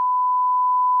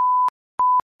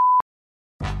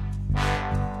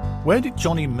Where did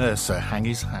Johnny Mercer hang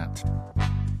his hat?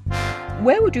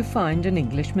 Where would you find an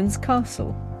Englishman's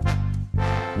castle?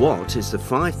 What is the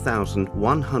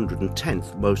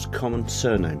 5,110th most common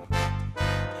surname?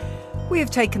 We have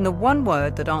taken the one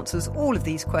word that answers all of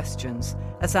these questions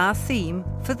as our theme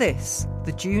for this,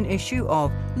 the June issue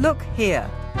of Look Here.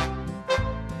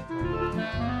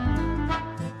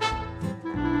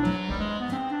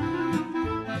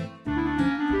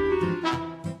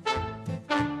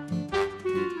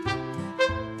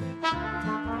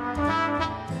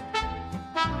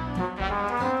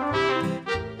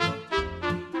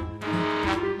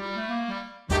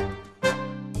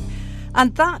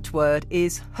 And that word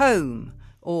is home,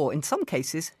 or in some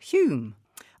cases, Hume.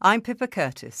 I'm Pippa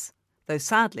Curtis, though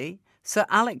sadly, Sir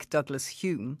Alec Douglas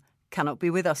Hume cannot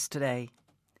be with us today.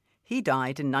 He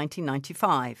died in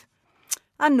 1995.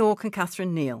 And nor can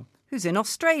Catherine Neale, who's in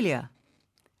Australia.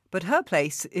 But her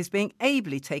place is being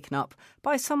ably taken up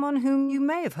by someone whom you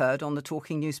may have heard on the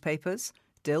talking newspapers,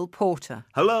 Dill Porter.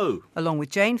 Hello. Along with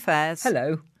Jane Fairs.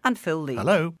 Hello. And Phil Lee.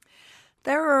 Hello.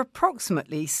 There are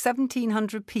approximately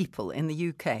 1,700 people in the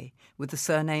UK with the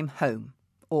surname Home,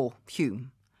 or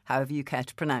Hume, however you care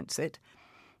to pronounce it.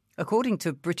 According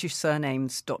to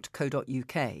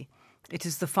britishsurnames.co.uk, it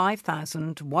is the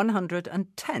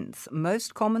 5,110th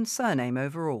most common surname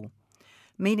overall,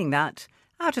 meaning that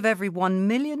out of every 1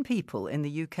 million people in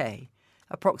the UK,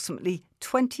 approximately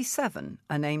 27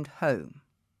 are named Home,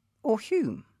 or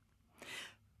Hume.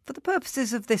 For the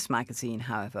purposes of this magazine,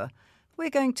 however, we're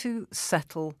going to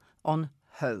settle on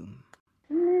home.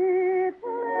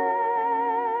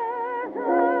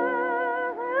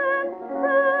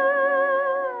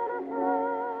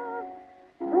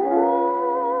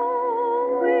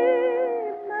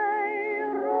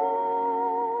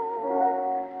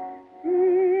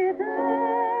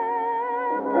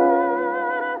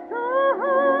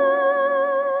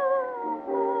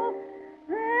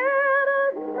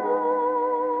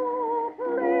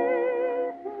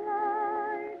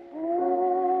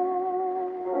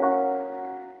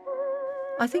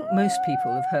 I think most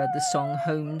people have heard the song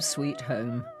Home Sweet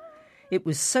Home. It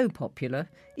was so popular,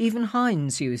 even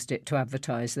Heinz used it to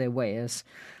advertise their wares.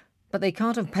 But they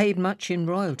can't have paid much in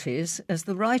royalties, as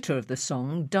the writer of the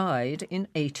song died in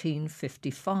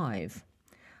 1855.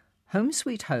 Home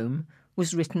Sweet Home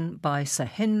was written by Sir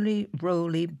Henry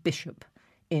Rowley Bishop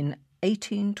in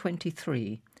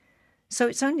 1823, so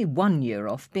it's only 1 year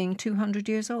off being 200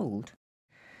 years old.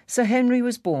 Sir Henry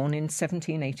was born in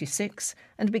 1786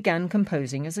 and began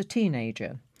composing as a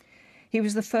teenager. He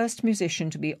was the first musician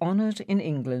to be honoured in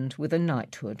England with a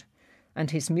knighthood,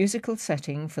 and his musical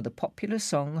setting for the popular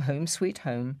song Home Sweet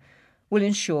Home will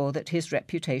ensure that his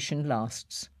reputation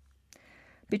lasts.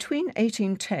 Between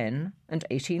 1810 and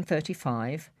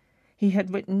 1835, he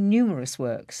had written numerous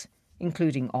works,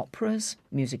 including operas,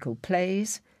 musical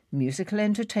plays, musical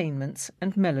entertainments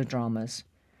and melodramas.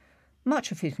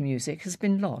 Much of his music has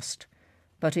been lost,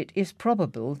 but it is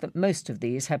probable that most of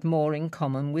these have more in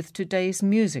common with today's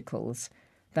musicals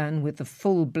than with the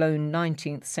full-blown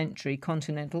 19th century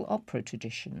continental opera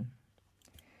tradition.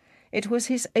 It was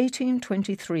his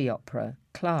 1823 opera,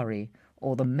 Clary,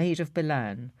 or The Maid of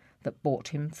Milan, that brought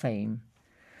him fame.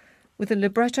 With a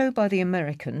libretto by the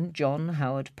American John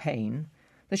Howard Payne,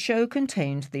 the show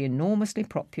contained the enormously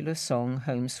popular song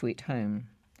Home Sweet Home.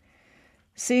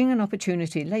 Seeing an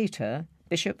opportunity later,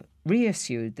 Bishop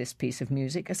reissued this piece of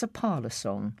music as a parlour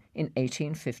song in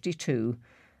 1852,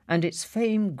 and its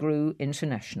fame grew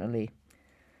internationally.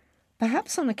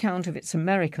 Perhaps on account of its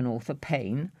American author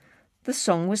Payne, the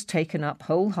song was taken up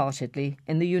wholeheartedly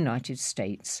in the United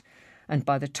States, and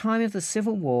by the time of the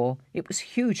Civil War it was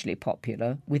hugely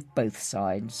popular with both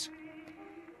sides.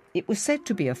 It was said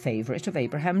to be a favourite of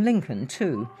Abraham Lincoln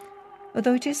too,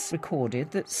 although it is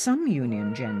recorded that some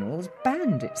Union generals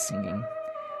banned its singing.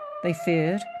 They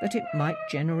feared that it might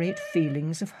generate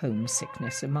feelings of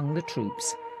homesickness among the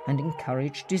troops and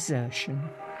encourage desertion.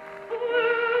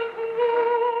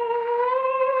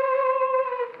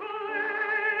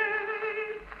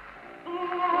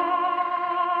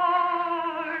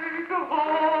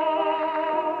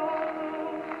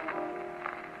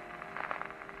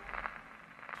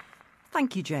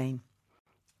 Thank you, Jane.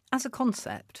 As a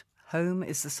concept, home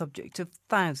is the subject of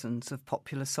thousands of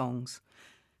popular songs.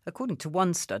 According to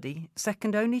one study,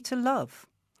 second only to love,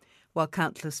 while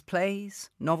countless plays,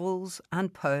 novels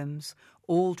and poems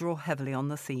all draw heavily on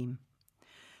the theme.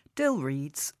 Dill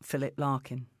reads Philip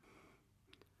Larkin.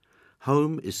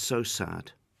 Home is so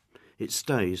sad. It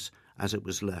stays as it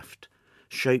was left,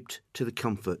 shaped to the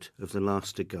comfort of the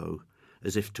last to go,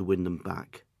 as if to win them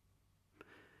back.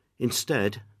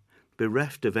 Instead,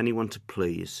 bereft of anyone to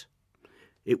please,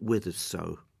 it withers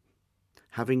so,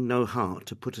 having no heart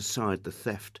to put aside the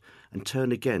theft and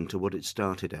turn again to what it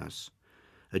started as,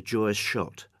 a joyous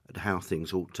shot at how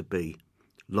things ought to be,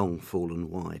 long fallen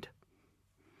wide.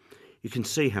 You can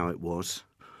see how it was.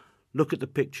 Look at the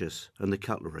pictures and the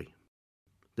cutlery,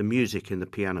 the music in the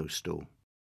piano stall,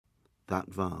 that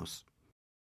vase.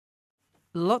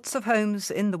 Lots of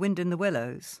homes in The Wind in the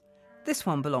Willows. This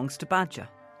one belongs to Badger.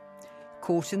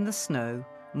 Caught in the snow,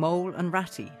 Mole and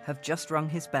Ratty have just rung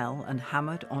his bell and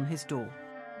hammered on his door.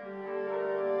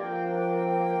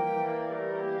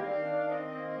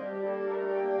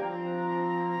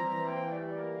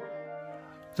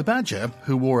 The Badger,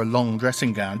 who wore a long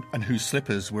dressing gown and whose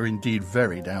slippers were indeed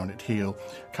very down at heel,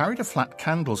 carried a flat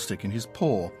candlestick in his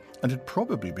paw and had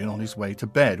probably been on his way to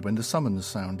bed when the summons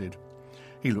sounded.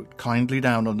 He looked kindly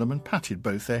down on them and patted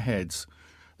both their heads.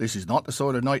 "This is not the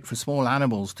sort of night for small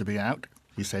animals to be out,"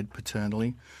 he said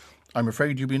paternally. "I'm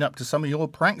afraid you've been up to some of your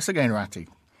pranks again, Ratty.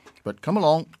 But come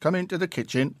along, come into the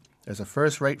kitchen. There's a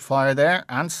first-rate fire there,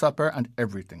 and supper, and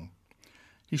everything."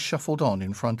 He shuffled on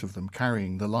in front of them,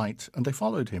 carrying the light, and they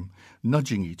followed him,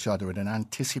 nudging each other in an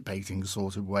anticipating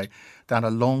sort of way, down a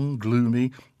long,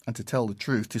 gloomy, and to tell the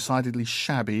truth, decidedly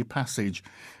shabby passage,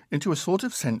 into a sort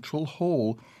of central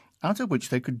hall, out of which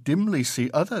they could dimly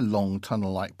see other long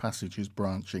tunnel-like passages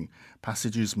branching,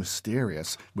 passages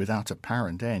mysterious, without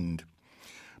apparent end.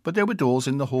 But there were doors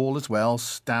in the hall as well,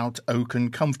 stout, oaken,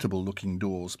 comfortable-looking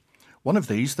doors. One of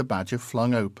these the Badger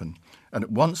flung open, and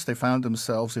at once they found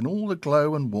themselves in all the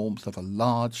glow and warmth of a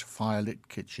large firelit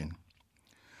kitchen.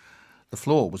 The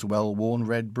floor was well-worn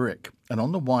red brick, and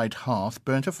on the wide hearth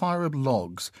burnt a fire of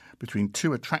logs between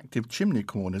two attractive chimney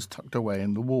corners tucked away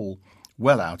in the wall,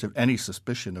 well out of any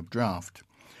suspicion of draught.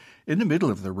 In the middle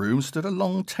of the room stood a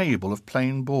long table of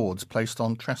plain boards placed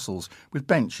on trestles, with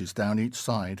benches down each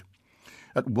side.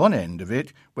 At one end of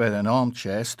it, where an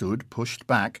armchair stood pushed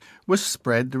back, was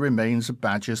spread the remains of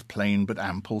Badger's plain but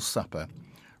ample supper.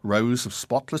 Rows of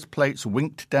spotless plates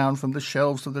winked down from the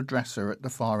shelves of the dresser at the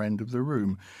far end of the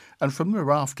room, and from the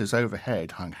rafters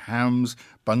overhead hung hams,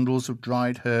 bundles of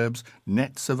dried herbs,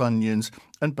 nets of onions,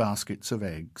 and baskets of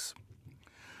eggs.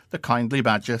 The kindly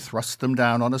Badger thrust them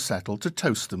down on a settle to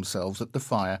toast themselves at the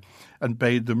fire, and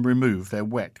bade them remove their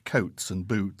wet coats and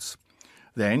boots.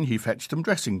 Then he fetched them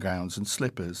dressing gowns and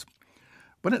slippers.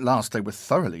 When at last they were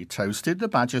thoroughly toasted, the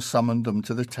Badger summoned them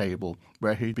to the table,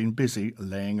 where he had been busy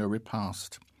laying a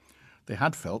repast. They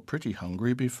had felt pretty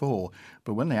hungry before,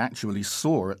 but when they actually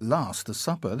saw at last the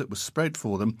supper that was spread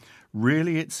for them,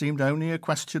 really it seemed only a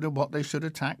question of what they should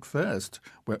attack first,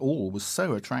 where all was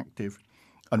so attractive,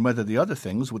 and whether the other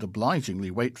things would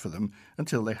obligingly wait for them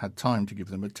until they had time to give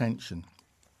them attention.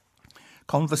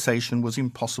 Conversation was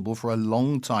impossible for a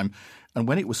long time, and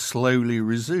when it was slowly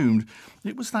resumed,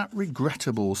 it was that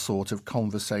regrettable sort of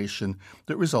conversation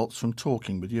that results from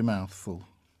talking with your mouth full.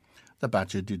 The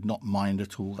Badger did not mind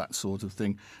at all that sort of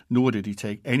thing, nor did he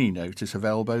take any notice of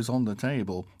elbows on the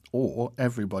table, or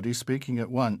everybody speaking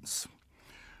at once.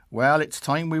 "Well, it's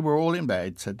time we were all in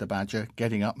bed," said the Badger,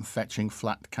 getting up and fetching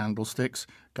flat candlesticks.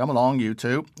 "Come along, you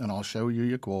two, and I'll show you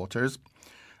your quarters.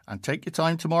 And take your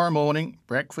time tomorrow morning,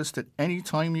 breakfast at any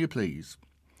time you please."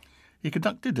 He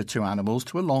conducted the two animals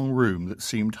to a long room that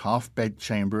seemed half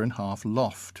bedchamber and half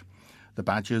loft. The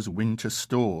Badger's winter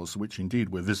stores, which indeed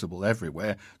were visible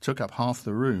everywhere, took up half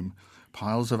the room.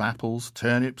 Piles of apples,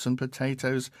 turnips and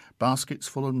potatoes, baskets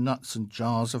full of nuts and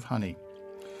jars of honey.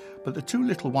 But the two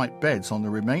little white beds on the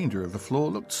remainder of the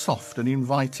floor looked soft and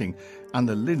inviting, and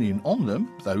the linen on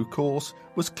them, though coarse,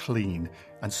 was clean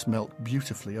and smelt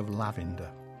beautifully of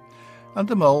lavender. And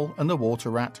the Mole and the Water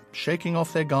Rat, shaking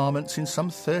off their garments in some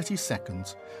 30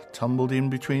 seconds, tumbled in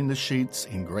between the sheets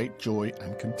in great joy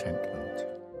and contentment.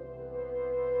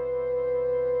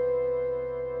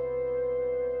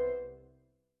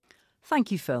 Thank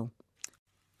you, Phil.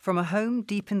 From a home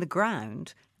deep in the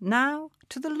ground, now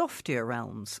to the loftier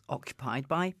realms occupied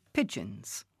by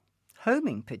pigeons.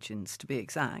 Homing pigeons, to be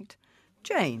exact.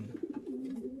 Jane.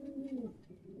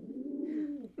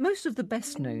 Most of the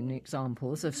best-known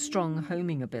examples of strong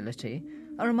homing ability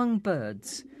are among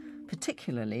birds,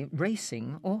 particularly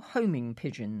racing or homing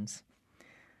pigeons.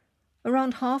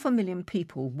 Around 500,000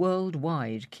 people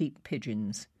worldwide keep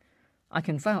pigeons. I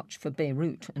can vouch for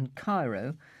Beirut and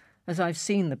Cairo, as I've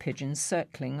seen the pigeons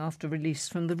circling after release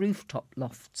from the rooftop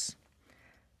lofts.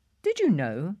 Did you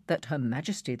know that Her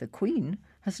Majesty the Queen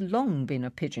has long been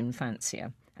a pigeon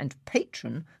fancier and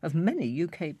patron of many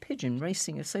UK pigeon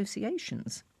racing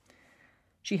associations?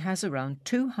 She has around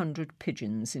 200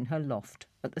 pigeons in her loft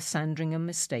at the Sandringham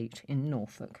Estate in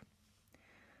Norfolk.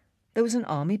 There was an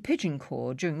army pigeon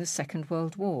corps during the Second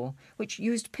World War, which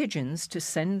used pigeons to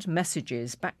send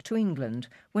messages back to England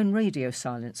when radio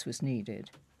silence was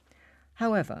needed.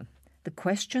 However, the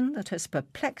question that has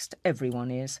perplexed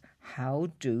everyone is, how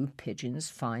do pigeons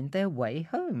find their way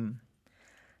home?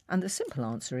 And the simple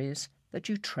answer is that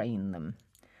you train them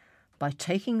by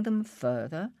taking them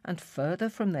further and further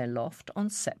from their loft on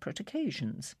separate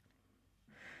occasions.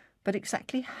 But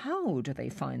exactly how do they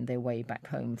find their way back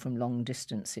home from long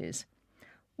distances?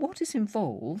 What is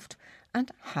involved,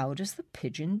 and how does the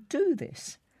pigeon do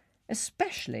this,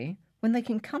 especially when they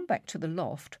can come back to the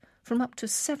loft from up to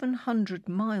 700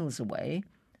 miles away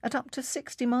at up to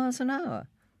 60 miles an hour?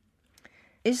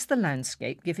 Is the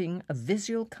landscape giving a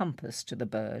visual compass to the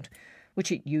bird,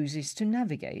 which it uses to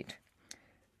navigate?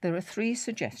 There are 3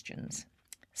 suggestions: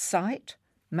 sight,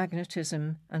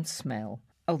 magnetism and smell,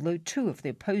 although 2 of the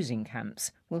opposing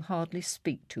camps will hardly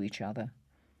speak to each other.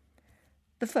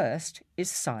 The first is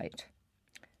sight.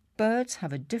 Birds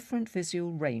have a different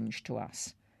visual range to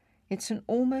us. It's an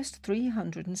almost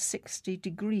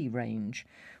 360-degree range,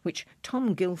 which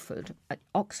Tom Guilford at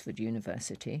Oxford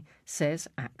University says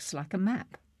acts like a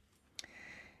map.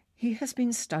 He has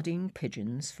been studying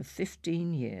pigeons for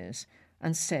 15 years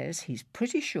and says he's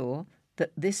pretty sure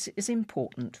that this is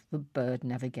important for bird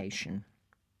navigation.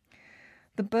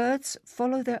 The birds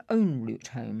follow their own route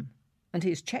home, and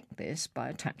he's checked this by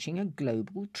attaching a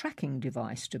global tracking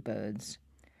device to birds.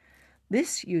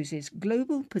 This uses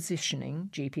global positioning,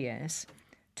 GPS,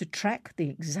 to track the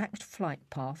exact flight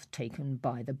path taken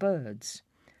by the birds,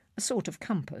 a sort of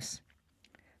compass.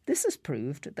 This has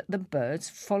proved that the birds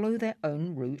follow their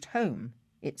own route home.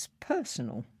 It's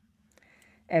personal.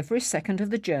 Every second of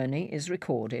the journey is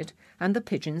recorded, and the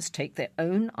pigeons take their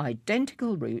own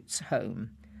identical routes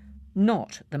home,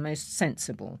 not the most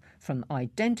sensible from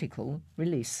identical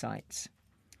release sites.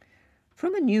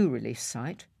 From a new release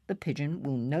site, the pigeon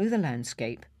will know the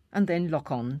landscape and then lock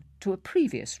on to a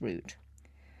previous route,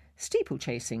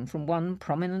 steeplechasing from one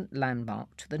prominent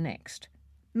landmark to the next,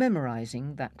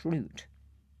 memorising that route,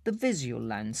 the visual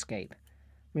landscape.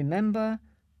 Remember,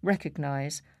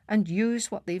 recognise and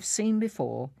use what they've seen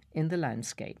before in the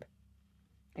landscape.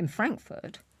 In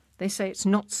Frankfurt, they say it's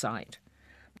not sight,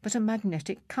 but a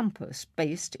magnetic compass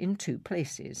based in 2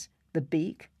 places, the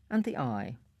beak and the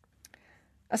eye.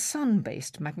 A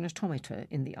sun-based magnetometer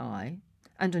in the eye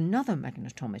and another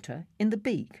magnetometer in the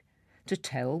beak to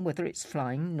tell whether it's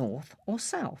flying north or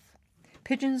south.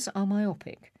 Pigeons are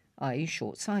myopic, i.e.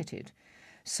 short-sighted,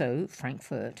 so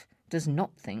Frankfurt does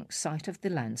not think sight of the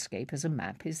landscape as a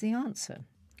map is the answer.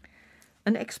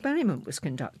 An experiment was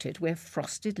conducted where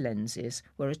frosted lenses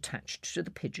were attached to the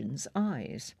pigeons'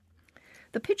 eyes.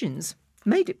 The pigeons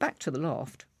made it back to the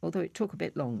loft, although it took a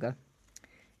bit longer.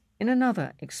 In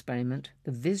another experiment,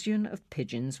 the vision of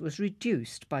pigeons was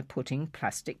reduced by putting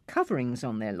plastic coverings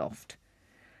on their loft.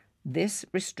 This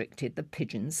restricted the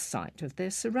pigeons' sight of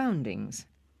their surroundings.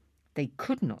 They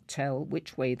could not tell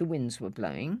which way the winds were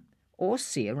blowing or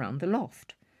see around the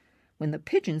loft. When the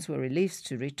pigeons were released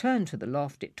to return to the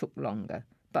loft, it took longer,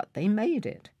 but they made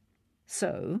it.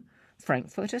 So,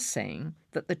 Frankfurt is saying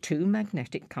that the 2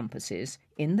 magnetic compasses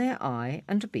in their eye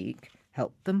and beak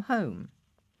helped them home.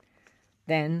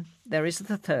 Then there is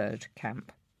the 3rd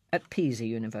camp at Pisa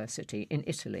University in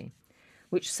Italy,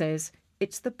 which says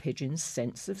it's the pigeons'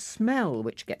 sense of smell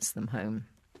which gets them home.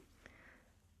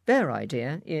 Their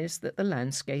idea is that the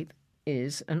landscape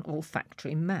is an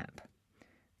olfactory map.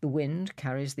 The wind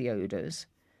carries the odours,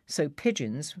 so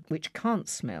pigeons which can't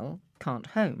smell can't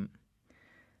home.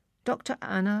 Dr.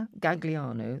 Anna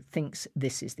Gagliano thinks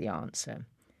this is the answer.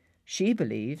 She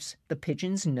believes the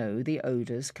pigeons know the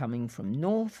odours coming from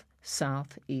north,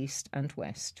 south, east and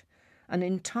west, an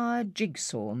entire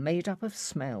jigsaw made up of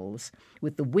smells,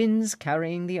 with the winds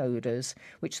carrying the odours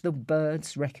which the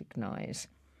birds recognise.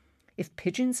 If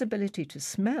pigeons' ability to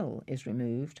smell is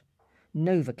removed,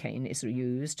 Novocaine is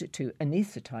used to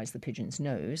anaesthetise the pigeon's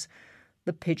nose,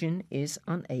 the pigeon is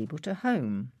unable to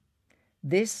home.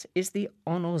 This is the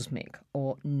anosmic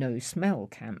or no-smell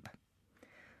camp.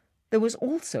 There was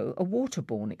also a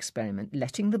waterborne experiment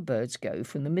letting the birds go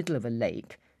from the middle of a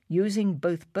lake, using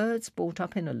both birds brought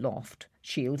up in a loft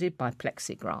shielded by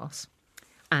plexiglass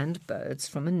and birds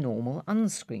from a normal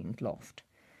unscreened loft.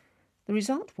 The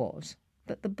result was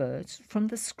that the birds from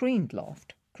the screened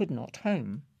loft could not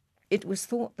home. It was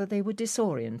thought that they were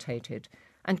disorientated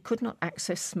and could not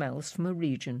access smells from a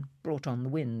region brought on the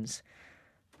winds.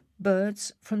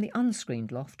 Birds from the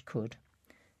unscreened loft could.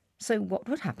 So what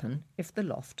would happen if the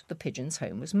loft, the pigeon's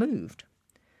home, was moved?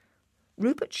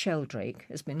 Rupert Sheldrake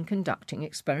has been conducting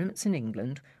experiments in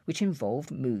England which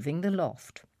involved moving the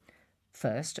loft.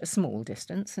 First a small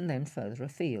distance and then further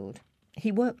afield.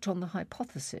 He worked on the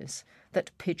hypothesis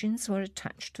that pigeons were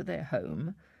attached to their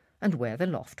home, and where the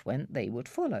loft went they would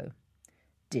follow.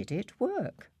 Did it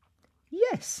work?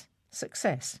 Yes,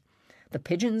 success. The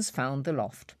pigeons found the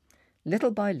loft.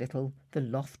 Little by little, the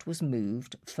loft was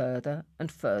moved further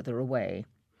and further away,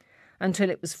 until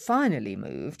it was finally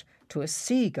moved to a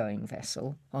sea-going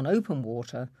vessel on open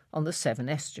water on the Severn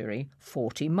Estuary,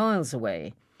 40 miles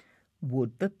away.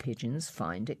 Would the pigeons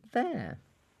find it there?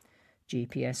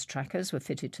 GPS trackers were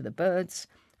fitted to the birds,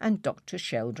 and Dr.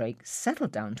 Sheldrake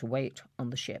settled down to wait on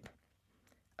the ship.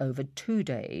 Over 2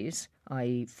 days,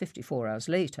 i.e. 54 hours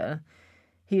later,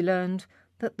 he learned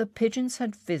that the pigeons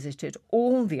had visited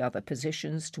all the other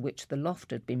positions to which the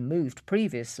loft had been moved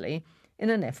previously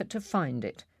in an effort to find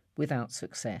it, without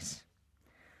success.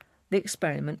 The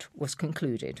experiment was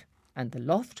concluded, and the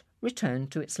loft returned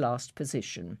to its last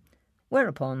position,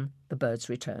 whereupon the birds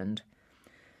returned.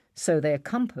 So their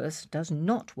compass does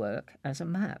not work as a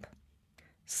map.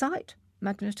 Sight,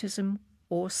 magnetism,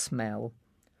 or smell,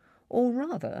 or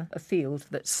rather a field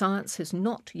that science has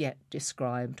not yet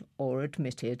described or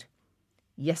admitted.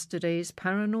 Yesterday's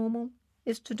paranormal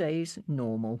is today's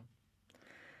normal.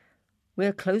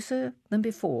 We're closer than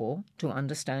before to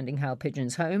understanding how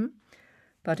pigeons home,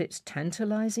 but it's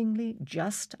tantalisingly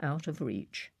just out of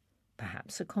reach.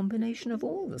 Perhaps a combination of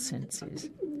all the senses.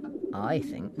 I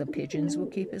think the pigeons will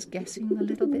keep us guessing a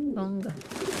little bit longer.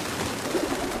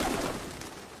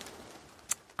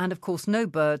 And of course, no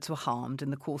birds were harmed in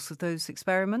the course of those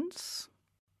experiments.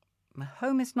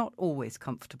 Home is not always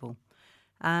comfortable.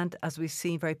 And as we've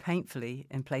seen very painfully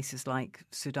in places like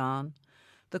Sudan,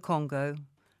 the Congo,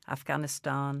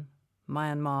 Afghanistan,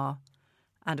 Myanmar,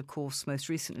 and of course most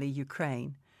recently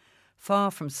Ukraine, far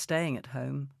from staying at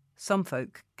home, some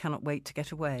folk cannot wait to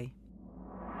get away.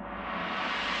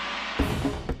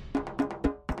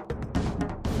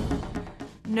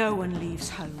 No one leaves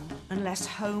home unless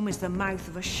home is the mouth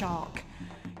of a shark.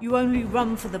 You only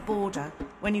run for the border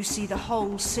when you see the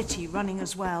whole city running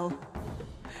as well.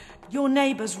 Your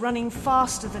neighbours running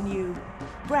faster than you,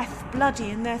 breath bloody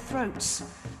in their throats.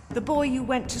 The boy you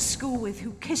went to school with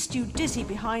who kissed you dizzy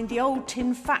behind the old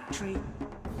tin factory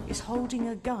is holding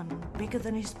a gun bigger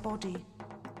than his body.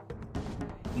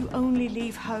 You only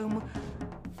leave home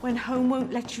when home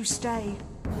won't let you stay.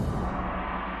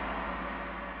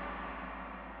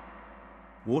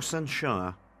 Warsan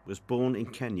Shah was born in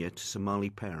Kenya to Somali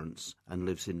parents and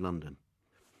lives in London.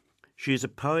 She is a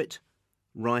poet,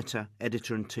 writer,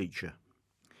 editor and teacher.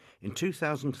 In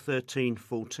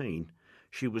 2013-14,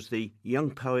 she was the Young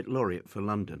Poet Laureate for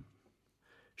London.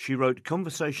 She wrote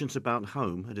Conversations About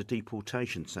Home at a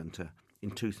Deportation Centre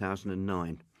in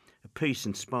 2009, a piece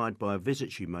inspired by a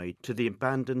visit she made to the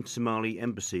abandoned Somali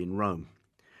embassy in Rome,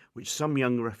 which some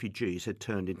young refugees had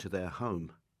turned into their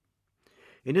home.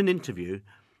 In an interview,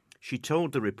 she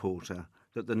told the reporter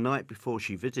that the night before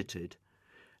she visited,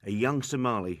 a young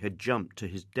Somali had jumped to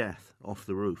his death off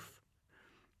the roof.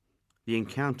 The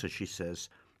encounter, she says,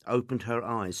 opened her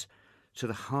eyes to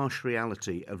the harsh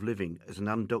reality of living as an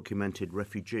undocumented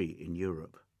refugee in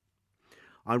Europe.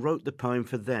 I wrote the poem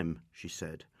for them, she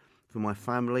said, for my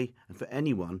family and for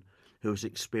anyone who has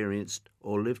experienced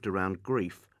or lived around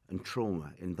grief and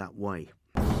trauma in that way.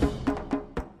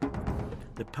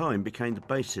 The poem became the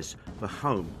basis for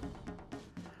Home.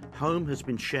 Home has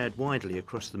been shared widely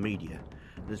across the media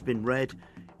and has been read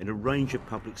in a range of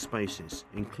public spaces,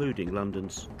 including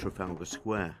London's Trafalgar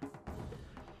Square.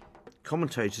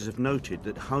 Commentators have noted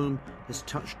that Home has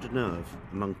touched a nerve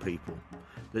among people,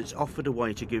 that it's offered a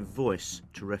way to give voice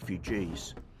to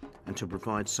refugees and to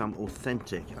provide some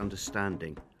authentic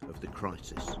understanding of the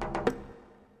crisis.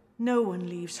 No one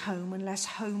leaves home unless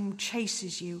home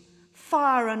chases you.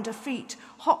 Fire under feet,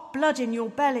 hot blood in your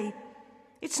belly.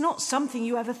 It's not something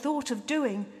you ever thought of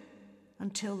doing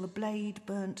until the blade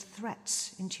burnt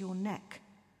threats into your neck.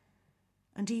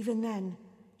 And even then,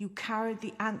 you carried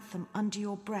the anthem under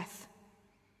your breath,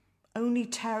 only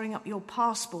tearing up your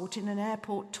passport in an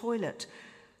airport toilet,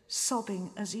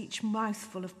 sobbing as each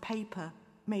mouthful of paper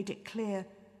made it clear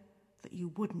that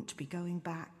you wouldn't be going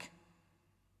back.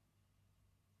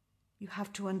 You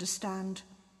have to understand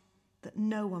that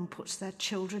no one puts their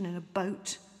children in a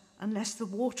boat unless the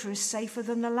water is safer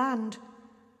than the land.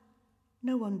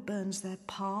 No one burns their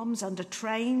palms under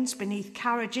trains, beneath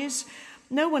carriages.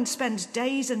 No one spends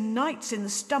days and nights in the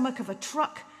stomach of a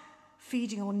truck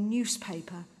feeding on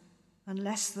newspaper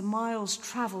unless the miles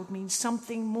travelled mean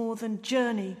something more than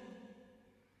journey.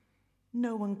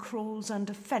 No one crawls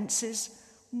under fences,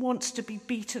 wants to be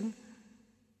beaten,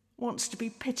 wants to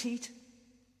be pitied.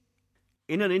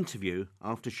 In an interview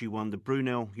after she won the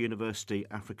Brunel University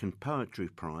African Poetry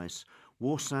Prize,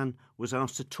 Warsan was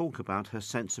asked to talk about her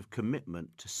sense of commitment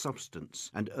to substance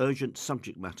and urgent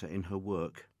subject matter in her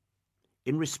work.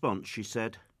 In response, she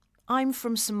said, I'm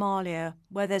from Somalia,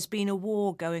 where there's been a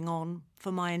war going on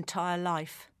for my entire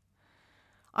life.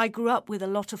 I grew up with a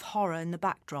lot of horror in the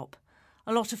backdrop,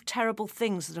 a lot of terrible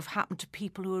things that have happened to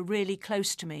people who are really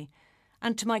close to me,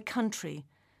 and to my country,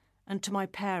 and to my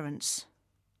parents.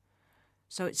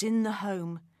 So it's in the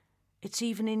home, it's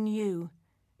even in you,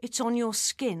 it's on your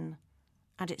skin,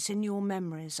 and it's in your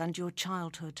memories and your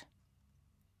childhood.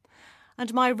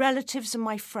 And my relatives and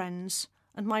my friends,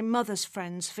 and my mother's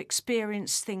friends have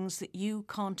experienced things that you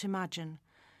can't imagine,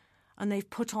 and they've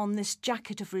put on this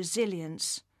jacket of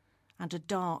resilience and a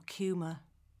dark humour.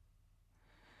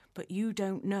 But you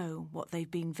don't know what they've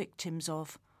been victims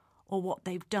of or what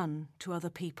they've done to other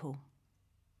people.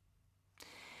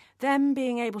 Them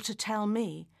being able to tell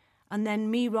me, and then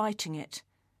me writing it,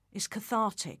 is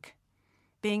cathartic.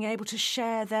 Being able to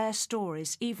share their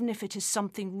stories, even if it is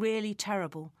something really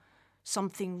terrible,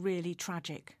 something really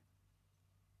tragic.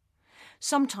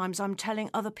 Sometimes I'm telling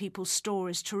other people's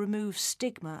stories to remove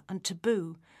stigma and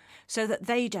taboo so that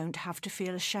they don't have to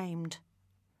feel ashamed.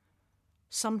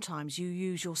 Sometimes you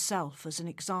use yourself as an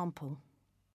example.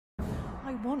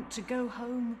 I want to go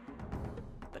home,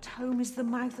 but home is the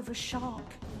mouth of a shark.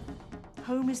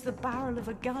 Home is the barrel of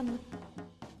a gun.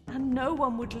 And no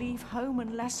one would leave home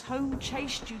unless home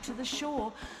chased you to the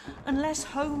shore, unless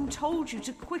home told you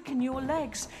to quicken your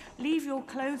legs, leave your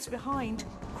clothes behind,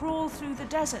 crawl through the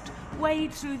desert,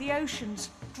 wade through the oceans,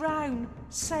 drown,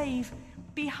 save,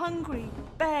 be hungry,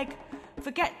 beg,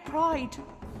 forget pride.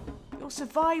 Your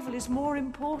survival is more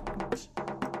important.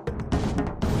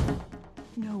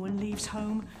 No one leaves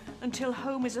home until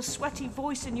home is a sweaty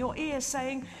voice in your ear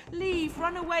saying, "Leave,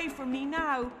 run away from me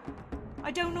now."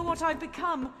 I don't know what I've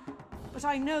become, but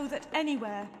I know that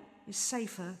anywhere is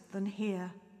safer than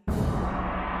here.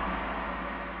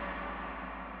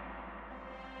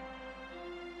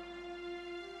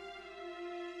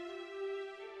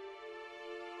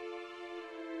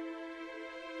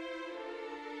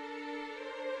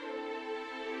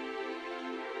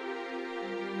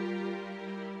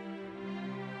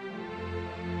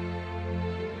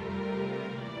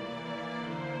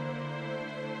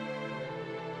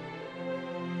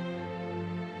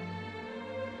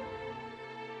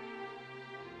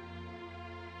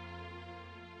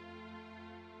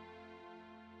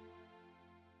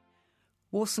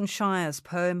 Warsan Shire's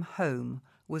poem Home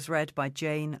was read by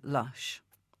Jane Lush.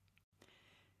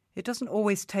 It doesn't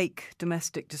always take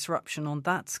domestic disruption on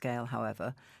that scale,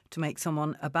 however, to make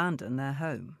someone abandon their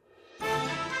home.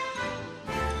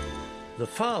 The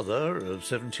father of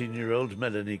 17-year-old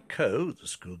Melanie Coe, the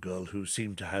schoolgirl who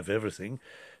seemed to have everything,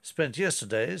 spent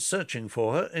yesterday searching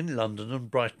for her in London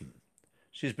and Brighton.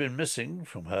 She's been missing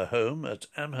from her home at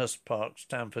Amherst Park,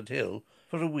 Stamford Hill,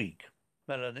 for a week.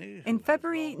 Melanie, in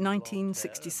February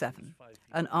 1967,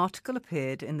 an article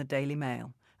appeared in the Daily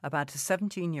Mail about a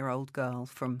 17-year-old girl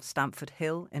from Stamford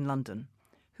Hill in London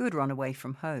who had run away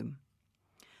from home.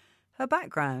 Her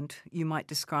background you might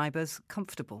describe as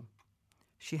comfortable.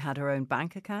 She had her own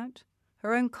bank account,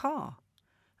 her own car,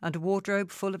 and a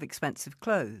wardrobe full of expensive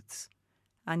clothes,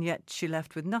 and yet she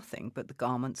left with nothing but the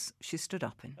garments she stood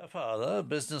up in. Her father,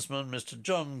 businessman Mr.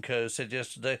 John Coe, said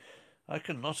yesterday, "I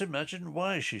cannot imagine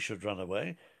why she should run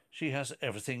away. She has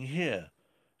everything here.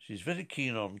 She's very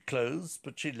keen on clothes,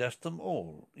 but she left them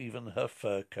all, even her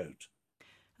fur coat."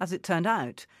 As it turned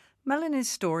out,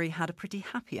 Melanie's story had a pretty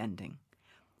happy ending.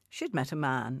 She'd met a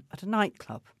man at a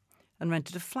nightclub and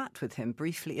rented a flat with him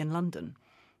briefly in London,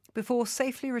 before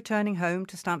safely returning home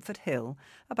to Stamford Hill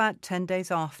about 10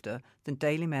 days after the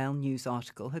Daily Mail news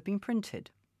article had been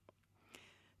printed.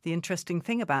 The interesting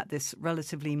thing about this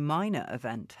relatively minor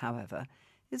event, however,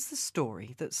 is the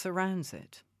story that surrounds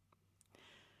it.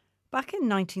 Back in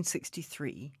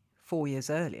 1963, 4 years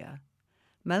earlier,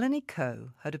 Melanie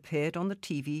Coe had appeared on the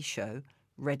TV show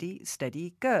Ready,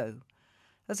 Steady, Go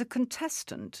as a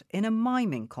contestant in a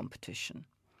miming competition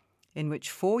in which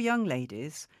 4 young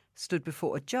ladies stood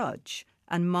before a judge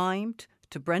and mimed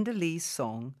to Brenda Lee's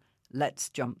song Let's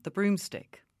Jump the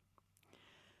Broomstick.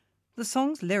 The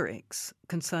song's lyrics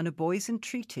concern a boy's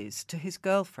entreaties to his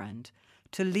girlfriend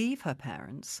to leave her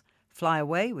parents, fly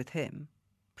away with him,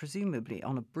 presumably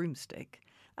on a broomstick,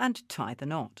 and tie the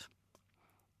knot.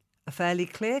 A fairly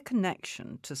clear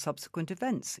connection to subsequent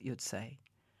events, you'd say.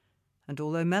 And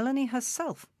although Melanie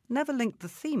herself never linked the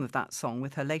theme of that song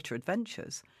with her later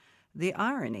adventures, the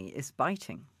irony is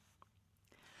biting.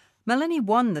 Melanie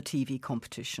won the TV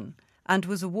competition and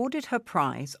was awarded her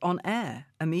prize on air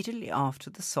immediately after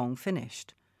the song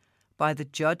finished, by the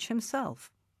judge himself,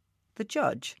 the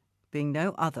judge being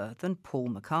no other than Paul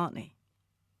McCartney.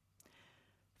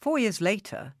 4 years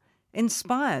later,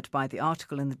 inspired by the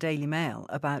article in the Daily Mail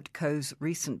about Coe's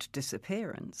recent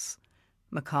disappearance,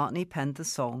 McCartney penned the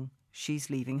song She's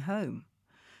Leaving Home,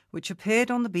 which appeared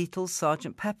on the Beatles'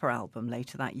 Sgt. Pepper album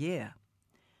later that year.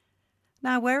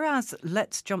 Now, whereas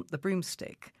Let's Jump the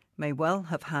Broomstick may well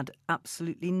have had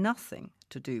absolutely nothing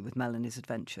to do with Melanie's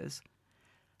adventures,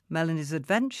 Melanie's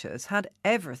adventures had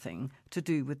everything to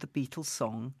do with the Beatles'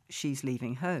 song She's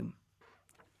Leaving Home.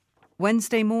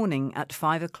 Wednesday morning at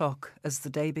 5 o'clock as the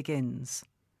day begins,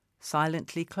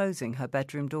 silently closing her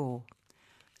bedroom door,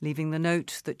 leaving the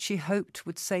note that she hoped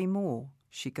would say more,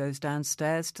 she goes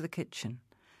downstairs to the kitchen,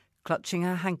 clutching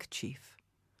her handkerchief,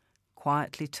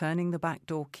 quietly turning the back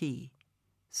door key,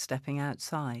 stepping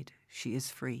outside, she is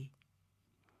free.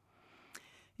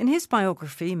 In his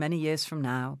biography, many years from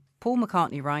now, Paul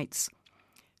McCartney writes,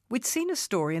 "We'd seen a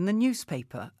story in the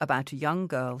newspaper about a young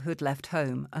girl who had left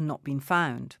home and not been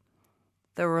found.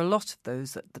 There were a lot of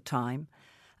those at the time,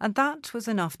 and that was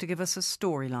enough to give us a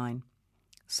storyline.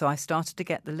 So I started to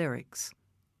get the lyrics.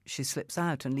 She slips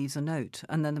out and leaves a note,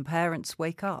 and then the parents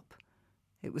wake up.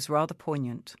 It was rather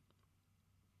poignant."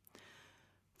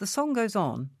 The song goes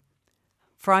on.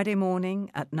 Friday morning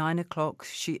at 9 o'clock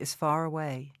she is far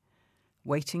away,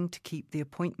 waiting to keep the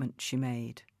appointment she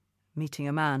made, meeting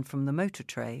a man from the motor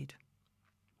trade.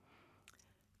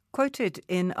 Quoted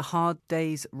in A Hard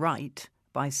Day's Right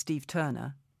by Steve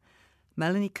Turner,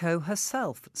 Melanie Coe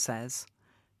herself says,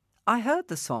 "I heard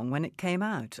the song when it came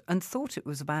out and thought it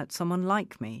was about someone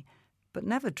like me, but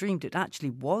never dreamed it actually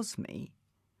was me.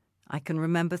 I can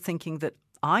remember thinking that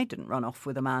I didn't run off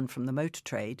with a man from the motor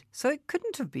trade, so it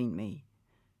couldn't have been me.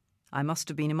 I must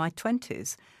have been in my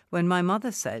 20s when my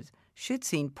mother said she'd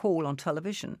seen Paul on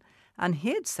television and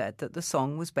he had said that the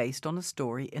song was based on a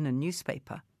story in a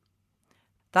newspaper.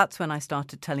 That's when I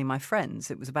started telling my friends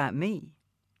it was about me."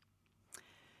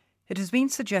 It has been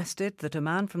suggested that a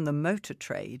man from the motor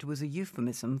trade was a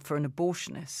euphemism for an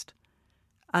abortionist.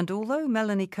 And although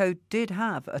Melanie Coe did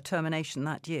have a termination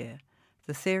that year,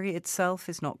 the theory itself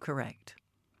is not correct.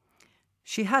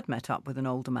 She had met up with an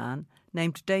older man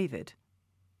named David,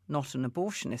 not an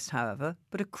abortionist, however,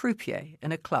 but a croupier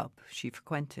in a club she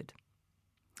frequented.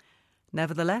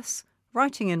 Nevertheless,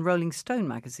 writing in Rolling Stone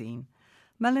magazine,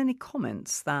 Melanie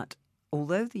comments that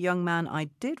although the young man I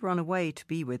did run away to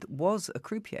be with was a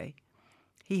croupier,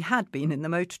 he had been in the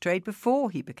motor trade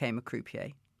before he became a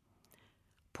croupier.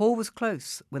 Paul was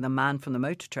close with a man from the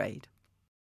motor trade.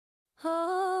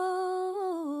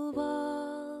 Oh,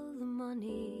 all the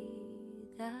money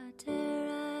that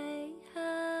I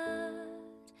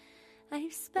had,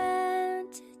 I've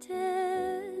spent it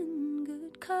in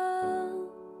good company,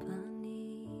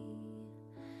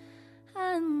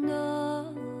 and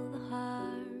all the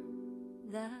harm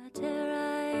that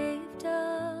I've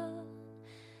done,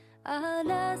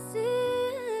 alas,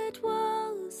 it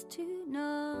was to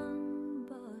none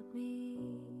but me.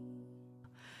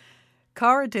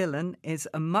 Cara Dillon is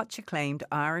a much-acclaimed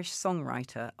Irish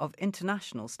songwriter of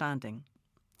international standing.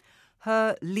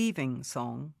 Her Leaving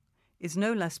song is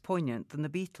no less poignant than the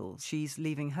Beatles' She's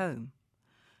Leaving Home.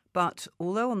 But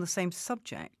although on the same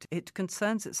subject, it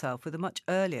concerns itself with a much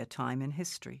earlier time in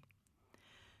history.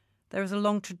 There is a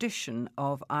long tradition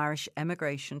of Irish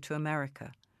emigration to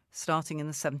America, starting in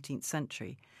the 17th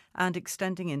century and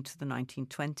extending into the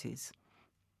 1920s,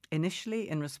 initially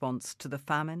in response to the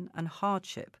famine and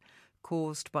hardship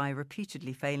caused by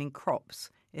repeatedly failing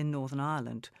crops in Northern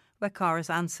Ireland, where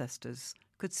Cara's ancestors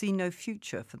could see no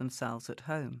future for themselves at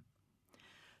home.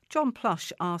 John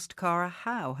Plush asked Cara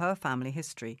how her family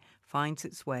history finds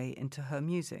its way into her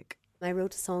music. I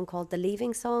wrote a song called The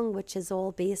Leaving Song, which is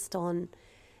all based on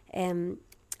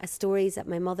stories that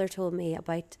my mother told me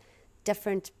about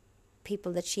different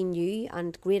people that she knew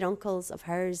and great uncles of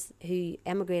hers who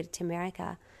emigrated to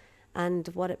America, and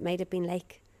what it might have been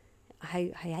like, how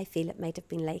I feel it might have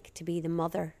been like to be the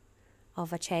mother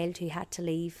of a child who had to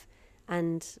leave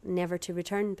and never to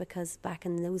return, because back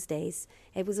in those days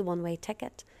it was a one-way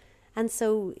ticket. And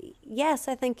so, yes,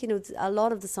 I think, a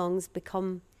lot of the songs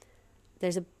become,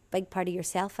 there's a big part of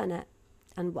yourself in it,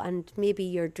 and maybe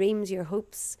your dreams, your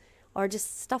hopes, or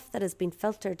just stuff that has been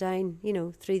filtered down,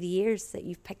 through the years that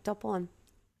you've picked up on.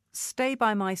 "Stay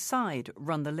by my side,"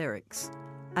 run the lyrics,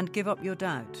 "and give up your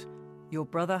doubt. Your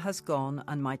brother has gone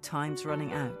and my time's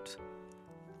running out."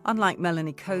 Unlike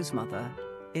Melanie Coe's mother,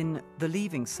 in The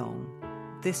Leaving Song,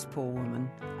 this poor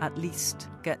woman at least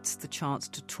gets the chance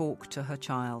to talk to her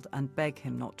child and beg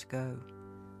him not to go.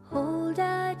 hold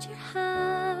out your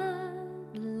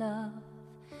hand, love.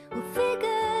 We'll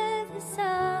figure this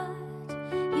out.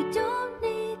 You don't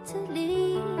need to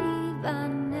leave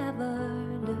and never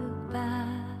look back.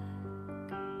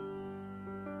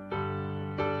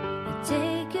 You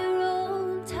take your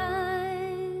own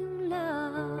time,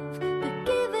 love, but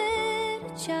give it a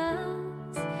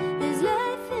chance. There's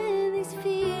life in these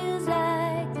fields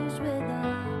like there's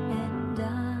rhythm in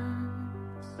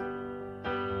dance.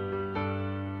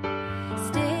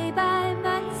 Stay by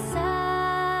my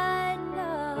side,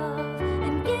 love,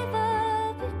 and give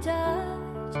up your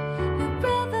touch. Your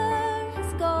brother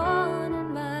has gone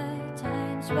and my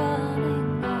time's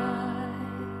running out.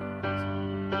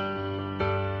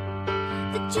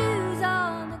 The dews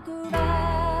on the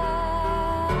grass,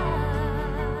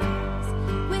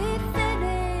 we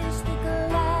finished the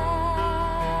glass.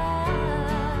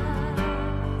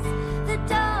 The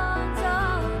dawn's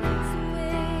on its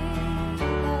way,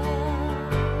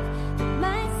 love, but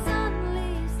my son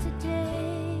leaves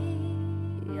today.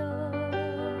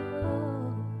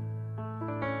 Oh.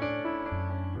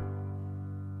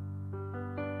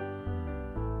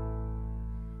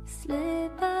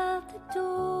 Slip out the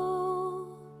door,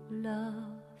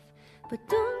 love, but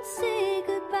don't say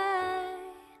goodbye.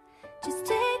 Just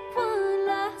take one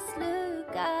last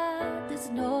look at this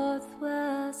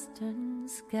northwestern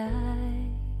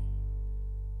sky.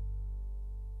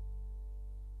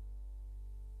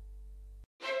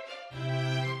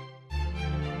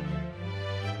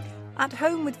 At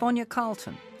home with Vanya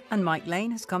Carlton, and Mike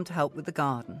Lane has come to help with the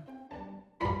garden.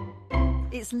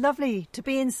 It's lovely to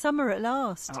be in summer at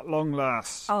last. At long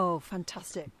last. Oh,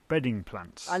 fantastic. Bedding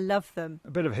plants. I love them.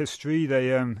 A bit of history.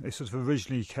 They sort of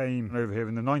originally came over here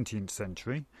in the 19th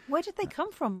century. Where did they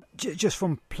come from? Just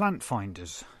from plant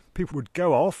finders. People would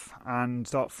go off and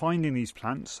start finding these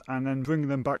plants and then bring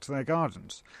them back to their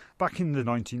gardens. Back in the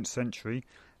 19th century,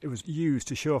 it was used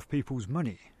to show off people's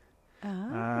money. So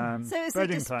it's a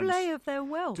bedding display plants. of their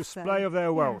wealth. Display then. of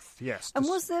their wealth, yes. And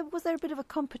was there a bit of a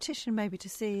competition maybe to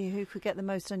see who could get the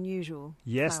most unusual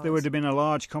Yes, flowers? there would have been a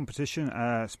large competition,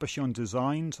 especially on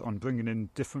designs, on bringing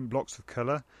in different blocks of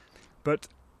colour. But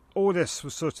all this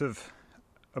was sort of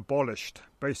abolished,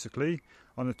 basically,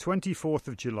 on the 24th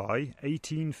of July,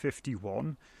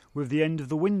 1851, with the end of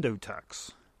the window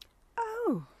tax.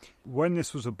 Oh. When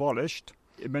this was abolished,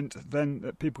 it meant then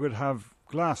that people could have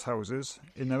glass houses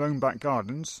in their own back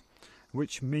gardens,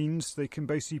 which means they can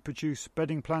basically produce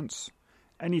bedding plants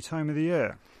any time of the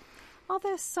year. Are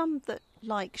there some that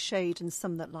like shade and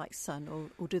some that like sun,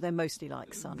 or do they mostly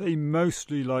like sun? They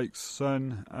mostly like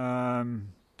sun.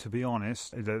 To be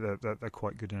honest, they're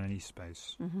quite good in any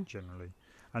space, generally.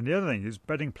 And the other thing is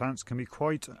bedding plants can be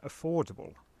quite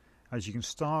affordable, as you can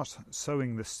start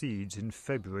sowing the seeds in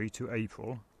February to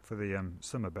April for the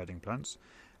summer bedding plants.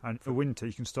 And for winter,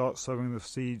 you can start sowing the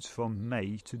seeds from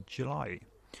May to July.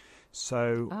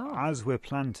 So as we're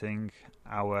planting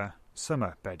our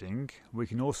summer bedding, we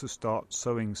can also start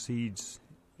sowing seeds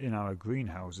in our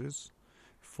greenhouses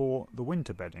for the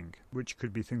winter bedding, which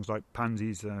could be things like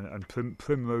pansies and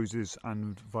primroses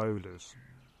and violas.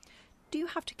 Do you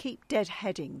have to keep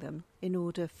deadheading them in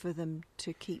order for them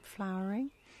to keep flowering?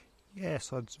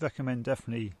 Yes, I'd recommend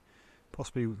definitely,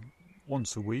 possibly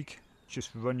once a week,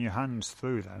 just run your hands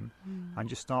through them and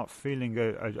just start feeling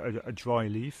a dry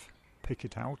leaf, pick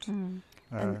it out. And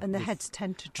the heads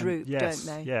tend to droop, don't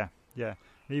they? Yeah.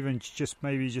 Even just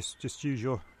use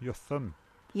your thumb.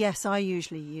 Yes, I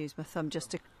usually use my thumb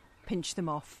just to pinch them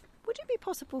off. Would it be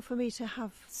possible for me to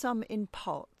have some in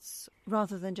pots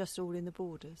rather than just all in the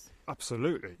borders?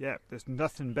 Absolutely, yeah. There's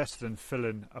nothing better than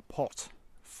filling a pot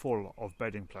full of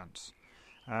bedding plants.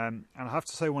 And I have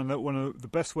to say one of the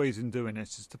best ways in doing it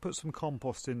is to put some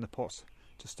compost in the pot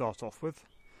to start off with.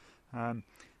 And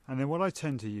then what I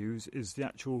tend to use is the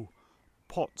actual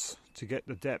pots to get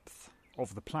the depth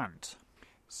of the plant.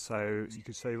 So you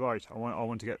could say, right, I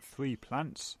want to get 3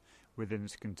 plants within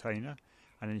this container,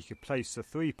 and then you could place the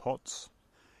 3 pots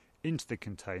into the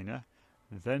container,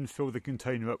 then fill the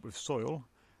container up with soil,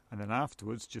 and then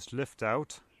afterwards just lift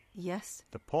out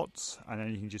the pots, and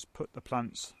then you can just put the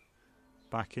plants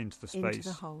back into the space, into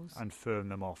the holes, and firm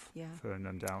them off, firm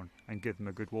them down, and give them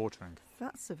a good watering.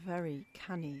 That's a very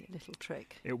canny little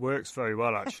trick. It works very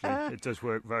well, actually. It does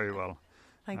work very well.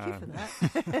 Thank you for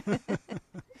that.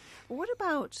 What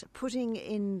about putting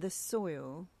in the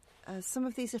soil some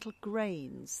of these little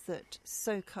grains that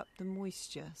soak up the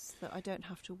moisture so that I don't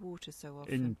have to water so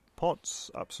often? In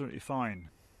pots, absolutely fine.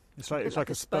 It's like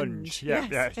a sponge. Yes.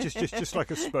 Yeah, just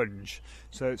like a sponge.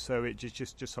 So it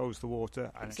just holds the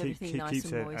water and keeps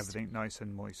everything nice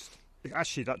and moist.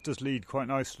 Actually, that does lead quite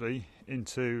nicely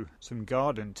into some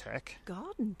garden tech.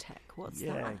 Garden tech? What's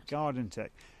Yeah, that? garden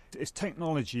tech. It's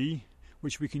technology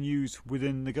which we can use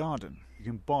within the garden. You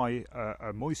can buy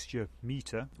a moisture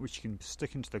meter which you can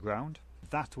stick into the ground.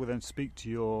 That will then speak to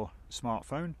your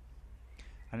smartphone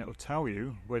and it will tell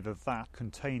you whether that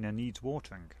container needs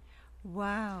watering.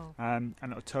 Wow. And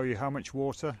it will tell you how much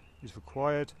water is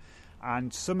required.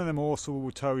 And some of them also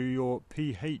will tell you your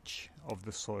pH of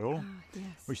the soil,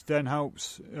 Yes. which then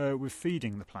helps with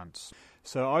feeding the plants.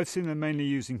 So I've seen them mainly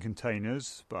using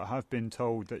containers, but I have been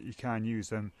told that you can use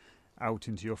them out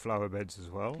into your flower beds as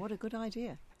well. What a good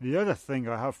idea. The other thing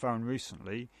I have found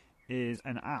recently is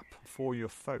an app for your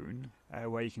phone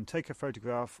where you can take a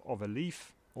photograph of a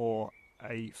leaf or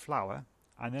a flower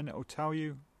and then it will tell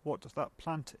you what that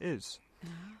plant is.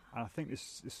 And I think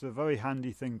this is a very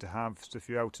handy thing to have if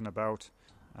you're out and about.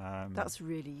 That's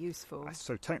really useful.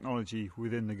 So technology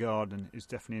within the garden is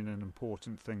definitely an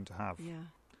important thing to have. Yeah.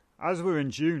 As we're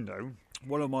in June though,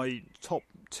 one of my top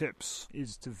tips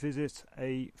is to visit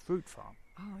a fruit farm.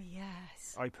 Oh,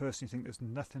 yes. I personally think there's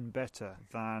nothing better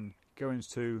than going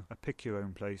to a pick your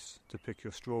own place to pick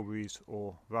your strawberries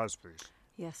or raspberries.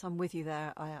 Yes, I'm with you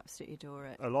there. I absolutely adore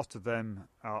it. A lot of them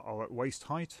are at waist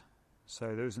height,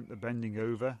 so there isn't the bending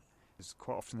over. There's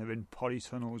quite often they're in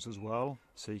polytunnels as well,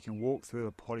 so you can walk through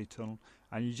the polytunnel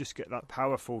and you just get that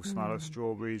powerful smell of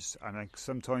strawberries. And then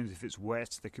sometimes if it's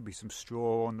wet, there could be some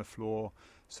straw on the floor,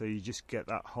 so you just get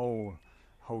that whole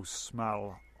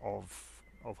smell of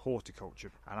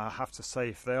horticulture. And I have to say,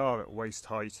 if they are at waist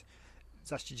height,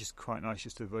 it's actually just quite nice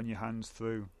just to run your hands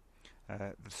through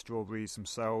the strawberries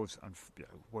themselves, and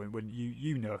when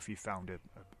you know if you found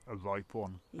a ripe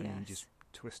one, and you can just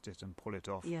twist it and pull it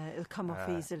off. Yeah, it'll come off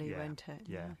easily, won't it?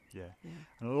 Yeah.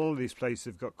 And a lot of these places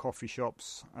have got coffee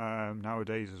shops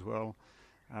nowadays as well,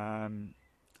 and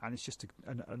it's just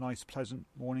a nice, pleasant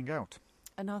morning out.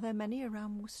 And are there many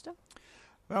around Worcester?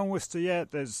 Around Worcester, yeah,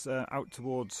 there's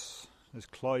there's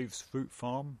Clive's Fruit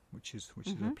Farm, which is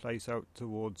a place out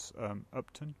towards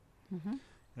Upton. Mm-hmm.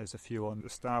 There's a few on the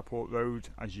Starport Road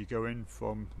as you go in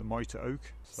from the Mitre Oak.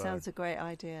 So Sounds a great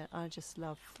idea. I just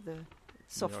love the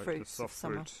soft fruits of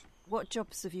summer. What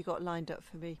jobs have you got lined up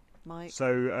for me, Mike?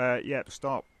 So,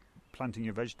 start planting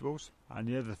your vegetables. And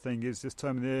the other thing is, this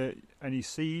time of the year, any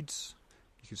seeds,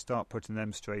 you can start putting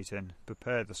them straight in.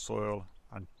 Prepare the soil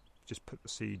and just put the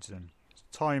seeds in. It's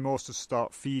time also to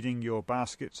start feeding your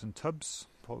baskets and tubs,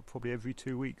 probably every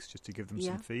 2 weeks, just to give them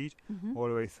some feed, all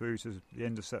the way through to the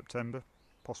end of September,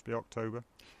 possibly October.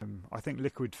 I think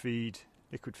liquid feed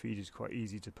is quite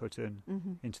easy to put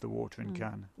into the watering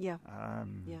can. Yeah.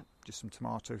 Just some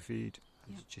tomato feed.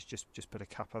 Yeah. Just put a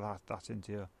cap of that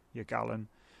into your gallon,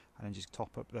 and then just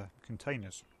top up the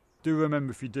containers. Do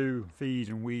remember, if you do feed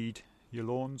and weed your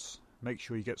lawns, make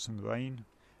sure you get some rain.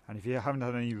 And if you haven't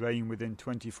had any rain within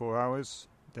 24 hours,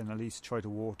 then at least try to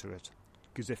water it.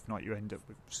 Because if not, you end up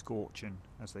with scorching,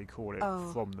 as they call it,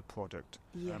 from the product.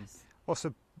 Yes.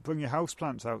 Also, bring your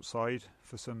houseplants outside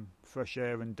for some fresh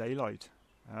air and daylight.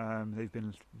 They've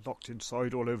been locked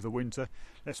inside all over the winter.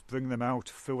 Let's bring them out,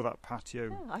 fill that patio.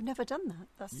 Yeah, I've never done that.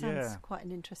 That sounds quite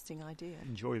an interesting idea.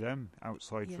 Enjoy them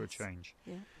outside for a change.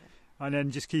 Yeah. And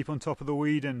then just keep on top of the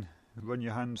weed and run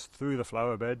your hands through the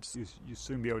flower beds. You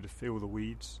soon be able to feel the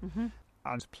weeds. Mm-hmm.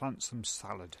 And plant some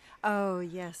salad. Oh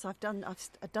yes, I've done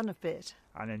a bit.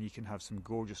 And then you can have some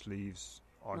gorgeous leaves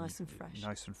on, nice and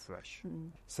fresh. Mm.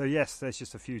 So yes, there's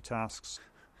just a few tasks.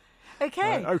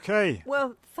 Okay. Okay.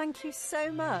 Well, thank you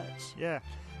so much. Yeah.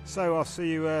 So I'll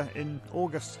see you in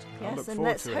August. I look and forward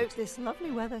let's to hope it. this lovely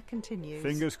weather continues.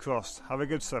 Fingers crossed. Have a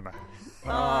good summer.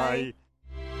 Bye.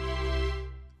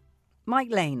 Mike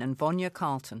Lane and Vonya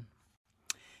Carlton.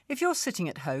 If you're sitting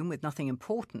at home with nothing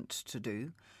important to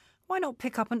do, why not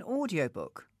pick up an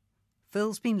audiobook?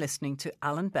 Phil's been listening to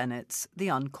Alan Bennett's The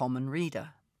Uncommon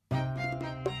Reader.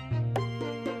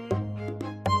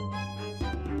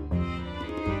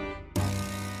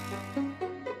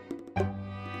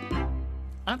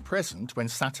 At present, when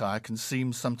satire can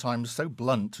seem sometimes so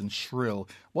blunt and shrill,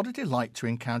 what a delight to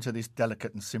encounter this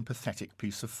delicate and sympathetic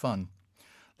piece of fun.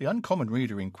 The uncommon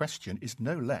reader in question is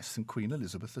no less than Queen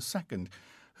Elizabeth II,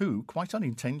 who, quite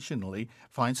unintentionally,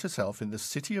 finds herself in the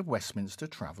City of Westminster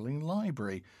Travelling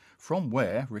Library, from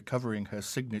where, recovering her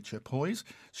signature poise,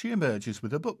 she emerges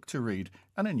with a book to read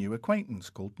and a new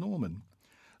acquaintance called Norman.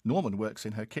 Norman works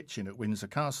in her kitchen at Windsor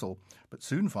Castle, but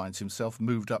soon finds himself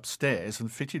moved upstairs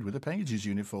and fitted with a page's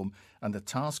uniform and the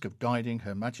task of guiding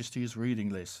Her Majesty's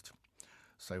reading list.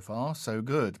 So far, so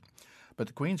good. But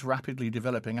the Queen's rapidly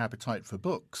developing appetite for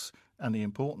books and the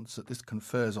importance that this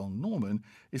confers on Norman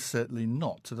is certainly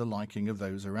not to the liking of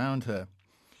those around her.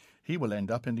 He will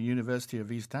end up in the University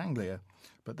of East Anglia,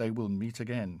 but they will meet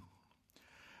again.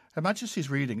 Her Majesty's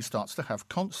reading starts to have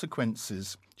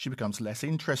consequences. She becomes less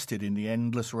interested in the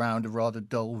endless round of rather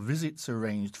dull visits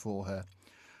arranged for her.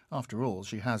 After all,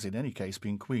 she has in any case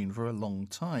been Queen for a long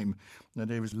time, and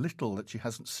there is little that she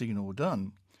hasn't seen or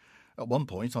done. At one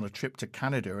point, on a trip to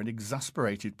Canada, an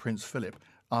exasperated Prince Philip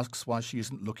asks why she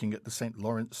isn't looking at the St.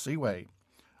 Lawrence Seaway.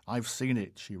 "I've seen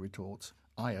it," she retorts.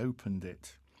 "I opened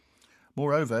it."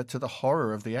 Moreover, to the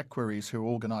horror of the equerries who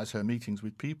organise her meetings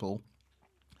with people,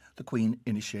 the Queen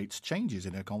initiates changes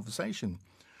in her conversation.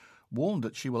 Warned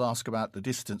that she will ask about the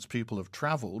distance people have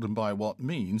travelled and by what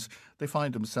means, they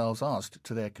find themselves asked,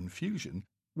 to their confusion,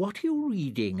 "What are you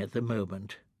reading at the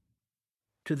moment?"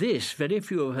 To this, very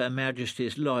few of Her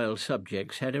Majesty's loyal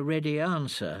subjects had a ready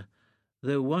answer,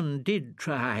 though one did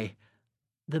try.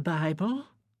 "The Bible?"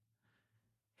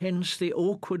 Hence the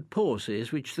awkward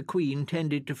pauses which the Queen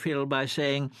tended to fill by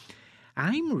saying,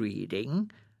 "I'm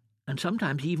reading," and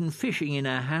sometimes even fishing in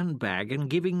her handbag and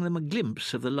giving them a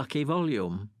glimpse of the lucky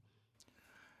volume.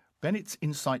 Bennet's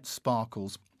insight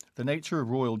sparkles. The nature of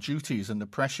royal duties and the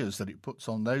pressures that it puts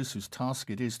on those whose task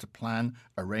it is to plan,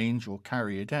 arrange or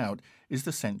carry it out is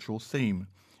the central theme.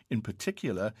 In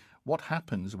particular, what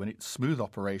happens when its smooth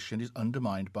operation is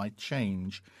undermined by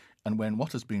change, and when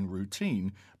what has been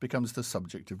routine becomes the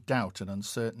subject of doubt and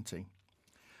uncertainty.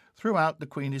 Throughout, the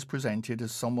Queen is presented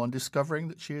as someone discovering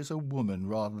that she is a woman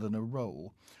rather than a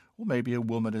role, or maybe a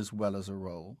woman as well as a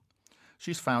role.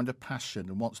 She's found a passion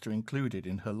and wants to include it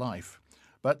in her life,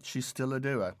 but she's still a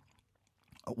doer.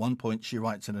 At one point she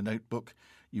writes in a notebook,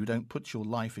 "You don't put your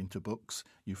life into books,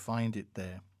 you find it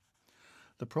there."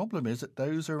 The problem is that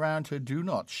those around her do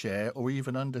not share or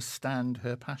even understand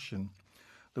her passion.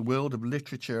 The world of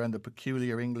literature and the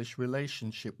peculiar English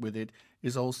relationship with it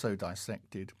is also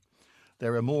dissected.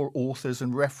 There are more authors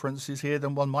and references here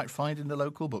than one might find in the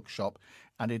local bookshop,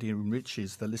 and it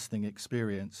enriches the listening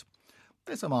experience.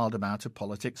 There's a mild amount of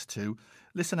politics too.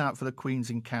 Listen out for the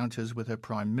Queen's encounters with her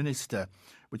Prime Minister,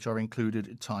 which are included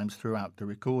at times throughout the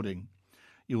recording.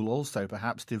 You will also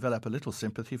perhaps develop a little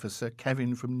sympathy for Sir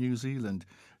Kevin from New Zealand,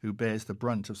 who bears the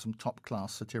brunt of some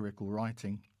top-class satirical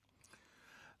writing.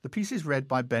 The piece is read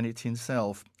by Bennet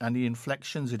himself, and the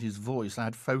inflections in his voice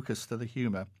add focus to the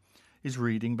humour. His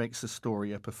reading makes the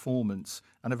story a performance,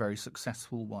 and a very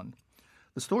successful one.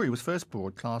 The story was first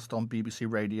broadcast on BBC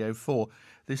Radio 4.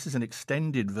 This is an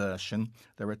extended version.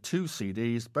 There are 2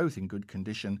 CDs, both in good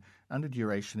condition, and the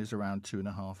duration is around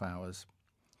 2.5 hours.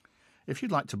 If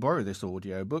you'd like to borrow this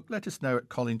audiobook, let us know at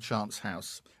Colin Chant's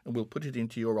house, and we'll put it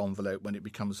into your envelope when it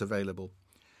becomes available.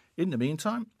 In the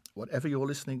meantime, whatever you're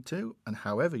listening to, and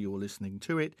however you're listening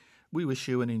to it, we wish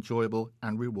you an enjoyable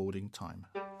and rewarding time.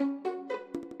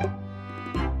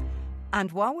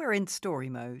 And while we're in story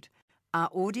mode, our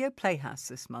audio playhouse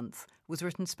this month was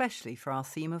written specially for our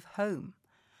theme of home.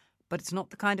 But it's not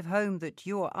the kind of home that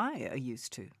you or I are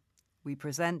used to. We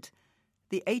present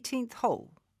The 18th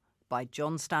Hole by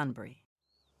John Stanbury.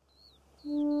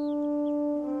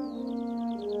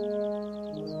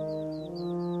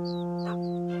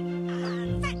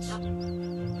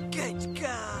 Good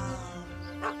girl.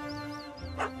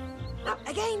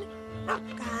 Again.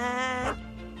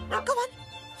 Go on,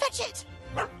 fetch it.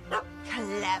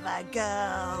 Clever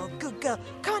girl. Good girl.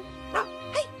 Come on.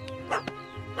 Hey.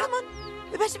 Come on.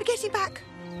 We better be getting back.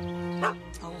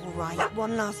 All right,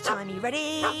 one last time. You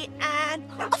ready? And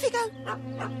off you go.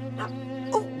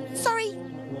 Oh, sorry.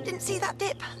 Didn't see that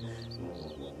dip.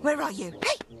 Where are you?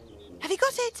 Hey, have you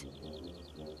got it?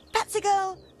 Patsy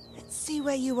girl, let's see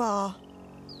where you are.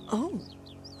 Oh,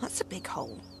 that's a big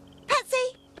hole.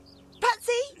 Patsy!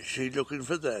 Patsy! Is she looking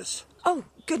for this? Oh,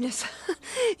 goodness.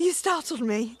 You startled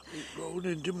me. You're going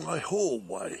into my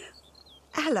hallway.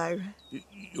 Hello.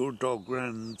 Your dog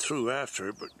ran through after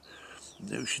her, but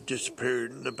now she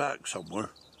disappeared in the back somewhere.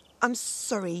 I'm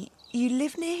sorry. You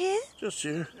live near here? Just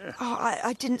here. Yeah. Oh,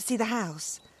 I didn't see the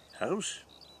house. House?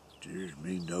 Dear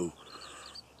me, no.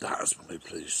 That's my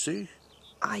place, see?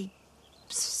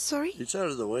 Sorry? It's out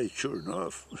of the way, sure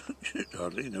enough. You'd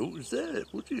hardly know it was there,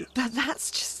 would you? But that's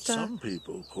just Some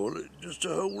people call it just a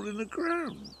hole in the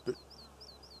ground, but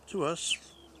to us,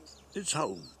 it's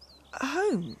home. a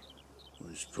home.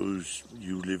 I suppose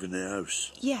you live in the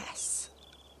house. Yes.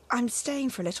 I'm staying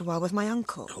for a little while with my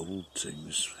uncle. Cold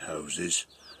things, houses,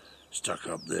 stuck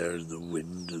up there in the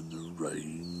wind and the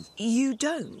rain. You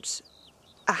don't?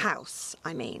 A house,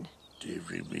 I mean.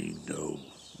 Dearie me, no.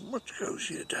 Much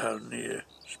cozier down here,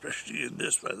 especially in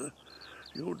this weather.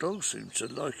 Your dog seems to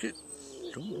like it.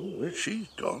 Don't know where she's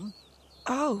gone.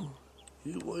 Oh.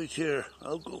 You wait here.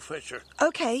 I'll go fetch her.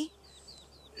 Okay.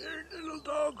 Here, little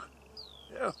dog.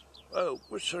 Yeah, Oh,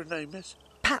 what's her name, miss?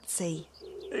 Patsy.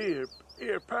 Here,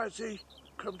 Patsy.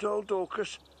 Come to old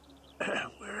Dorcas.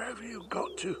 Where have you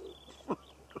got to?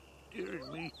 Dear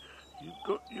me, you've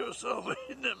got yourself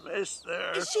in a mess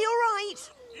there. Is she all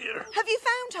right? Here. Have you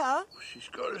found her? She's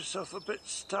got herself a bit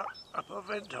stuck up a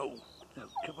vent hole. Now,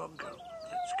 come on, girl.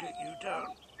 Let's get you down.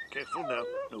 Careful now.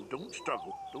 No, don't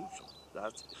struggle. Don't struggle.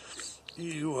 That's...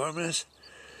 Here you are, miss.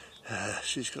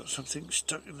 She's got something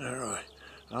stuck in her eye.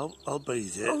 I'll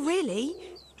bathe it. Oh, really?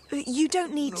 You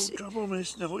don't need... No trouble,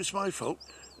 miss. No, it's my fault.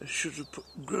 I should have put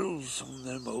grills on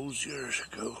them holes years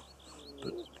ago.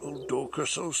 But old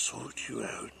Dorcas will sort you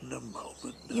out in a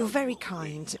moment. You're very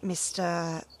kind,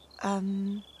 Mr...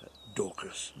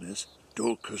 Dorcas, miss.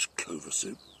 Dorcas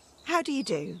Cloversoup. How do you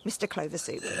do, Mr.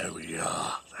 Cloversoup? There we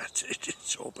are. That's it.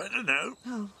 It's all better now.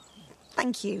 Oh,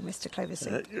 thank you, Mr.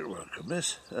 Cloversoup. You're welcome,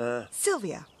 miss.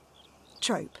 Sylvia.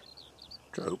 Trope.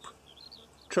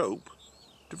 Trope?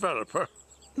 Developer?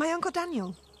 My Uncle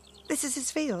Daniel. This is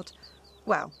his field.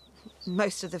 Well,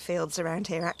 most of the fields around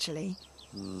here, actually.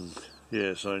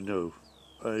 Yes, I know.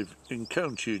 I've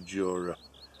encountered your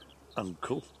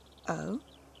uncle. Oh?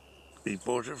 He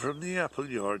bought it from the apple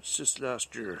yards just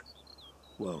last year.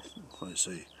 Well, I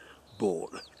say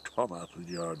bought. Tom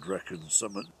Appleyard reckons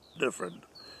something different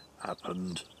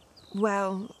happened.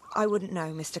 Well, I wouldn't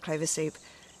know, Mr. Cloversoup.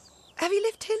 Have you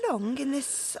lived here long in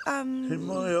this, In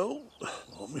my all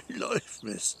my life,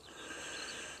 miss.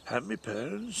 Had me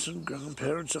parents and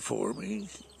grandparents afore me.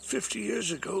 50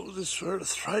 years ago, this were a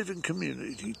thriving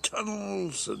community.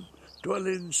 Tunnels and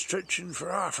dwellings stretching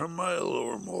for half a mile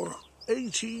or more.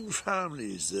 18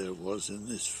 families there was in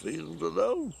this field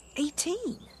alone. 18?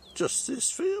 Just this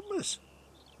field, miss.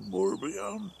 More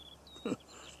beyond.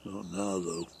 Not now,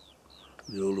 though.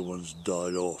 The older ones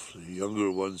died off. The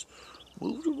younger ones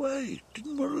moved away.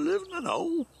 Didn't want to live in an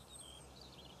hole.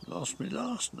 Lost me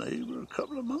last neighbour a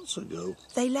couple of months ago.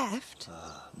 They left?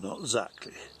 Not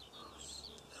exactly.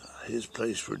 His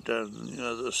place were down on the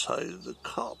other side of the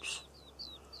copse,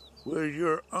 where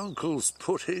your uncle's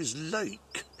put his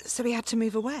lake. So he had to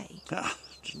move away?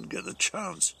 Didn't get the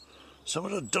chance.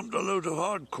 Someone had dumped a load of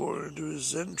hardcore into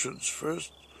his entrance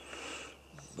first.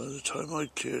 By the time I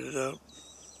cleared it out,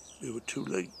 we were too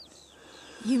late.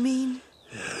 You mean?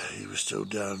 Yeah, he was still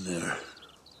down there.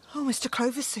 Oh, Mr.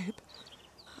 Cloversoup.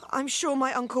 I'm sure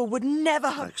my uncle would never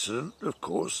have... Accident, of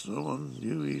course. No one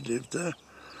knew he lived there.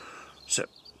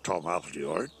 Except Tom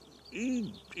Appleyard.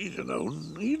 He'd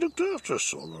known. He looked after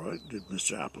us all right, did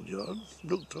Mr. Appleyard.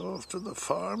 Looked after the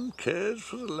farm, cared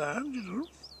for the land, you know.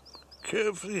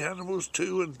 Cared for the animals,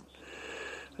 too,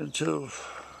 until...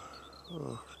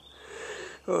 Oh,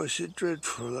 it's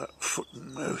dreadful, that foot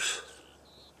and mouth.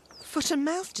 Foot and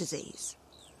mouth disease?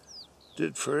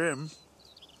 Did for him.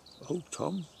 Oh,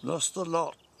 Tom, lost the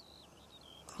lot.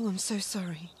 Oh, I'm so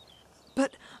sorry.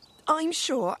 But I'm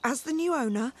sure, as the new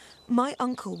owner, my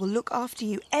uncle will look after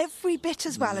you every bit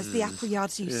as well as the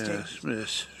Appleyards used to. Yes, miss,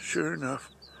 sure enough.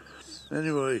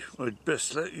 Anyway, I'd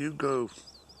best let you go.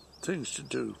 Things to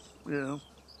do, you know.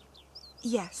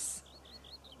 Yes.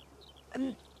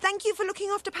 Thank you for looking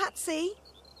after Patsy.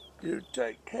 You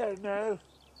take care now.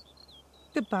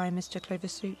 Goodbye, Mr.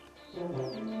 Cloversoup.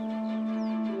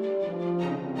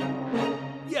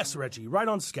 Yes, Reggie, right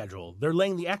on schedule. They're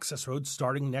laying the access road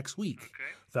starting next week.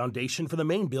 Okay. Foundation for the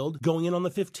main build going in on the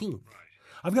 15th. Right.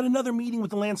 I've got another meeting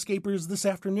with the landscapers this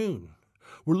afternoon.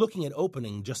 We're looking at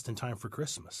opening just in time for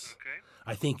Christmas. Okay.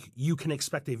 I think you can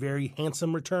expect a very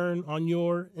handsome return on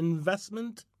your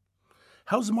investment.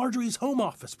 How's Marjorie's home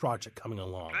office project coming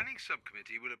along? Planning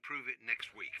subcommittee will approve it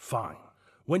next week. Fine.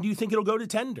 When do you think it'll go to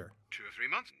tender? 2 or 3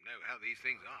 months. Know how these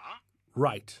things are.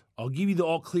 Right. I'll give you the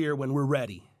all clear when we're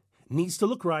ready. Needs to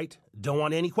look right. Don't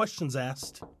want any questions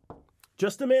asked.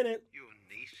 Just a minute. Your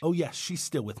niece? Oh, yes, she's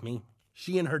still with me.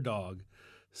 She and her dog.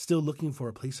 Still looking for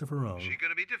a place of her own. Is she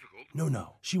going to be difficult?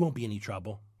 No. She won't be any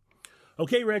trouble.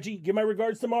 Okay, Reggie, give my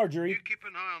regards to Marjorie. You keep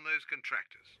an eye on those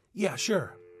contractors. Yeah,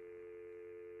 sure.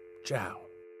 Ciao.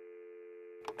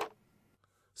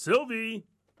 Sylvie!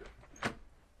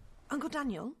 Uncle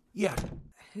Daniel? Yeah,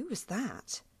 Who was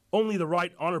that? only the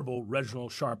Right Honourable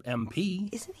Reginald Sharp MP.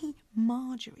 Isn't he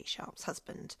Marjorie Sharp's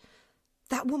husband?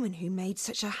 That woman who made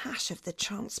such a hash of the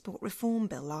Transport Reform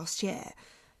Bill last year,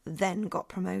 then got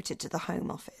promoted to the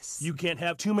Home Office. You can't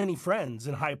have too many friends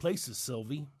in high places,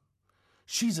 Sylvie.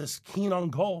 She's as keen on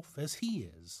golf as he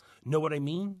is. Know what I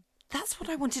mean? That's what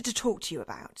I wanted to talk to you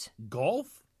about.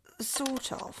 Golf?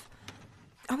 Sort of.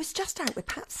 I was just out with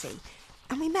Patsy,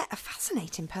 and we met a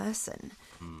fascinating person.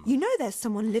 You know there's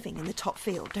someone living in the top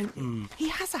field, don't you? He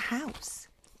has a house.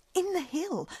 In the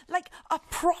hill. Like a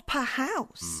proper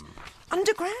house.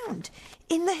 Underground.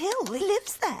 In the hill. He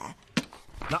lives there.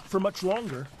 Not for much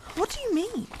longer. What do you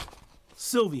mean?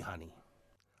 Sylvie, honey,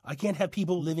 I can't have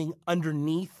people living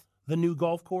underneath the new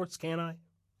golf course, can I?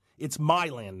 It's my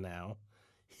land now.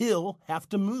 He'll have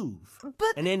to move.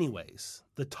 But... And anyways,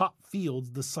 the top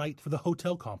field's the site for the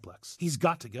hotel complex. He's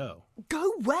got to go.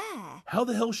 Go where? How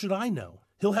the hell should I know?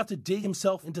 He'll have to dig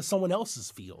himself into someone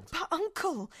else's field. But,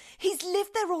 Uncle, he's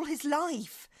lived there all his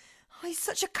life. Oh, he's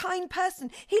such a kind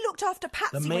person. He looked after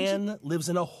Patsy The man lives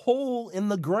in a hole in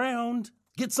the ground.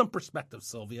 Get some perspective,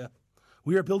 Sylvia.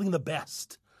 We are building the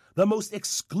best, the most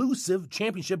exclusive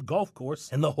championship golf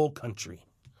course in the whole country.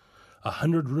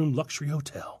 100-room luxury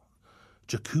hotel,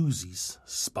 jacuzzis,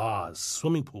 spas,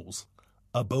 swimming pools,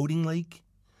 a boating lake,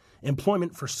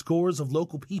 employment for scores of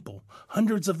local people,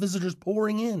 hundreds of visitors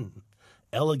pouring in,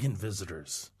 elegant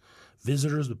visitors,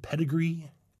 visitors with pedigree,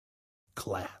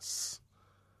 class.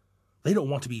 They don't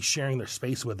want to be sharing their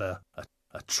space with a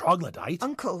troglodyte.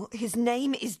 Uncle, his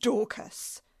name is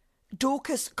Dorcas.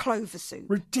 Dorcas Cloversoup.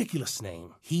 Ridiculous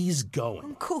name. He's going.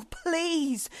 Uncle,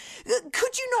 please.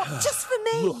 Could you not, just for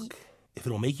me? Look, if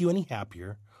it'll make you any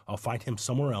happier, I'll find him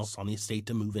somewhere else on the estate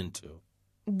to move into.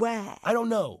 Where? I don't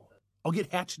know. I'll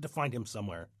get Hatchet to find him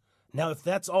somewhere. Now, if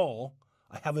that's all,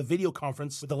 I have a video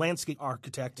conference with the landscape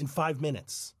architect in 5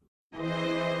 minutes. There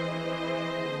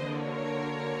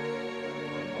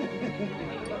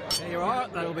you are.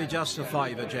 That'll be just a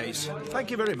favour, Jace. Thank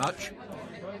you very much.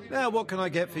 Now, what can I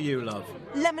get for you, love?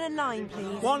 Lemon and lime,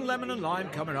 please. 1 lemon and lime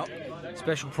coming up.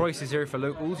 Special prices here for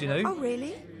locals, you know. Oh,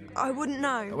 really? I wouldn't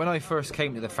know. When I first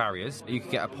came to the Farriers, you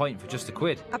could get a pint for just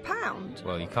 £1. £1?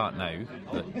 Well, you can't now,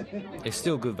 but it's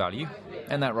still good value.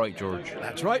 Isn't that right, George?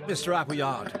 That's right, Mr.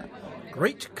 Appleyard.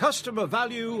 Great customer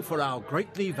value for our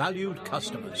greatly valued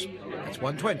customers. That's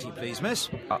 1.20, please, miss.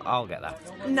 I'll get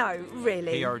that. No,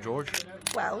 really. Here, George.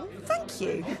 Well, thank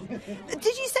you.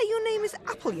 Did you say your name is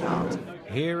Appleyard?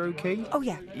 Here, okay? Oh,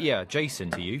 yeah. Yeah,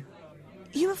 Jason to you.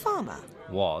 You a farmer?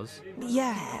 Was.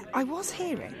 Yeah, I was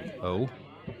hearing. Oh?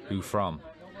 Who from?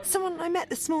 Someone I met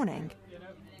this morning.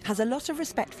 Has a lot of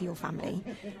respect for your family.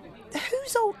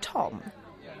 Who's old Tom?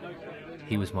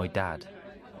 He was my dad.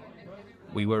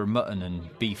 We were mutton and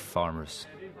beef farmers,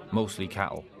 mostly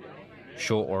cattle.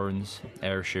 Shorthorns,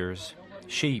 Ayrshires,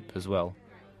 sheep as well.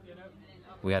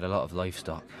 We had a lot of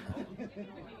livestock.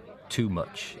 Too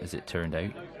much, as it turned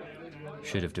out.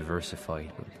 Should have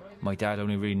diversified, but my dad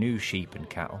only really knew sheep and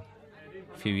cattle.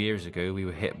 A few years ago, we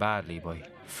were hit badly by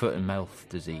foot and mouth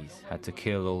disease. Had to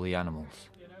kill all the animals.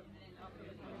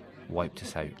 Wiped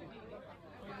us out.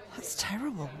 That's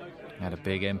terrible. Had a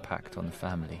big impact on the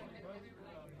family.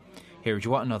 Here, do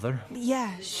you want another?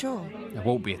 Yeah, sure. It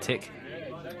won't be a tick.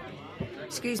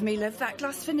 Excuse me, love, that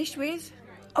glass finished with?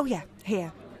 Oh, yeah,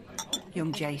 here.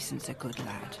 Young Jason's a good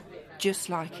lad. Just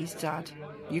like his dad.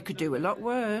 You could do a lot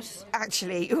worse.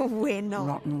 Actually, we're not.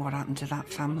 Rotten what happened to that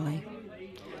family.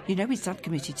 You know his dad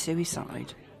committed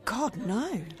suicide. God,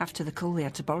 no. After the call, they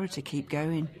had to borrow to keep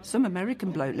going. Some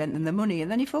American bloke lent them the money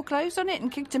and then he foreclosed on it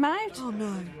and kicked him out. Oh,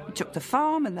 no. He took the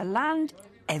farm and the land,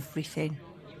 everything.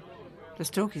 There's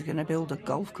talk he's going to build a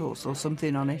golf course or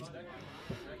something on it.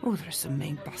 Oh, there are some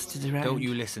mean bastards around. Don't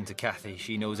you listen to Kathy.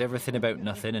 She knows everything about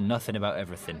nothing and nothing about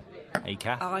everything. Hey,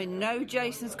 Kath? I know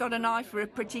Jason's got an eye for a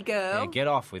pretty girl. Yeah, get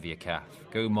off with you, Kath.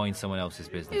 Go mind someone else's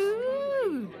business.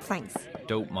 Ooh. Thanks.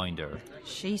 Don't mind her.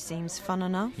 She seems fun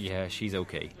enough. Yeah, she's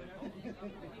okay.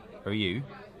 Are you?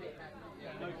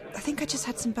 I think I just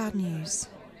had some bad news.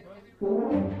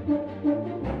 Mr.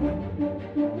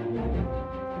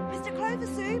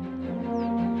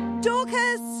 Cloversoup?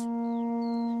 Dorcas!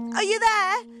 Are you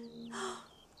there?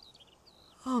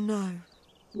 Oh, no.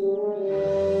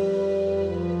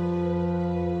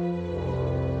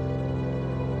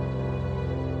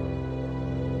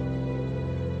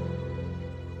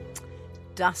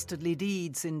 Dastardly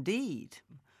deeds indeed.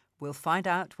 We'll find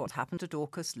out what happened to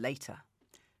Dorcas later.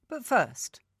 But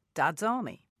first, Dad's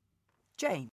army.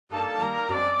 Jane.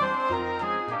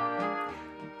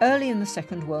 Early in the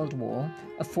Second World War,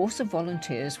 a force of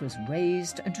volunteers was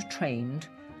raised and trained,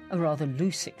 a rather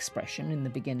loose expression in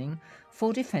the beginning,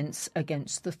 for defence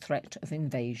against the threat of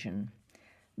invasion.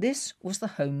 This was the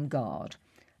Home Guard,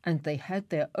 and they had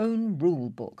their own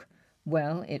rule book.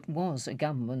 Well, it was a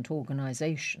government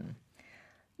organisation.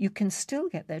 You can still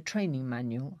get their training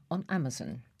manual on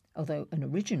Amazon, although an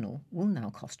original will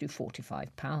now cost you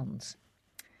 £45.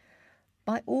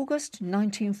 By August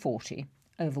 1940,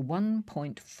 over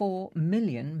 1.4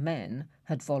 million men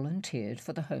had volunteered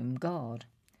for the Home Guard.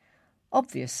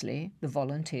 Obviously, the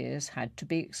volunteers had to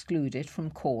be excluded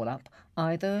from call-up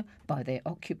either by their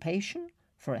occupation,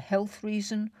 for a health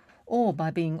reason, or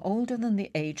by being older than the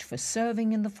age for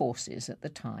serving in the forces at the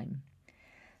time.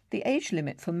 The age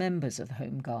limit for members of the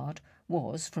Home Guard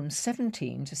was from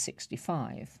 17 to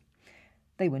 65.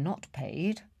 They were not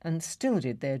paid and still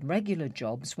did their regular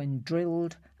jobs when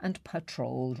drilled and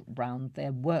patrolled round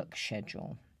their work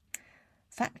schedule.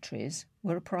 Factories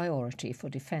were a priority for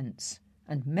defence,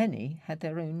 and many had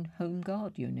their own Home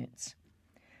Guard units.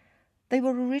 They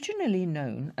were originally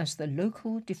known as the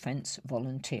Local Defence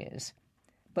Volunteers,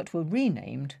 but were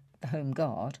renamed the Home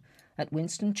Guard at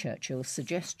Winston Churchill's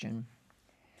suggestion.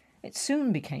 It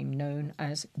soon became known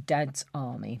as Dad's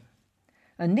Army,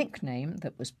 a nickname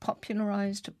that was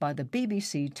popularised by the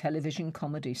BBC television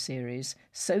comedy series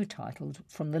so titled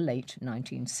from the late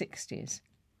 1960s.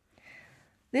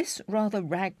 This rather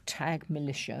ragtag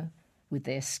militia, with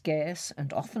their scarce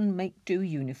and often make-do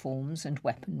uniforms and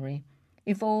weaponry,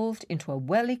 evolved into a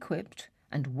well-equipped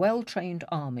and well-trained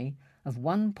army of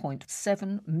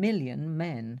 1.7 million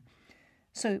men,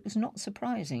 so it was not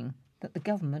surprising that the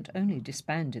government only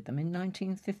disbanded them in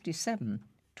 1957,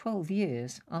 12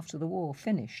 years after the war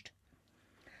finished.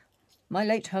 My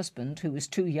late husband, who was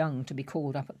too young to be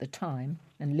called up at the time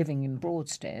and living in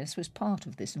Broadstairs, was part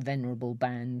of this venerable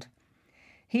band.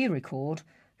 He recalled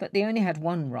that they only had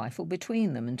one rifle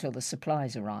between them until the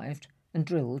supplies arrived and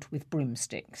drilled with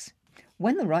broomsticks.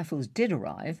 When the rifles did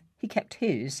arrive, he kept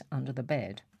his under the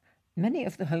bed. Many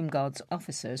of the Home Guard's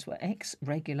officers were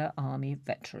ex-regular army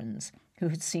veterans who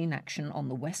had seen action on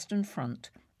the Western Front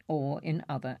or in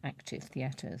other active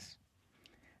theatres.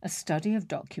 A study of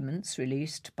documents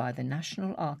released by the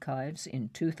National Archives in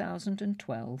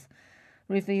 2012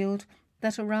 revealed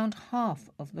that around half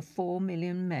of the 4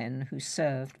 million men who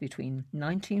served between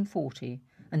 1940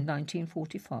 and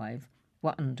 1945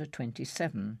 were under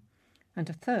 27, and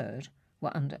a third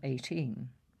were under 18.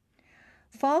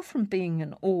 Far from being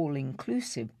an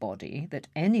all-inclusive body that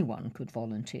anyone could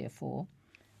volunteer for,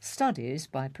 studies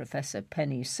by Professor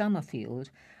Penny Summerfield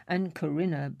and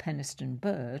Corinna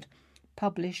Peniston-Bird,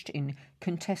 published in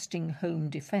Contesting Home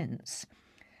Defence,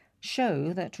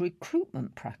 show that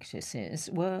recruitment practices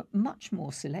were much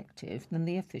more selective than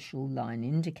the official line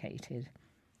indicated.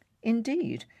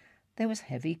 Indeed, there was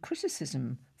heavy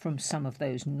criticism from some of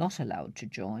those not allowed to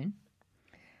join.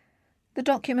 The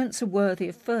documents are worthy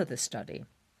of further study,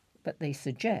 but they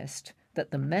suggest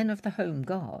that the men of the Home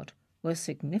Guard were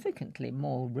significantly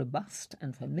more robust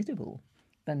and formidable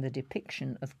than the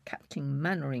depiction of Captain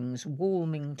Mannering's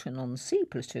Walmington-on-Sea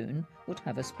platoon would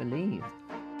have us believe.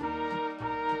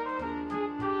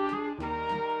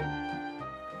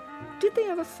 Did they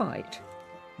ever fight?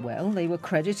 Well, they were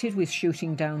credited with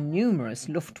shooting down numerous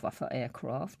Luftwaffe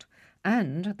aircraft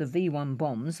and the V-1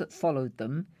 bombs that followed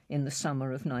them in the summer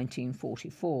of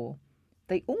 1944.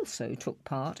 They also took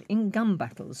part in gun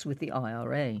battles with the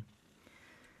IRA.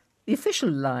 The official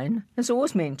line has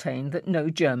always maintained that no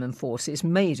German forces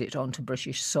made it onto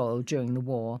British soil during the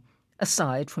war,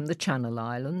 aside from the Channel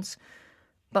Islands,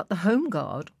 but the Home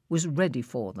Guard was ready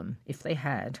for them if they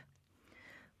had.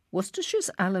 Worcestershire's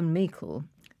Alan Meikle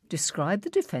described the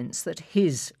defence that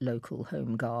his local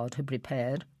Home Guard had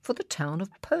prepared for the town of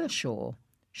Pershore,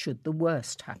 should the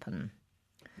worst happen.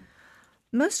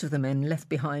 Most of the men left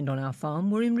behind on our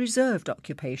farm were in reserved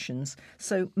occupations,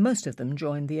 so most of them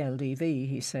joined the LDV,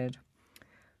 he said.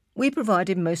 We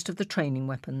provided most of the training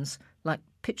weapons, like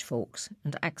pitchforks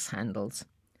and axe handles.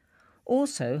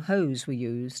 Also, hoes were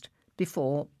used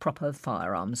before proper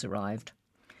firearms arrived.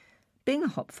 Being a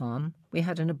hop farm, we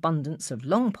had an abundance of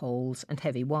long poles and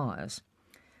heavy wires.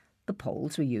 The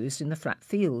poles were used in the flat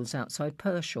fields outside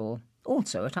Pershore,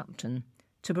 also at Upton,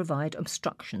 to provide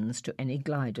obstructions to any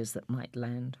gliders that might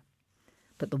land.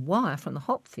 But the wire from the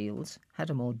hop fields had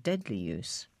a more deadly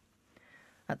use.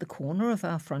 At the corner of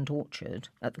our front orchard,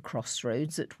 at the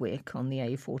crossroads at Wick on the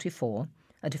A44,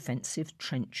 a defensive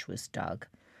trench was dug,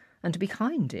 and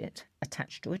behind it,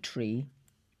 attached to a tree,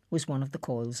 was one of the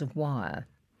coils of wire.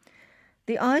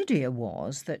 The idea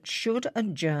was that should a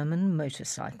German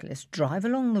motorcyclist drive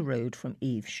along the road from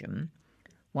Evesham,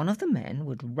 one of the men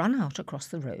would run out across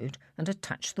the road and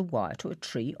attach the wire to a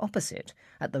tree opposite,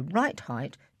 at the right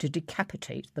height to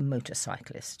decapitate the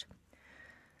motorcyclist.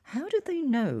 How did they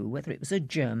know whether it was a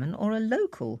German or a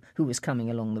local who was coming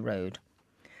along the road?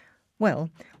 Well,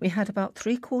 we had about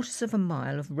 3/4 of a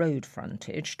mile of road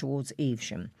frontage towards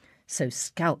Evesham, so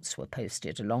scouts were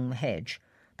posted along the hedge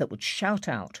that would shout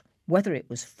out whether it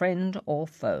was friend or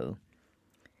foe.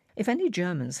 If any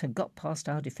Germans had got past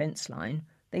our defence line,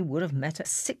 they would have met a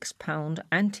 6-pound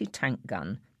anti-tank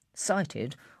gun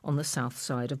sighted on the south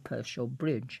side of Pershore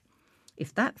Bridge.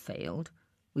 If that failed,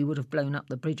 we would have blown up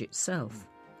the bridge itself.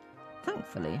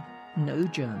 Thankfully, no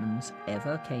Germans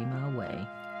ever came our way.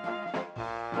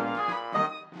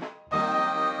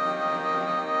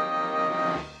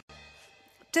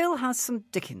 Dill has some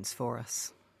Dickens for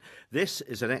us. This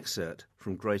is an excerpt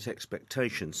from Great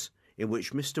Expectations, in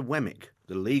which Mr. Wemmick,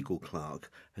 the legal clerk,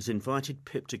 has invited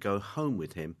Pip to go home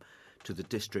with him to the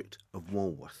district of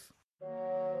Walworth.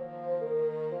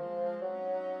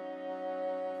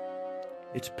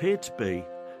 It appeared to be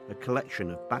a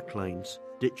collection of back lanes,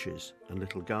 ditches and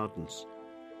little gardens,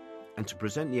 and to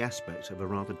present the aspect of a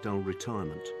rather dull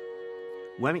retirement.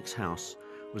 Wemmick's house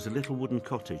was a little wooden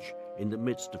cottage in the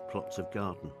midst of plots of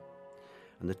garden,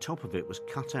 and the top of it was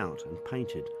cut out and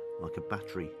painted like a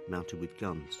battery mounted with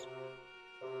guns.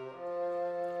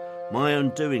 "My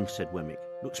own doing," said Wemmick.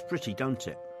 "Looks pretty, don't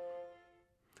it?"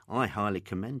 I highly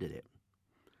commended it.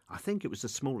 I think it was the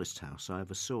smallest house I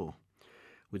ever saw,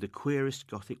 with the queerest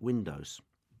Gothic windows,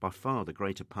 by far the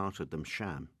greater part of them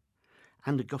sham,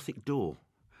 and a Gothic door,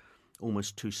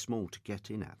 almost too small to get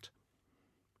in at.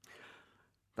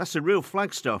 "That's a real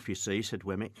flagstaff, you see," said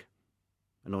Wemmick,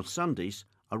 "and on Sundays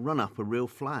I run up a real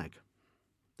flag.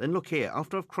 Then look here,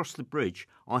 after I've crossed the bridge,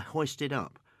 I hoist it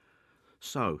up,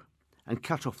 so, and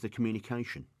cut off the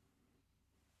communication."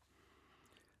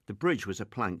 The bridge was a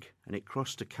plank, and it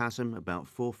crossed a chasm about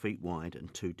 4 feet wide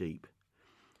and 2 deep.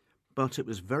 But it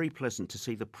was very pleasant to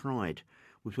see the pride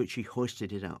with which he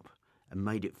hoisted it up and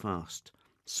made it fast,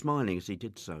 smiling as he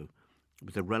did so,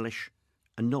 with a relish,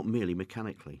 and not merely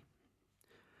mechanically.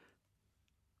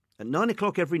 "At 9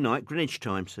 o'clock every night, Greenwich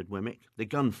time," said Wemmick, "the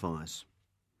gun fires.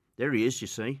 There he is, you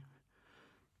see.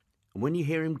 And when you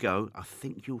hear him go, I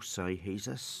think you'll say he's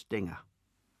a stinger."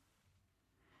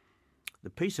 The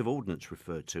piece of ordnance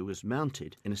referred to was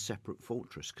mounted in a separate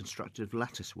fortress constructed of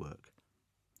lattice work.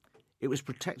 It was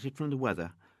protected from the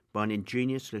weather by an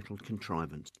ingenious little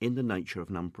contrivance in the nature of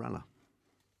an umbrella.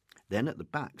 "Then at the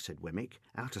back," said Wemmick,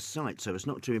 "out of sight so as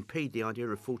not to impede the idea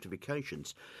of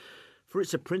fortifications. For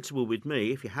it's a principle with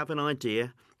me, if you have an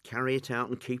idea, carry it out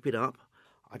and keep it up.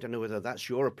 I don't know whether that's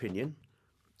your opinion."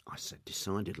 I said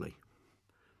decidedly.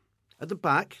 "At the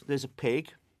back there's a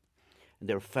pig, and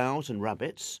there are fowls and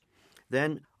rabbits.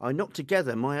 Then I knock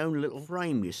together my own little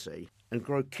frame, you see, and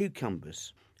grow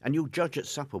cucumbers, and you'll judge at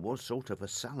supper what sort of a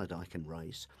salad I can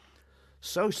raise."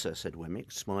 "So, sir," said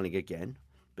Wemmick, smiling again,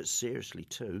 but seriously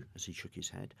too, as he shook his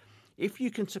head, "if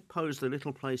you can suppose the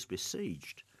little place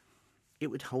besieged, it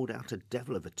would hold out a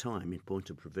devil of a time in point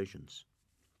of provisions."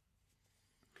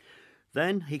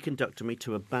 Then he conducted me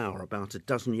to a bower about a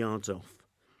dozen yards off,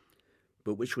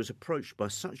 but which was approached by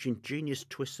such ingenious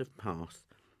twists of path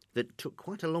that it took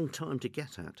quite a long time to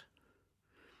get at.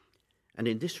 And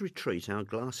in this retreat our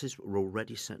glasses were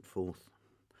already set forth.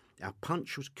 Our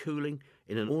punch was cooling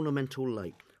in an ornamental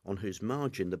lake on whose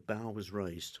margin the bower was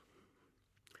raised.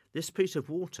 This piece of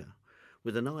water,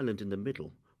 with an island in the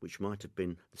middle, which might have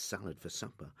been the salad for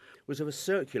supper, was of a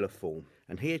circular form,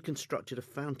 and he had constructed a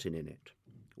fountain in it,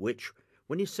 which,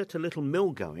 when you set a little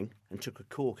mill going and took a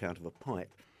cork out of a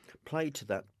pipe, played to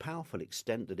that powerful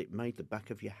extent that it made the back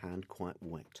of your hand quite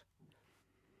wet.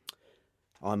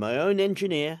 "I'm my own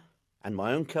engineer, and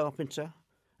my own carpenter,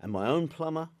 and my own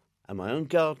plumber, and my own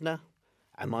gardener,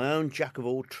 and my own jack of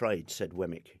all trades," said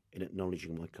Wemmick, in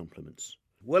acknowledging my compliments.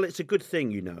 "Well, it's a good thing,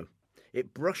 you know.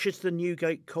 It brushes the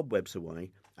Newgate cobwebs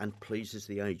away and pleases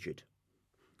the aged.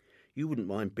 You wouldn't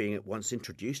mind being at once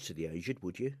introduced to the aged,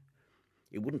 would you?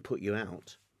 It wouldn't put you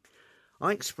out."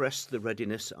 I expressed the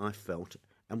readiness I felt,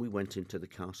 and we went into the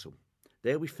castle.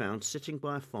 There we found, sitting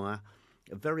by a fire,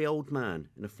 a very old man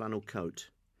in a flannel coat,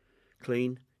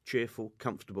 clean, cheerful,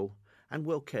 comfortable, and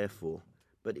well cared for,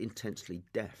 but intensely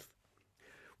deaf.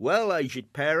 "Well,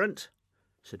 aged parent,"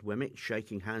 said Wemmick,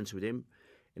 shaking hands with him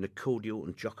in a cordial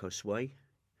and jocose way,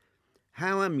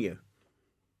 "how am you?"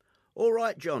 "All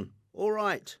right, John, all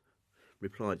right,"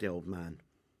 replied the old man.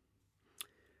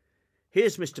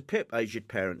 "Here's Mr. Pip, aged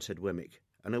parent," said Wemmick,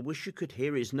 "and I wish you could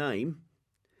hear his name."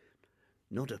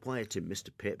 "Nod away at him,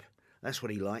 Mr. Pip. That's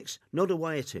what he likes. Nod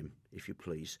away at him, if you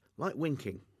please, like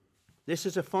winking." "This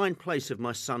is a fine place of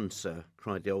my son's, sir,"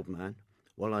 cried the old man,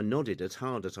 while I nodded as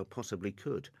hard as I possibly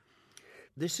could.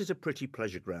 "This is a pretty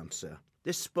pleasure ground, sir.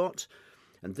 This spot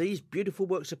and these beautiful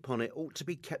works upon it ought to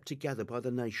be kept together by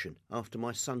the nation after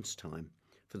my son's time,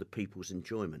 for the people's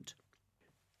enjoyment."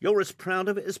 "You're as proud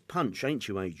of it as Punch, ain't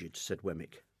you, aged?" said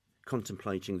Wemmick,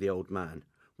 contemplating the old man,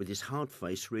 with his hard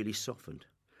face really softened.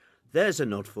 "There's a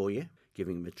nod for you,"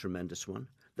 giving him a tremendous one.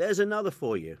 "There's another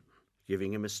for you,"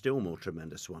 giving him a still more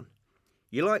tremendous one.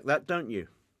 "You like that, don't you?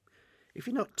 If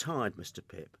you're not tired, Mr.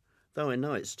 Pip, though I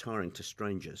know it's tiring to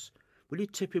strangers, will you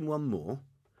tip him one more?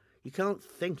 You can't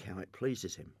think how it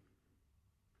pleases him."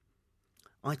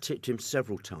 I tipped him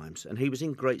several times, and he was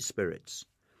in great spirits.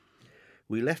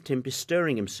 We left him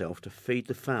bestirring himself to feed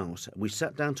the fowls, and we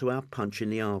sat down to our punch in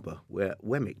the arbour, where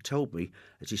Wemmick told me,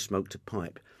 as he smoked a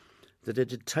pipe, that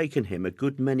it had taken him a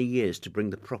good many years to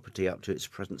bring the property up to its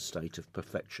present state of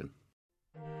perfection.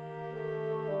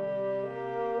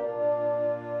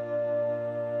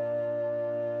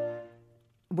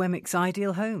 Wemmick's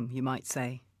ideal home, you might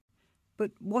say.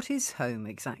 But what is home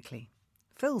exactly?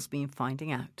 Phil's been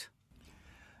finding out.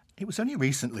 It was only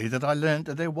recently that I learned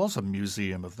that there was a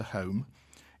museum of the home.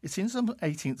 It's in some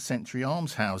 18th century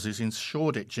almshouses in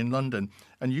Shoreditch in London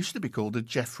and used to be called the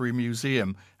Jeffrey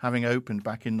Museum, having opened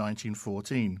back in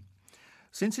 1914.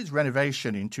 Since its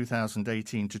renovation in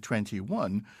 2018 to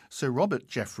 21, Sir Robert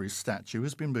Jeffrey's statue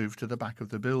has been moved to the back of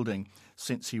the building,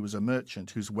 since he was a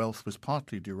merchant whose wealth was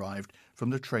partly derived from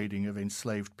the trading of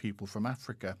enslaved people from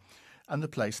Africa, and the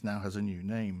place now has a new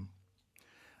name.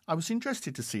 I was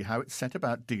interested to see how it set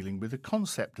about dealing with the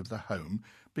concept of the home,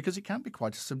 because it can be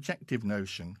quite a subjective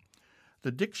notion.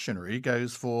 The dictionary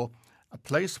goes for a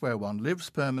place where one lives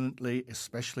permanently,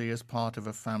 especially as part of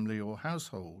a family or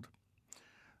household.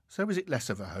 So is it less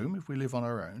of a home if we live on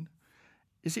our own?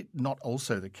 Is it not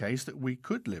also the case that we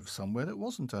could live somewhere that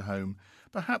wasn't a home?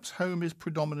 Perhaps home is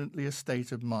predominantly a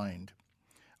state of mind.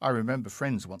 I remember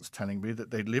friends once telling me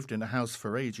that they'd lived in a house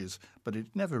for ages, but it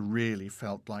never really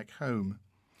felt like home.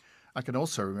 I can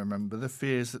also remember the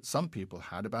fears that some people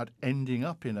had about ending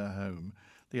up in a home,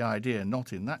 the idea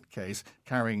not in that case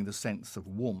carrying the sense of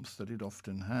warmth that it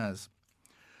often has.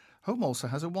 Home also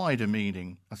has a wider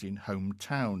meaning, as in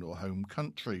hometown or home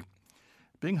country.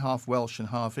 Being half Welsh and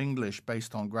half English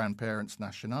based on grandparents'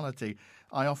 nationality,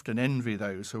 I often envy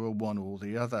those who are one or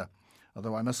the other,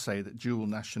 although I must say that dual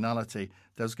nationality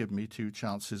does give me 2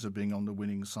 chances of being on the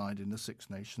winning side in the Six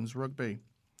Nations rugby.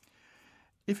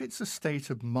 If it's a state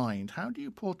of mind, how do you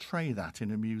portray that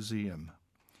in a museum?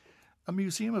 A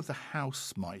museum of the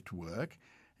house might work.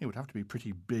 It would have to be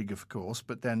pretty big, of course,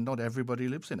 but then not everybody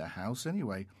lives in a house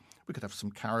anyway. We could have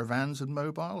some caravans and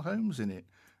mobile homes in it,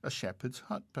 a shepherd's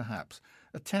hut perhaps,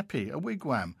 a tepi, a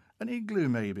wigwam, an igloo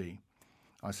maybe.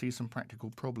 I see some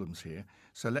practical problems here,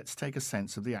 so let's take a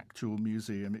sense of the actual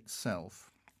museum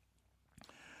itself.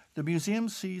 The museum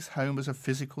sees home as a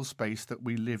physical space that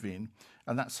we live in,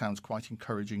 and that sounds quite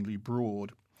encouragingly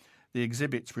broad. The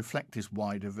exhibits reflect this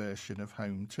wider version of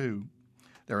home too.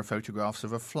 There are photographs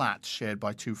of a flat shared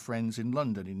by 2 friends in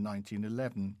London in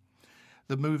 1911.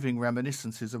 The moving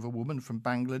reminiscences of a woman from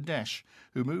Bangladesh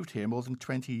who moved here more than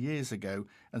 20 years ago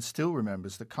and still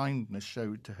remembers the kindness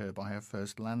showed to her by her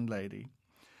first landlady.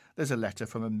 There's a letter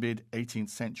from a mid-18th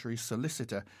century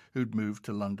solicitor who'd moved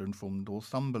to London from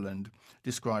Northumberland,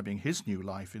 describing his new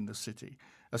life in the city,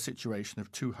 a situation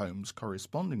of 2 homes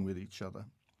corresponding with each other.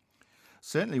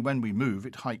 Certainly when we move,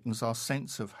 it heightens our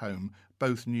sense of home,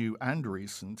 both new and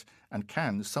recent, and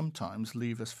can sometimes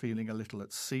leave us feeling a little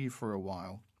at sea for a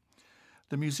while.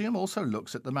 The museum also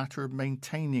looks at the matter of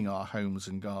maintaining our homes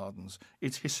and gardens,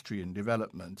 its history and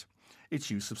development,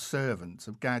 its use of servants,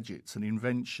 of gadgets and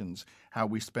inventions, how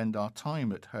we spend our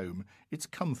time at home, its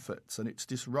comforts and its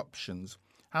disruptions,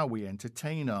 how we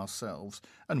entertain ourselves,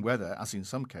 and whether, as in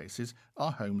some cases,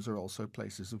 our homes are also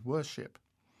places of worship.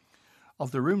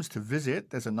 Of the rooms to visit,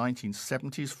 there's a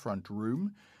 1970s front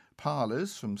room,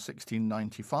 parlours from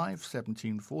 1695,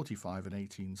 1745 and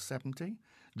 1870,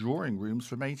 drawing rooms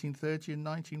from 1830 and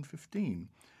 1915,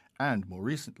 and, more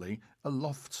recently, a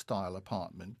loft-style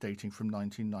apartment dating from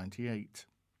 1998.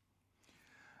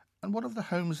 And what of the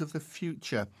homes of the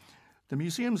future? The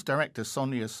museum's director,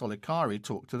 Sonia Solikari,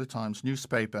 talked to the Times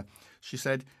newspaper. She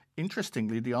said,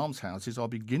 interestingly, the almshouses are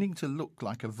beginning to look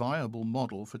like a viable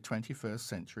model for 21st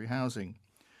century housing.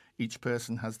 Each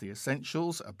person has the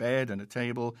essentials, a bed and a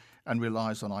table, and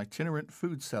relies on itinerant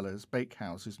food sellers,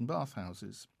 bakehouses and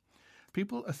bathhouses.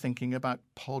 People are thinking about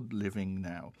pod living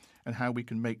now and how we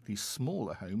can make these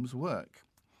smaller homes work.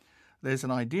 There's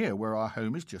an idea where our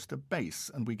home is just a base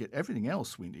and we get everything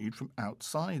else we need from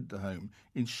outside the home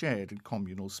in shared and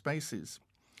communal spaces.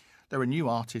 There are new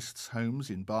artists' homes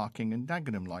in Barking and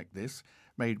Dagenham like this,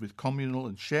 made with communal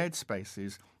and shared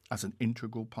spaces as an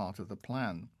integral part of the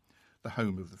plan. The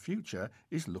home of the future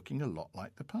is looking a lot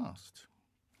like the past.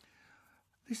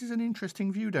 This is an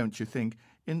interesting view, don't you think?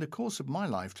 In the course of my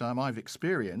lifetime, I've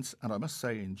experienced, and I must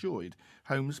say enjoyed,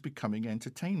 homes becoming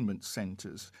entertainment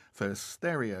centres. First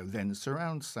stereo, then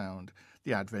surround sound.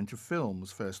 The advent of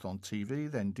films, first on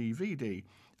TV, then DVD,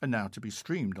 and now to be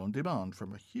streamed on demand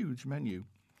from a huge menu.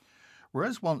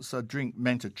 Whereas once a drink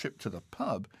meant a trip to the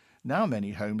pub, now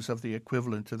many homes have the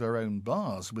equivalent of their own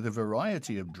bars with a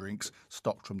variety of drinks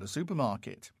stocked from the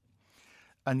supermarket.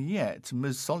 And yet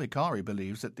Ms. Solicari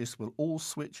believes that this will all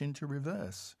switch into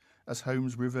reverse as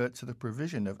homes revert to the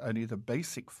provision of only the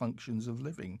basic functions of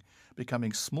living,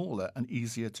 becoming smaller and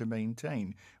easier to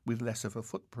maintain with less of a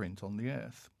footprint on the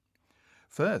earth.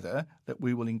 Further, that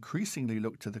we will increasingly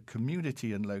look to the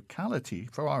community and locality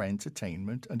for our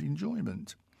entertainment and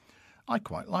enjoyment. I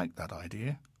quite like that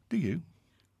idea. Do you?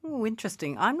 Oh,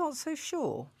 interesting. I'm not so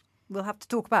sure. We'll have to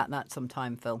talk about that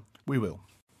sometime, Phil. We will.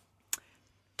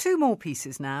 2 more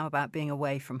pieces now about being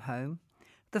away from home.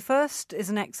 The first is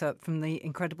an excerpt from The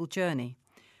Incredible Journey,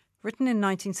 written in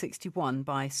 1961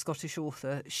 by Scottish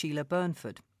author Sheila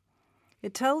Burnford.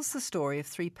 It tells the story of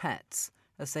 3 pets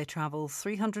as they travel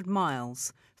 300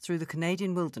 miles through the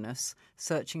Canadian wilderness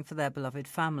searching for their beloved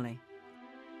family.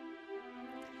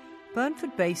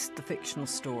 Burnford based the fictional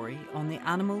story on the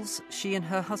animals she and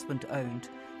her husband owned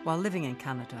while living in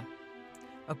Canada.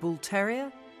 A bull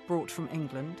terrier brought from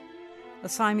England, a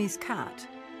Siamese cat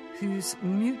whose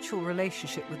mutual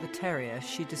relationship with the terrier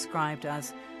she described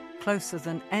as closer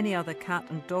than any other cat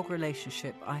and dog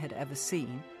relationship I had ever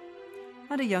seen,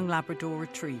 and a young Labrador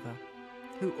retriever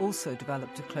who also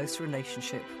developed a close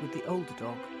relationship with the older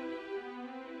dog.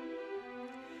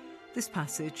 This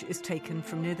passage is taken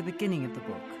from near the beginning of the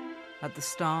book, at the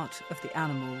start of the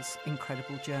animal's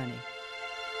incredible journey.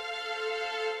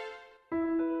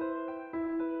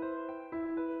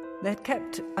 They'd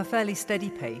kept a fairly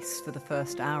steady pace for the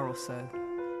first hour or so,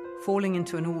 falling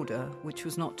into an order which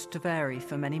was not to vary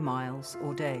for many miles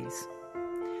or days.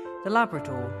 The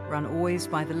Labrador ran always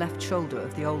by the left shoulder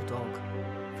of the old dog,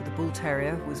 for the bull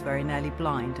terrier was very nearly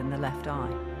blind in the left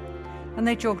eye, and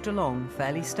they jogged along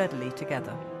fairly steadily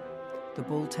together, the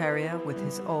bull terrier with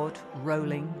his odd,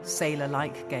 rolling,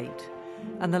 sailor-like gait,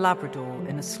 and the Labrador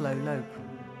in a slow lope.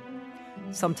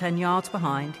 Some 10 yards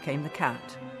behind came the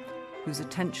cat, whose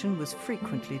attention was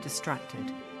frequently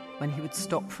distracted when he would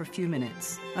stop for a few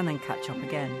minutes and then catch up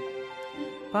again.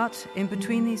 But in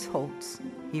between these halts,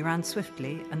 he ran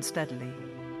swiftly and steadily,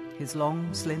 his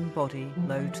long, slim body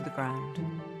low to the ground.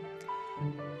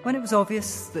 When it was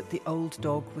obvious that the old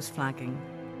dog was flagging,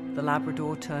 the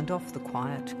Labrador turned off the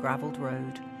quiet, gravelled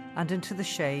road and into the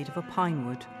shade of a pine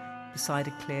wood beside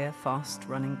a clear,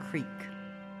 fast-running creek.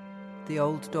 The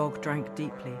old dog drank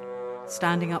deeply,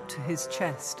 standing up to his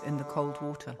chest in the cold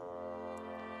water.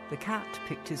 The cat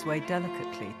picked his way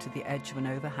delicately to the edge of an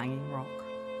overhanging rock.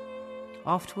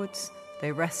 Afterwards,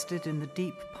 they rested in the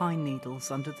deep pine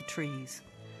needles under the trees,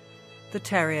 the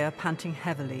terrier panting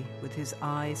heavily with his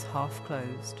eyes half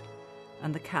closed,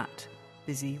 and the cat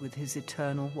busy with his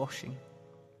eternal washing.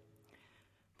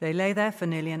 They lay there for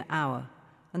nearly an hour,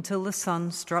 until the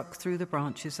sun struck through the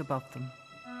branches above them.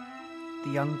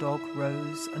 The young dog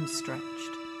rose and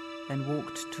stretched, then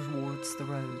walked towards the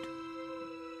road.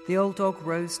 The old dog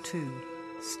rose too,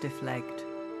 stiff-legged,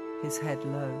 his head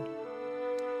low.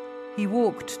 He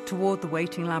walked toward the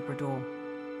waiting Labrador,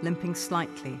 limping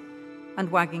slightly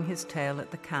and wagging his tail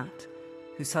at the cat,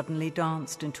 who suddenly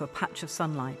danced into a patch of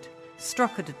sunlight,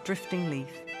 struck at a drifting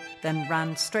leaf, then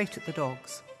ran straight at the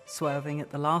dogs, swerving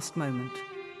at the last moment,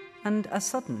 and as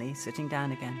suddenly sitting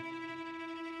down again.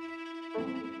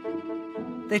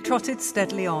 They trotted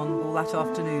steadily on all that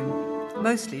afternoon,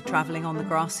 mostly travelling on the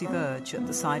grassy verge at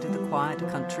the side of the quiet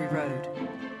country road,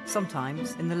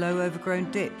 sometimes in the low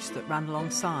overgrown ditch that ran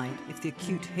alongside if the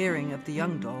acute hearing of the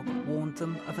young dog warned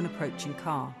them of an approaching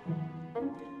car.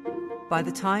 By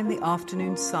the time the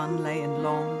afternoon sun lay in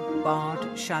long,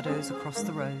 barred shadows across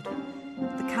the road,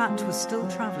 the cat was still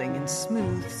travelling in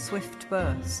smooth, swift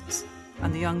bursts,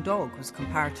 and the young dog was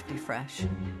comparatively fresh.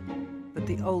 But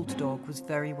the old dog was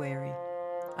very weary,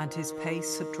 and his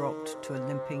pace had dropped to a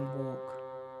limping walk.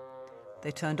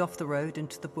 They turned off the road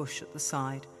into the bush at the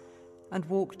side and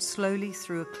walked slowly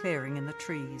through a clearing in the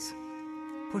trees,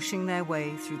 pushing their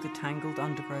way through the tangled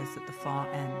undergrowth at the far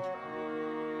end.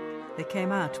 They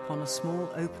came out upon a small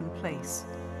open place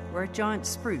where a giant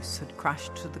spruce had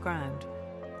crashed to the ground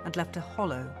and left a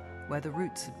hollow where the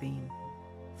roots had been,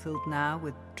 filled now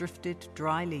with drifted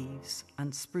dry leaves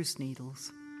and spruce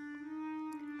needles.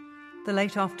 The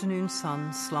late afternoon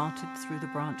sun slanted through the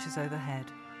branches overhead,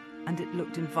 and it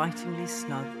looked invitingly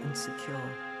snug and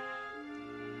secure.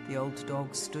 The old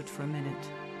dog stood for a minute,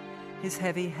 his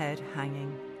heavy head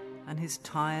hanging and his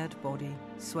tired body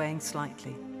swaying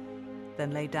slightly,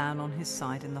 then lay down on his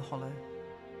side in the hollow.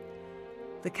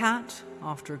 The cat,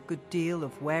 after a good deal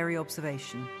of wary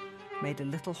observation, made a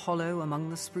little hollow among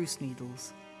the spruce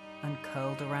needles and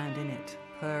curled around in it,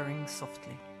 purring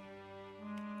softly.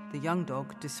 The young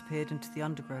dog disappeared into the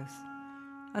undergrowth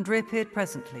and reappeared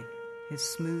presently, his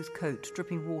smooth coat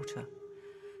dripping water,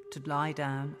 to lie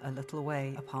down a little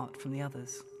way apart from the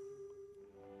others.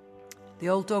 The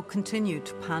old dog continued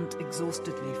to pant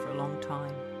exhaustedly for a long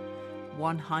time,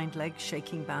 one hind leg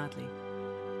shaking badly,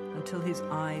 until his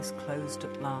eyes closed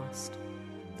at last.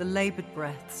 The laboured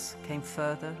breaths came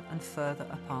further and further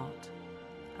apart,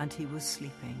 and he was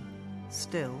sleeping,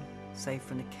 still, save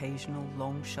for an occasional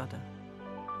long shudder.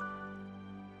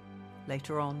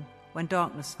 Later on, when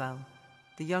darkness fell,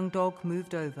 the young dog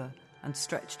moved over and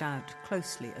stretched out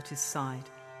closely at his side,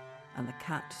 and the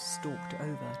cat stalked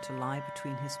over to lie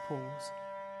between his paws.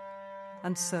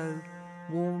 And so,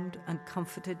 warmed and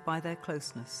comforted by their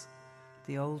closeness,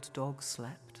 the old dog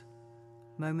slept,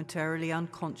 momentarily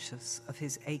unconscious of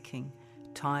his aching,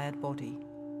 tired body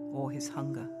or his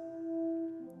hunger.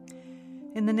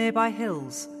 In the nearby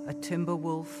hills, a timber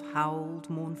wolf howled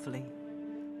mournfully.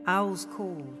 Owls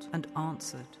called and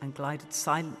answered and glided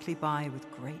silently by with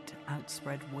great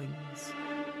outspread wings.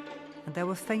 And there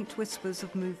were faint whispers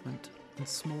of movement and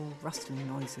small rustling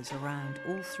noises around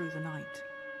all through the night.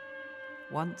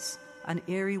 Once, an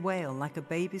eerie wail like a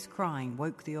baby's crying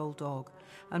woke the old dog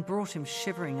and brought him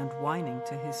shivering and whining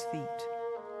to his feet.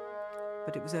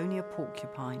 But it was only a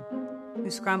porcupine,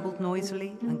 who scrambled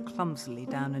noisily and clumsily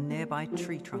down a nearby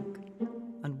tree trunk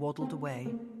and waddled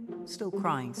away, still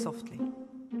crying softly.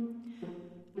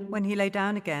 When he lay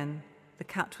down again, the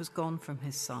cat was gone from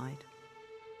his side.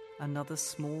 Another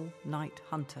small night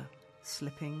hunter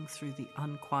slipping through the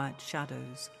unquiet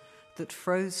shadows that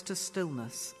froze to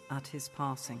stillness at his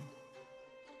passing.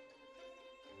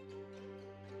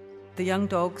 The young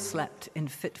dog slept in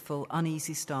fitful,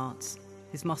 uneasy starts,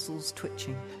 his muscles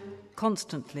twitching,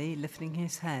 constantly lifting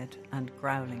his head and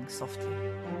growling softly.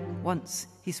 Once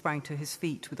he sprang to his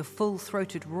feet with a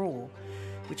full-throated roar,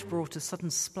 which brought a sudden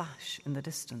splash in the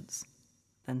distance,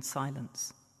 then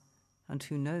silence, and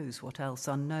who knows what else,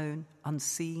 unknown,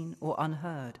 unseen, or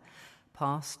unheard,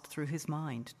 passed through his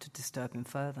mind to disturb him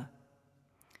further.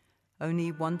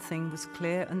 Only one thing was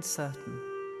clear and certain,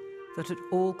 that at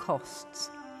all costs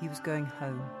he was going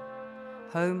home,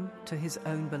 home to his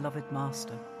own beloved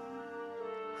master.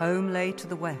 Home lay to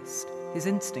the west, his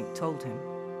instinct told him,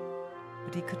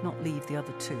 but he could not leave the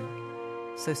other two,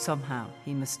 so somehow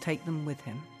he must take them with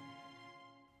him,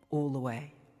 all the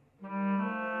way.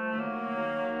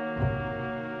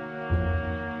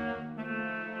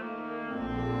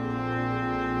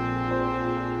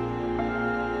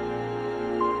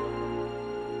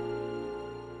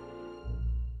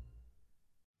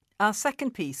 Our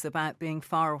second piece about being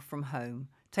far off from home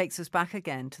takes us back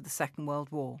again to the Second World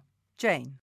War.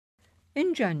 Jane.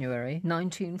 In January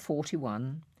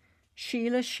 1941,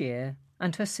 Sheila Shear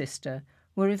and her sister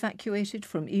were evacuated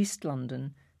from East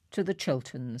London to the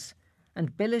Chilterns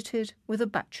and billeted with a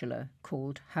bachelor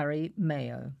called Harry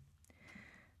Mayo.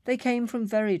 They came from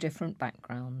very different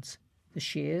backgrounds. The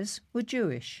Shears were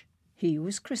Jewish, he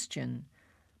was Christian,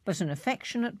 but an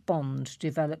affectionate bond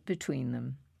developed between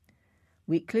them.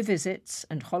 Weekly visits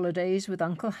and holidays with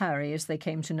Uncle Harry, as they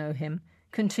came to know him,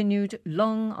 continued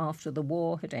long after the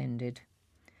war had ended.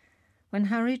 When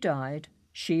Harry died,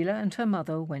 Sheila and her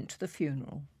mother went to the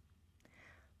funeral.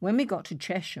 When we got to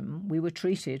Chesham, we were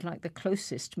treated like the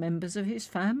closest members of his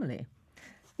family.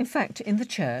 In fact, in the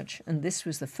church, and this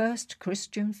was the first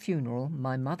Christian funeral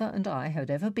my mother and I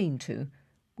had ever been to,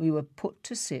 we were put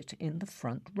to sit in the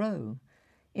front row,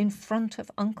 in front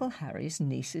of Uncle Harry's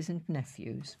nieces and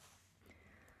nephews.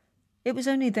 It was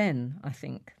only then, I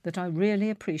think, that I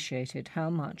really appreciated how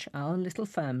much our little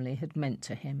family had meant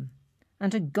to him,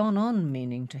 and had gone on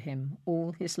meaning to him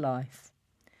all his life.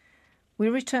 We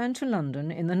returned to London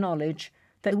in the knowledge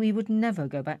that we would never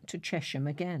go back to Chesham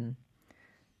again.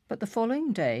 But the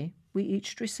following day we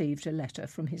each received a letter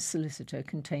from his solicitor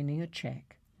containing a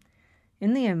cheque.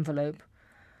 In the envelope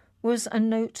was a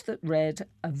note that read,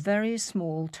 "A very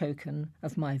small token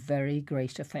of my very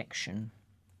great affection."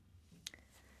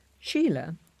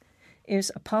 Sheila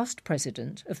is a past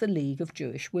president of the League of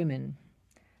Jewish Women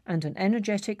and an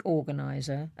energetic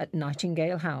organiser at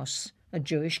Nightingale House, a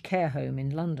Jewish care home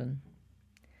in London.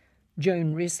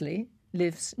 Joan Risley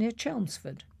lives near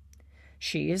Chelmsford.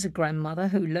 She is a grandmother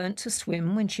who learnt to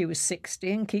swim when she was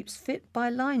 60 and keeps fit by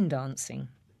line dancing.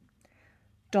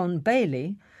 Don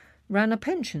Bailey ran a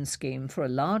pension scheme for a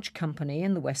large company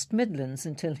in the West Midlands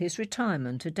until his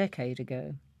retirement a decade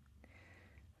ago.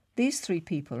 These three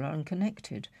people are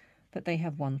unconnected, but they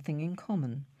have one thing in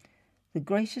common: the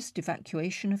greatest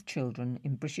evacuation of children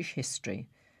in British history,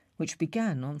 which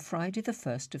began on Friday the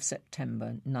 1st of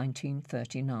September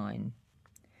 1939.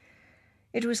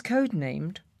 It was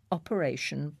codenamed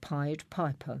Operation Pied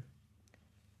Piper.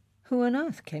 Who on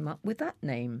earth came up with that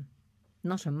name?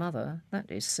 Not a mother,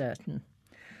 that is certain.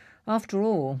 After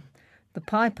all, The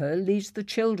piper leads the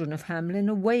children of Hamlin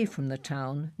away from the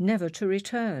town, never to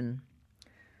return.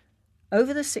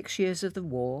 Over the 6 years of the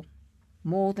war,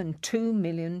 more than 2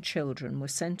 million children were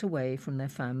sent away from their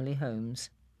family homes.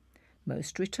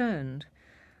 Most returned,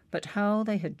 but how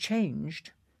they had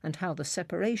changed and how the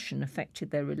separation affected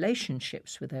their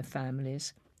relationships with their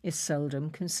families is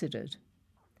seldom considered.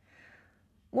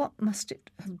 What must it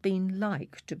have been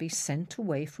like to be sent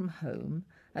away from home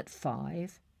at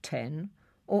 5, 10,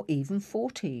 or even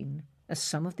 14, as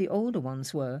some of the older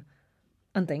ones were,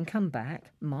 and then come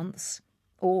back months,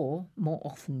 or more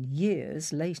often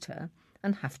years later,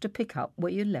 and have to pick up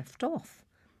where you left off?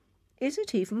 Is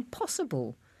it even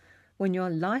possible when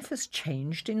your life has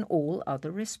changed in all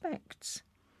other respects?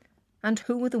 And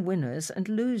who were the winners and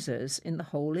losers in the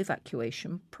whole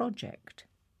evacuation project?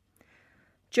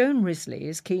 Joan Risley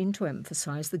is keen to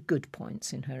emphasise the good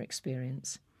points in her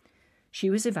experience. She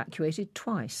was evacuated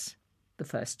twice. The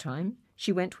first time,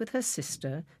 she went with her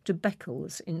sister to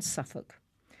Beccles in Suffolk.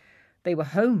 They were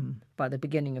home by the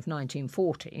beginning of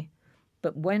 1940,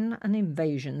 but when an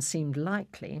invasion seemed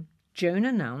likely, Joan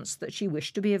announced that she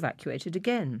wished to be evacuated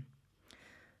again.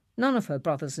 None of her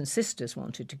brothers and sisters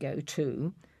wanted to go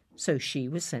too, so she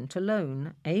was sent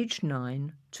alone, aged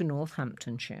 9, to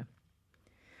Northamptonshire.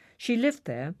 She lived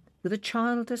there with a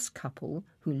childless couple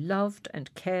who loved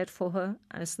and cared for her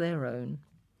as their own.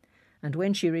 And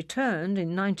when she returned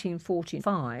in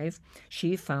 1945,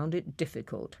 she found it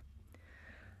difficult.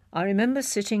 I remember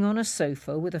sitting on a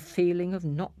sofa with a feeling of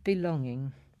not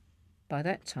belonging. By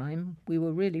that time, we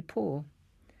were really poor.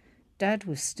 Dad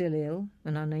was still ill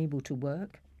and unable to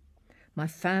work. My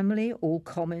family all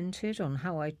commented on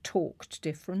how I talked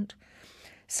different,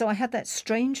 so I had that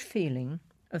strange feeling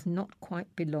of not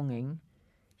quite belonging,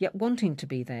 yet wanting to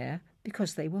be there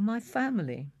because they were my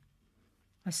family.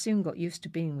 I soon got used to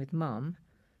being with Mum,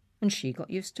 and she got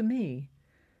used to me,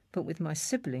 but with my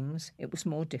siblings it was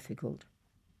more difficult.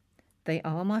 They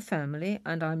are my family,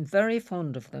 and I'm very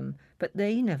fond of them, but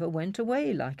they never went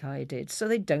away like I did, so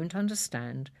they don't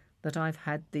understand that I've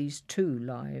had these 2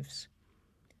 lives.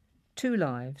 2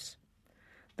 lives.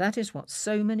 That is what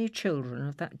so many children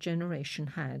of that generation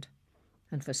had,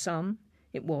 and for some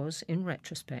it was, in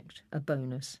retrospect, a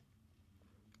bonus.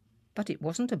 But it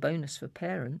wasn't a bonus for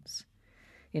parents.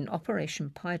 In Operation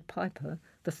Pied Piper,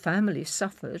 the family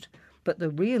suffered, but the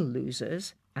real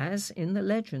losers, as in the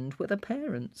legend, were the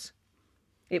parents.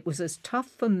 It was as tough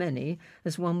for many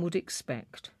as one would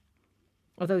expect.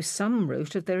 Although some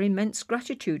wrote of their immense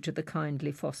gratitude to the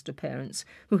kindly foster parents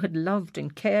who had loved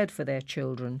and cared for their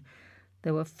children,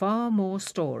 there were far more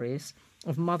stories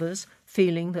of mothers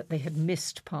feeling that they had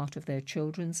missed part of their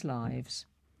children's lives.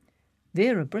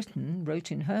 Vera Brittain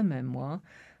wrote in her memoir,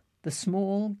 "The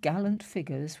small, gallant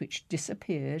figures which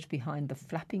disappeared behind the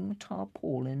flapping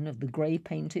tarpaulin of the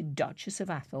grey-painted Duchess of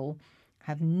Athol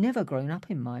have never grown up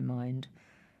in my mind.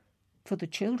 For the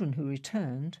children who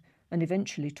returned and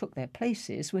eventually took their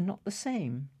places were not the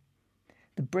same.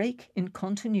 The break in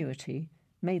continuity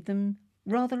made them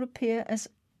rather appear as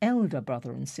elder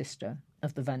brother and sister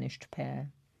of the vanished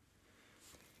pair."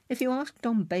 If you ask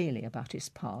Don Bailey about his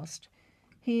past,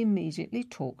 he immediately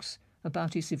talks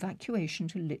about his evacuation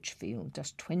to Lichfield,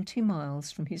 just 20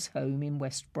 miles from his home in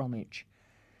West Bromwich.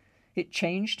 It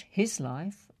changed his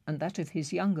life and that of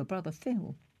his younger brother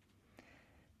Phil.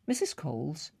 Mrs.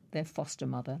 Coles, their foster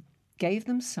mother, gave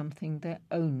them something their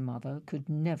own mother could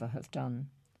never have done,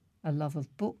 a love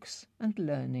of books and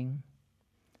learning.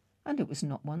 And it was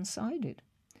not one-sided.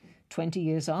 20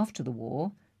 years after the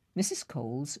war, Mrs.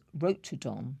 Coles wrote to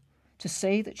Don to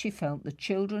say that she felt the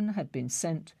children had been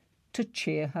sent to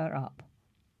cheer her up.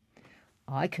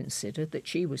 I considered that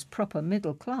she was proper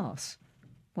middle class,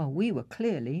 while we were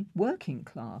clearly working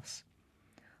class.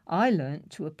 I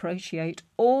learnt to appreciate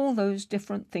all those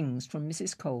different things from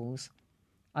Mrs. Coles.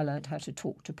 I learnt how to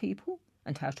talk to people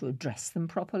and how to address them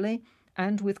properly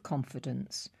and with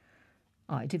confidence.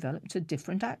 I developed a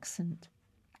different accent,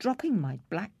 dropping my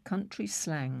black country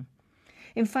slang.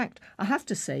 In fact, I have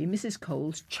to say Mrs.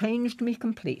 Coles changed me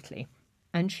completely,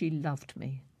 and she loved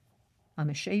me. I'm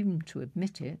ashamed to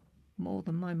admit it, more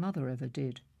than my mother ever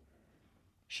did.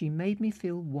 She made me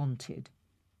feel wanted.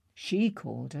 She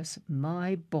called us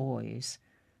my boys,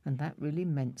 and that really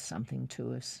meant something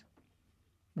to us.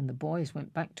 When the boys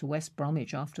went back to West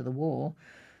Bromwich after the war,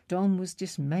 Don was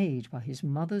dismayed by his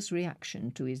mother's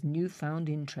reaction to his newfound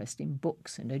interest in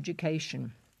books and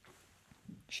education.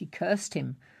 She cursed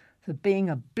him for being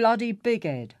a bloody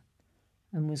big-head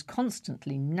and was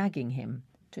constantly nagging him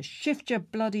to shift your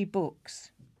bloody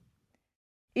books.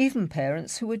 Even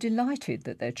parents who were delighted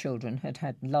that their children had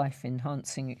had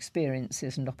life-enhancing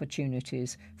experiences and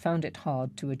opportunities found it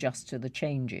hard to adjust to the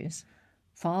changes.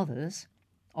 Fathers,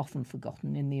 often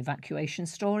forgotten in the evacuation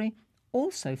story,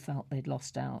 also felt they'd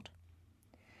lost out.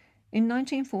 In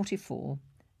 1944,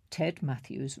 Ted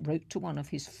Matthews wrote to one of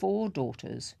his 4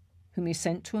 daughters, whom he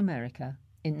sent to America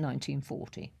in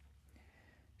 1940.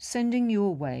 Sending you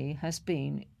away has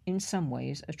been, in some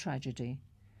ways, a tragedy.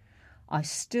 I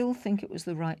still think it was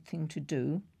the right thing to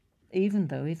do, even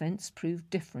though events proved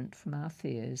different from our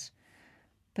fears.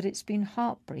 But it's been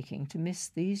heartbreaking to miss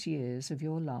these years of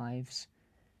your lives.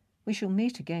 We shall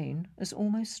meet again as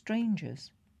almost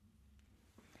strangers.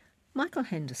 Michael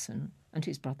Henderson and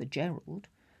his brother Gerald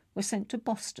were sent to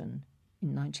Boston in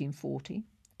 1940,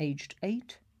 aged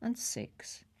 8 and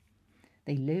 6.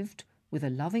 They lived with a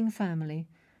loving family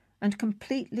and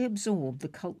completely absorbed the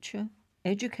culture,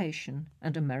 education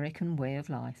and American way of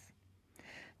life.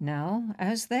 Now,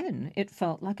 as then, it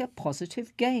felt like a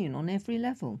positive gain on every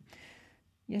level.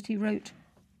 Yet he wrote,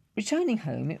 "Returning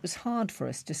home, it was hard for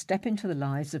us to step into the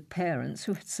lives of parents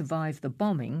who had survived the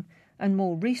bombing and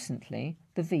more recently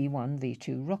the V-1,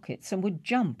 V-2 rockets and would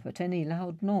jump at any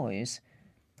loud noise.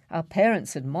 Our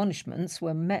parents' admonishments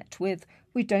were met with,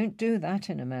 'We don't do that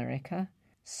in America.'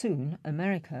 Soon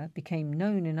America became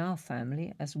known in our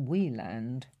family as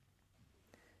We-land."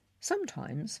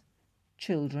 Sometimes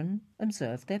children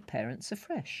observed their parents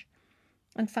afresh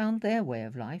and found their way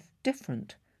of life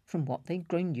different from what they'd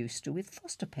grown used to with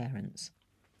foster parents.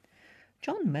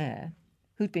 John Mayer,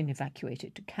 who'd been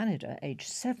evacuated to Canada aged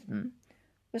 7,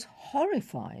 was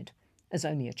horrified, as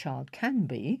only a child can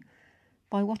be,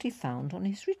 by what he found on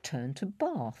his return to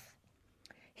Bath.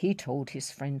 He told his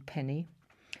friend Penny,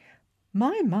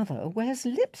 "My mother wears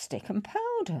lipstick and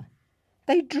powder.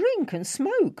 They drink and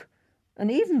smoke, and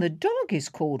even the dog is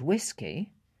called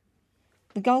Whiskey."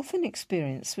 The gulf in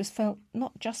experience was felt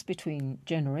not just between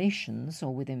generations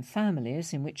or within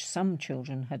families in which some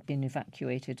children had been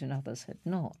evacuated and others had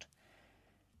not.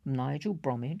 Nigel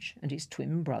Bromwich and his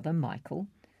twin brother Michael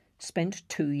spent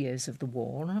 2 years of the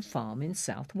war on a farm in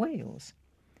South Wales.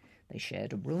 They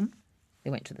shared a room,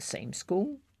 they went to the same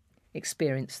school,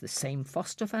 experienced the same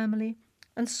foster family,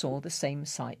 and saw the same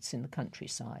sights in the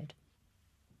countryside.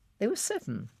 They were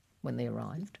 7 when they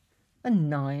arrived, and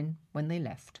 9 when they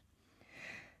left.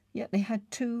 Yet they had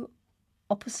 2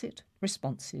 opposite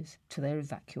responses to their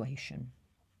evacuation.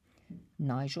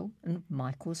 Nigel and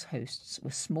Michael's hosts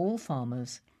were small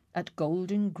farmers at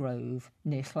Golden Grove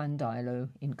near Llandilo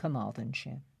in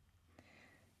Carmarthenshire.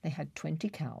 They had 20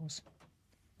 cows,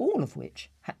 all of which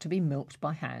had to be milked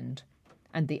by hand,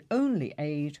 and the only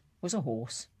aid was a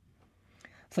horse.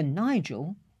 For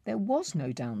Nigel, there was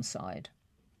no downside.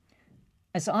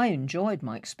 As I enjoyed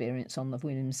my experience on the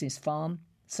Williamses' farm,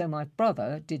 so my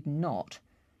brother did not.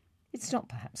 It's not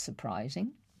perhaps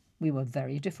surprising. We were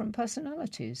very different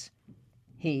personalities.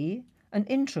 He, an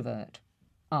introvert.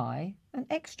 I, an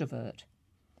extrovert.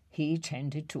 He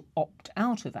tended to opt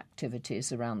out of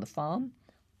activities around the farm.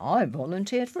 I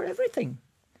volunteered for everything.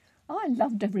 I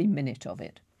loved every minute of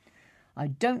it. I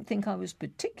don't think I was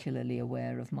particularly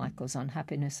aware of Michael's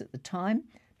unhappiness at the time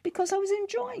because I was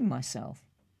enjoying myself.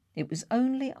 It was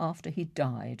only after he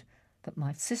died that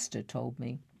my sister told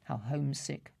me how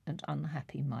homesick and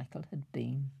unhappy Michael had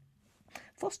been.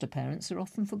 Foster parents are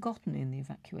often forgotten in the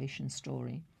evacuation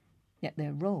story, yet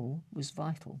their role was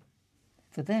vital.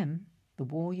 For them, the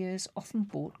war years often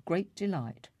brought great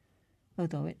delight,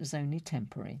 although it was only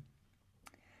temporary.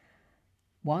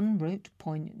 One wrote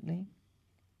poignantly,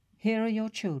 "Here are your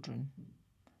children.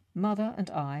 Mother and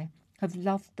I have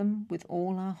loved them with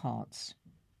all our hearts.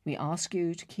 We ask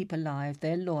you to keep alive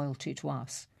their loyalty to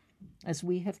us, as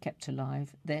we have kept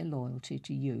alive their loyalty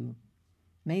to you.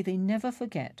 May they never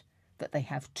forget that they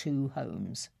have 2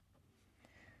 homes."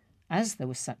 As there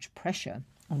was such pressure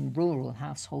on rural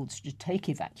households to take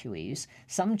evacuees,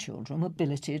 some children were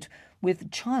billeted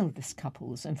with childless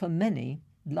couples, and for many,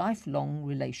 lifelong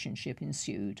relationship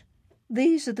ensued.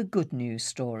 These are the good news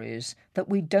stories that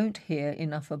we don't hear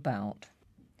enough about.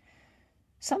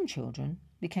 Some children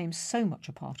became so much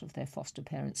a part of their foster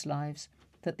parents' lives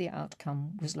that the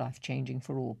outcome was life-changing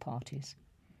for all parties.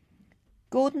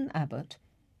 Gordon Abbott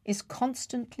is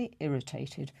constantly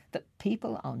irritated that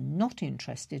people are not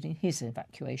interested in his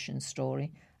evacuation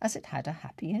story as it had a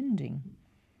happy ending.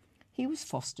 He was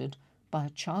fostered by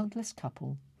a childless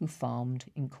couple who farmed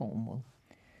in Cornwall.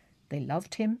 They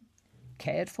loved him,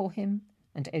 cared for him,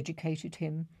 and educated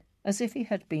him as if he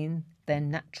had been their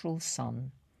natural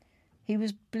son. He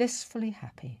was blissfully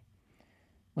happy.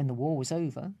 When the war was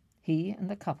over, he and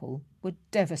the couple were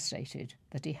devastated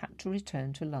that he had to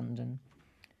return to London.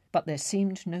 but there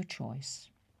seemed no choice.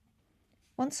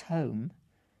 Once home,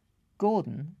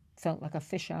 Gordon felt like a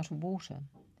fish out of water.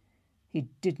 He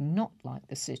did not like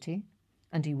the city,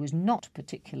 and he was not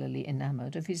particularly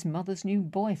enamoured of his mother's new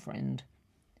boyfriend.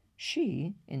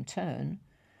 She, in turn,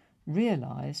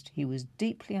 realised he was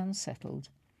deeply unsettled,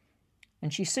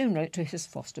 and she soon wrote to his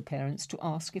foster parents to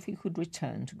ask if he could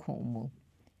return to Cornwall.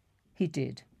 He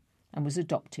did, and was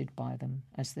adopted by them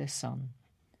as their son.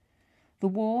 The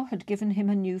war had given him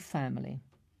a new family.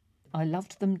 I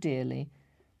loved them dearly,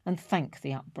 and thank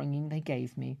the upbringing they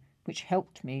gave me, which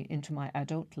helped me into my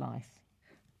adult life.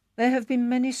 There have been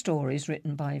many stories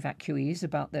written by evacuees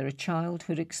about their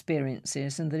childhood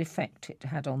experiences and the effect it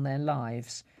had on their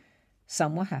lives.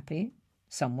 Some were happy,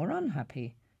 some were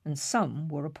unhappy, and some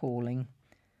were appalling.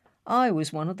 I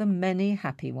was one of the many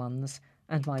happy ones,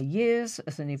 and my years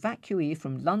as an evacuee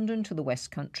from London to the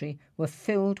West Country were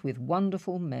filled with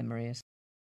wonderful memories.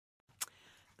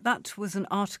 That was an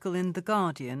article in The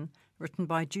Guardian written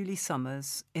by Julie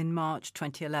Summers in March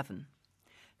 2011.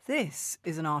 This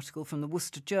is an article from the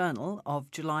Worcester Journal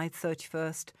of July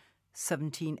 31st,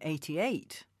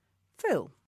 1788.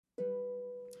 Phil.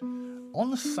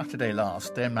 On Saturday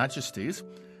last, Their Majesties,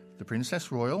 the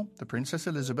Princess Royal, the Princess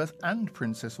Elizabeth and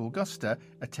Princess Augusta,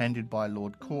 attended by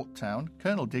Lord Courttown,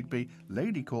 Colonel Digby,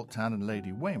 Lady Courttown and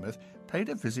Lady Weymouth, paid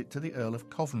a visit to the Earl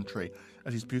of Coventry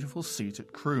at his beautiful seat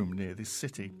at Croom near this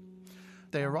city.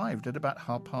 They arrived at about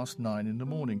 9:30 in the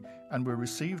morning and were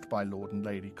received by Lord and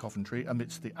Lady Coventry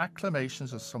amidst the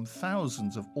acclamations of some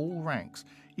thousands of all ranks,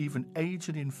 even age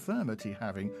and infirmity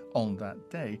having, on that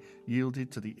day,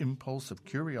 yielded to the impulse of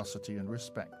curiosity and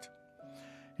respect.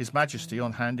 His Majesty,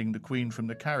 on handing the Queen from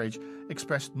the carriage,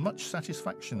 expressed much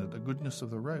satisfaction at the goodness of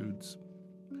the roads.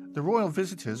 The royal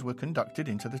visitors were conducted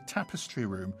into the tapestry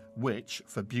room, which,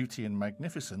 for beauty and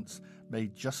magnificence, may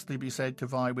justly be said to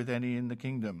vie with any in the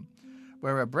kingdom,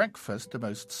 where a breakfast the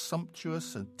most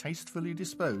sumptuous and tastefully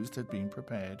disposed had been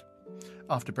prepared.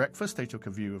 After breakfast they took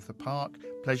a view of the park,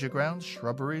 pleasure grounds,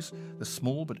 shrubberies, the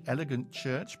small but elegant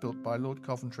church built by Lord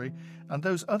Coventry, and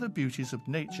those other beauties of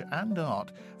nature and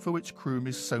art for which Croom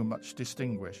is so much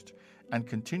distinguished, and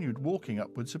continued walking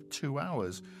upwards of 2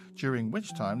 hours, during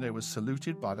which time they were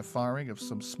saluted by the firing of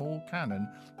some small cannon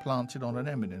planted on an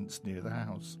eminence near the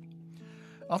house.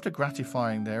 After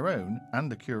gratifying their own and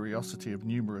the curiosity of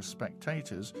numerous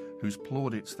spectators, whose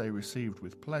plaudits they received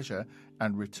with pleasure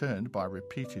and returned by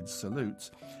repeated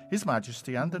salutes, His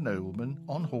Majesty and the noblemen,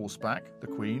 on horseback, the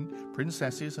Queen,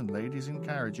 princesses and ladies in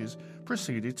carriages,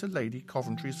 proceeded to Lady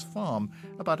Coventry's farm,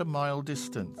 about a mile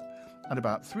distant, and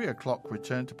about 3 o'clock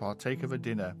returned to partake of a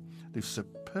dinner, the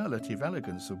superlative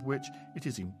elegance of which it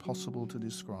is impossible to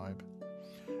describe.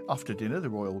 After dinner, the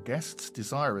royal guests,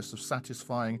 desirous of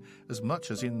satisfying as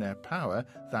much as in their power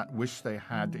that wish they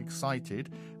had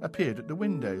excited, appeared at the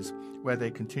windows, where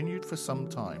they continued for some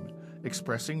time,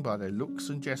 expressing by their looks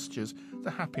and gestures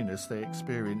the happiness they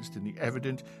experienced in the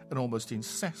evident and almost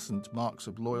incessant marks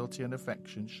of loyalty and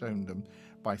affection shown them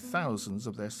by thousands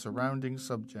of their surrounding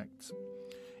subjects.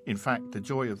 In fact, the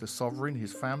joy of the sovereign,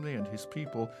 his family and his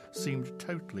people seemed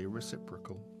totally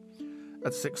reciprocal.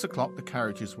 At 6 o'clock the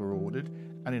carriages were ordered,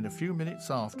 and in a few minutes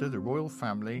after, the royal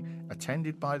family,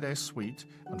 attended by their suite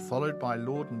and followed by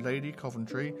Lord and Lady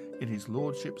Coventry in his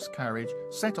lordship's carriage,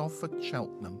 set off for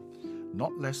Cheltenham,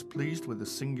 not less pleased with the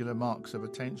singular marks of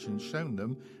attention shown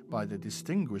them by the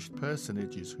distinguished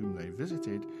personages whom they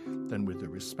visited than with the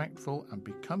respectful and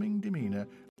becoming demeanour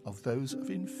of those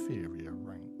of inferior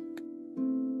rank.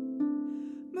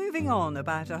 Moving on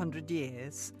about 100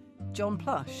 years, John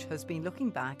Plush has been looking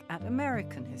back at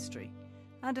American history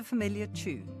and a familiar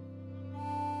tune.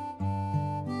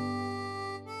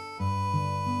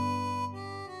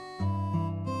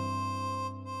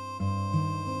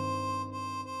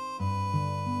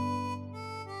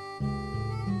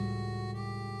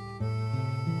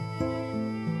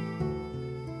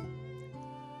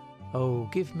 Oh,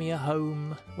 give me a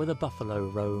home where the buffalo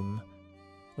roam,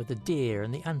 where the deer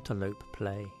and the antelope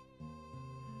play,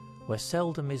 where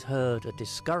seldom is heard a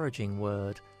discouraging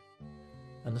word,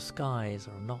 and the skies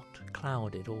are not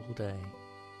clouded all day.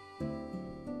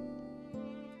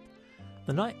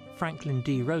 The night Franklin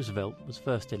D. Roosevelt was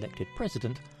first elected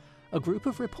president, a group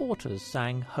of reporters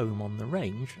sang Home on the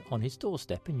Range on his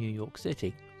doorstep in New York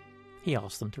City. He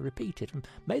asked them to repeat it and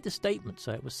made the statement,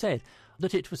 so it was said,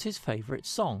 that it was his favourite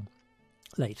song.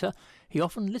 Later, he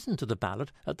often listened to the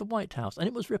ballad at the White House, and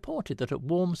it was reported that at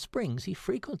Warm Springs he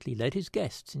frequently led his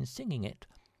guests in singing it.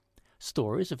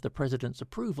 Stories of the president's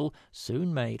approval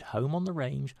soon made Home on the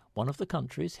Range one of the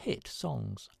country's hit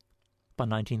songs. By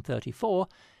 1934,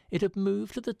 it had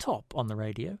moved to the top on the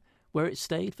radio, where it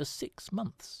stayed for 6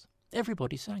 months.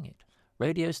 Everybody sang it.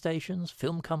 Radio stations,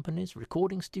 film companies,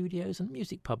 recording studios and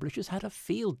music publishers had a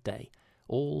field day,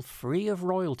 all free of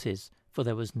royalties, for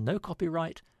there was no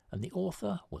copyright and the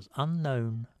author was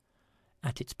unknown.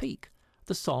 At its peak,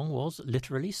 the song was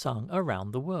literally sung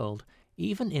around the world.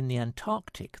 Even in the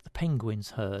Antarctic the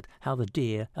penguins heard how the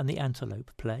deer and the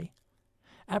antelope play.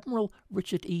 Admiral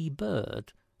Richard E.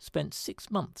 Byrd spent 6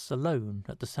 months alone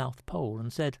at the South Pole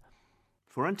and said,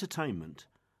 "For entertainment,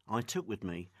 I took with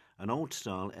me an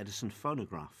old-style Edison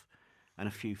phonograph and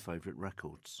a few favourite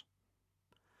records.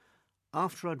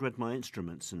 After I'd read my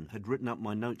instruments and had written up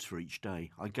my notes for each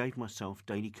day, I gave myself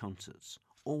daily concerts,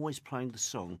 always playing the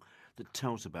song that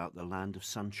tells about the land of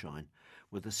sunshine,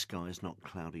 where the sky is not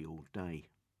cloudy all day.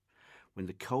 When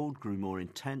the cold grew more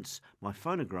intense, my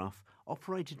phonograph,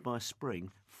 operated by a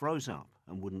spring, froze up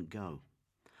and wouldn't go.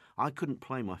 I couldn't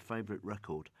play my favourite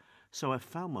record, so I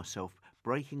found myself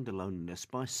breaking the loneliness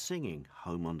by singing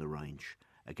Home on the Range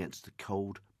against the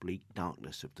cold, bleak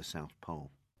darkness of the South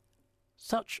Pole."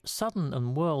 Such sudden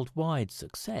and worldwide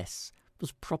success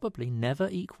was probably never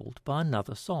equalled by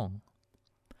another song.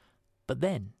 But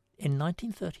then, in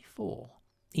 1934,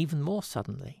 even more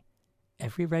suddenly,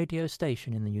 every radio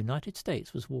station in the United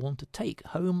States was warned to take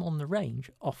Home on the Range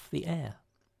off the air.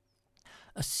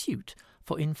 A suit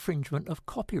for infringement of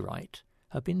copyright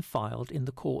had been filed in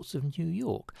the courts of New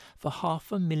York for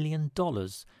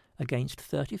 $500,000 against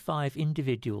 35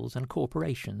 individuals and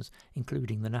corporations,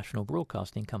 including the National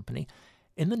Broadcasting Company,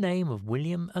 in the name of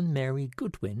William and Mary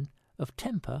Goodwin of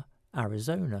Tempe,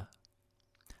 Arizona.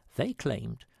 They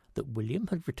claimed that William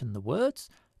had written the words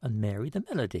and Mary the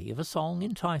melody of a song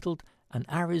entitled An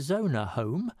Arizona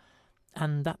Home,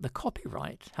 and that the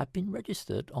copyright had been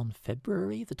registered on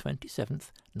February the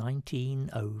 27th,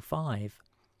 1905.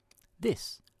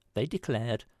 This, they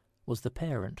declared, was the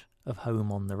parent of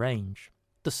Home on the Range.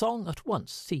 The song at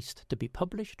once ceased to be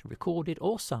published, recorded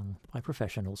or sung by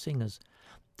professional singers.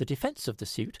 The defence of the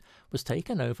suit was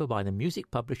taken over by the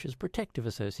Music Publishers Protective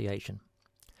Association.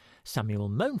 Samuel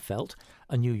Mohnfelt,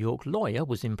 a New York lawyer,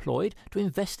 was employed to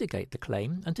investigate the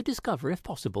claim and to discover, if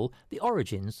possible, the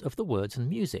origins of the words and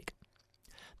music.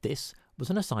 This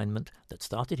was an assignment that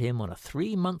started him on a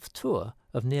 3-month tour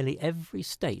of nearly every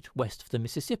state west of the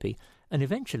Mississippi and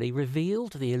eventually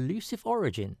revealed the elusive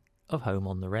origin of Home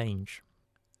on the Range.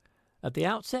 At the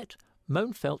outset,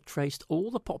 Mohnfelt traced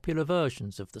all the popular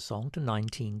versions of the song to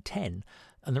 1910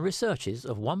 and the researches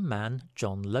of one man,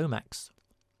 John Lomax.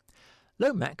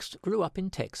 Lomax grew up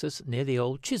in Texas near the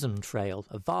old Chisholm Trail,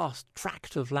 a vast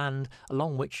tract of land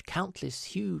along which countless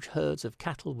huge herds of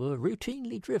cattle were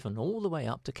routinely driven all the way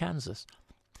up to Kansas.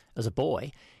 As a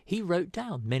boy, he wrote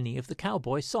down many of the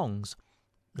cowboy songs.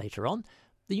 Later on,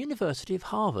 the University of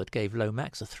Harvard gave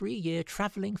Lomax a 3-year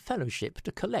travelling fellowship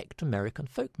to collect American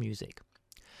folk music.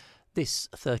 This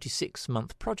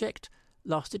 36-month project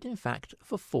lasted in fact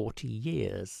for 40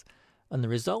 years, and the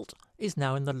result is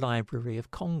now in the Library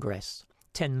of Congress.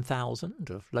 10,000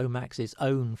 of Lomax's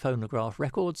own phonograph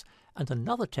records and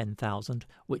another 10,000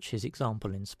 which his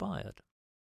example inspired.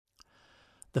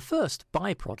 The first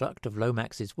byproduct of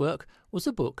Lomax's work was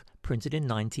a book printed in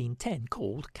 1910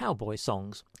 called Cowboy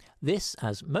Songs. This,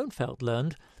 as Mohnfelt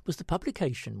learned, was the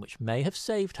publication which may have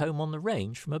saved Home on the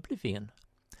Range from oblivion.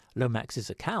 Lomax's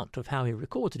account of how he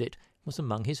recorded it was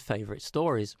among his favourite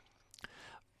stories.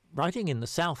 Writing in the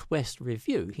Southwest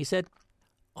Review, he said,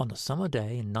 "On a summer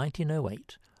day in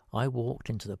 1908, I walked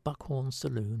into the Buckhorn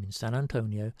Saloon in San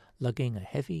Antonio lugging a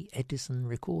heavy Edison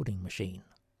recording machine.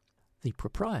 The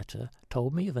proprietor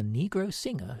told me of a Negro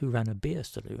singer who ran a beer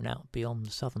saloon out beyond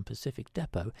the Southern Pacific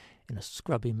Depot in a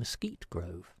scrubby mesquite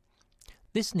grove.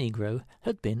 This Negro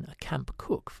had been a camp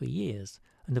cook for years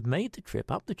and had made the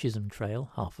trip up the Chisholm Trail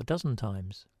 6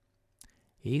 times.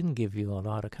 He can give you a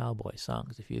lot of cowboy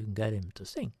songs if you can get him to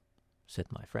sing,"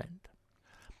 said my friend.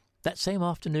 That same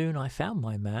afternoon I found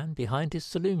my man behind his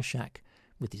saloon shack,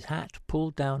 with his hat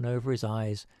pulled down over his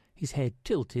eyes, his head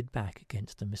tilted back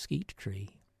against a mesquite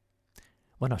tree.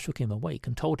 When I shook him awake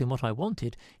and told him what I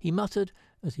wanted, he muttered,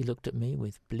 as he looked at me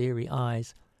with bleary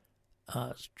eyes, "I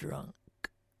was drunk.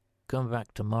 Come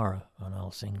back tomorrow and I'll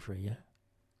sing for you."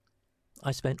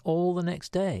 I spent all the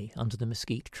next day under the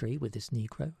mesquite tree with this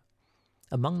Negro.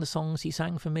 Among the songs he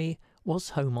sang for me was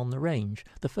Home on the Range,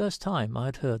 the first time I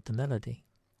had heard the melody.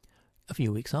 A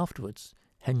few weeks afterwards,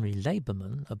 Henry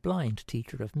Laberman, a blind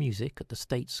teacher of music at the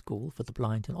State School for the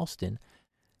Blind in Austin,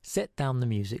 set down the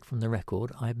music from the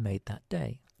record I had made that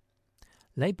day.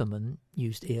 Laberman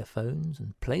used earphones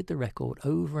and played the record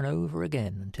over and over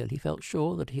again until he felt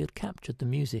sure that he had captured the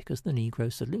music as the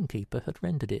Negro saloon keeper had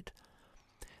rendered it.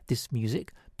 This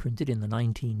music printed in the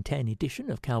 1910 edition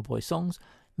of Cowboy Songs,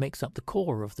 makes up the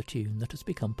core of the tune that has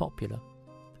become popular.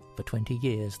 For 20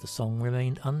 years, the song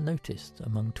remained unnoticed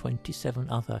among 27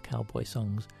 other cowboy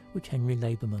songs, which Henry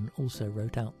Laberman also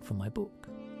wrote out for my book.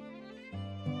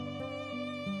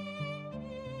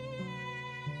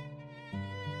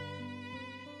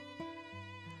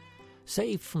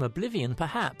 Saved from oblivion,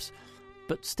 perhaps,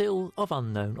 but still of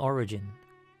unknown origin,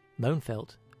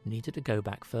 Mohnfeldt needed to go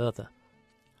back further.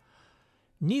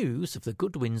 News of the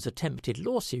Goodwins' attempted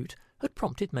lawsuit had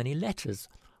prompted many letters,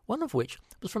 one of which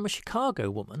was from a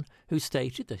Chicago woman who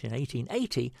stated that in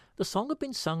 1880 the song had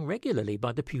been sung regularly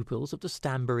by the pupils of the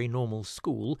Stanbury Normal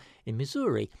School in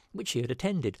Missouri, which she had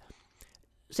attended.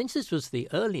 Since this was the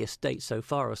earliest date so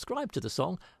far ascribed to the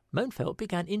song, Mohnfeldt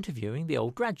began interviewing the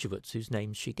old graduates whose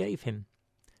names she gave him.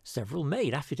 Several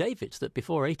made affidavits that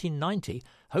before 1890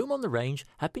 Home on the Range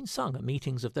had been sung at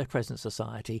meetings of their present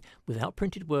society without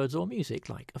printed words or music,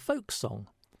 like a folk song.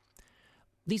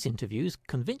 These interviews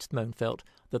convinced Mohnfeldt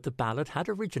that the ballad had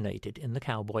originated in the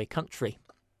cowboy country.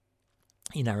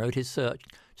 He narrowed his search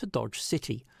to Dodge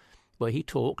City, where he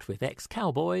talked with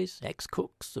ex-cowboys,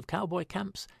 ex-cooks of cowboy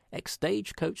camps,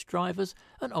 ex-stagecoach drivers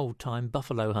and old-time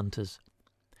buffalo hunters.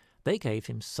 They gave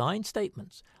him signed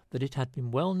statements that it had been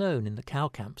well known in the cow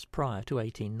camps prior to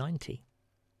 1890.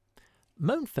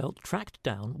 Mohnfeldt tracked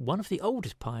down one of the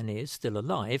oldest pioneers still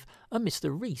alive, a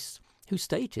Mr. Reese, who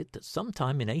stated that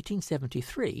sometime in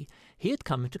 1873 he had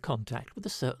come into contact with a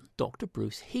certain Dr.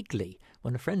 Bruce Higley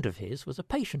when a friend of his was a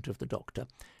patient of the doctor,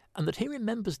 and that he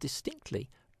remembers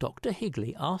distinctly Dr.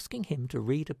 Higley asking him to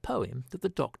read a poem that the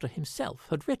doctor himself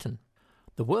had written.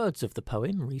 The words of the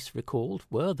poem, Reese recalled,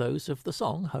 were those of the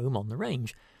song Home on the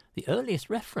Range, the earliest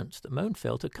reference that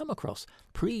Mohnfeldt had come across,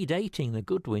 predating the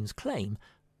Goodwins' claim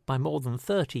by more than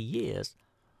 30 years.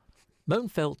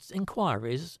 Mohnfeldt's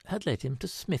inquiries had led him to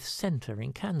Smith Center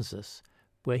in Kansas,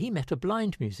 where he met a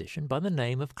blind musician by the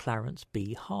name of Clarence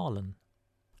B. Harlan.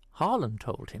 Harlan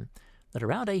told him that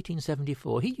around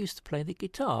 1874 he used to play the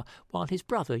guitar, while his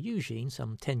brother Eugene,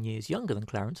 some 10 years younger than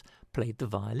Clarence, played the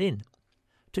violin.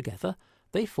 Together,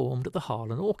 they formed the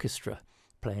Harlan Orchestra,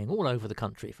 playing all over the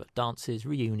country for dances,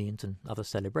 reunions and other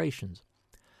celebrations.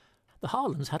 The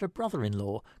Harlans had a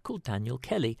brother-in-law called Daniel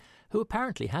Kelly, who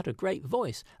apparently had a great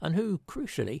voice and who,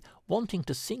 crucially, wanting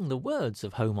to sing the words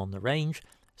of Home on the Range,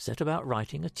 set about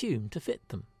writing a tune to fit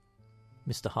them.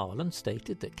 Mr. Harlan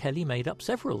stated that Kelly made up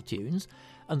several tunes,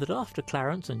 and that after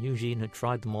Clarence and Eugene had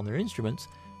tried them on their instruments,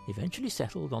 eventually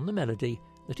settled on the melody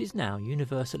that is now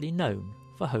universally known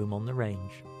for Home on the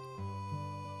Range.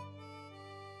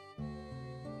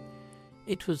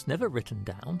 It was never written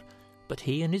down, but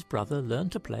he and his brother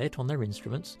learned to play it on their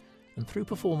instruments, and through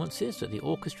performances at the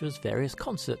orchestra's various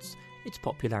concerts, its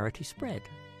popularity spread,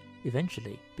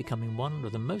 eventually becoming one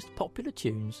of the most popular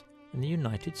tunes in the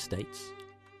United States.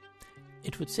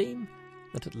 It would seem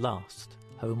that at last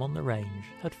Home on the Range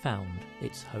had found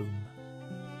its home.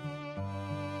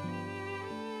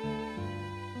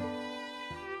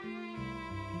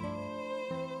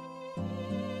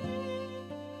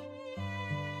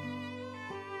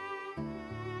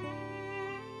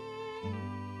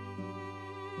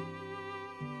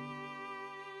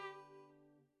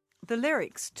 The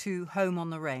lyrics to Home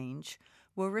on the Range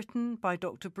were written by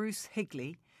Dr. Bruce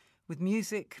Higley with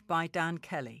music by Dan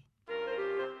Kelly.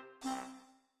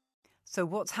 So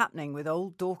what's happening with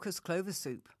old Dorcas Clover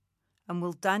Soup? And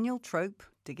will Daniel Trope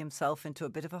dig himself into a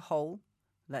bit of a hole?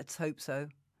 Let's hope so.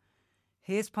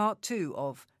 Here's part 2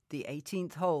 of The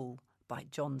 18th Hole by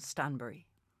John Stanbury.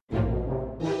 And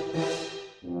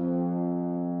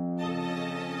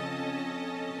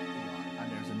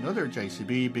there's another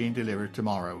JCB being delivered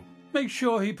tomorrow. Make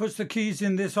sure he puts the keys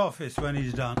in this office when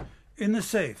he's done. In the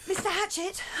safe. Mr.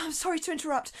 Hatchett, I'm sorry to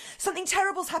interrupt. Something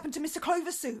terrible's happened to Mr.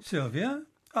 Clover Soup. Sylvia?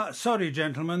 Sorry,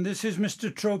 gentlemen, this is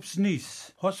Mr. Trope's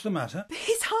niece. What's the matter?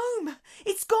 His home!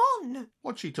 It's gone!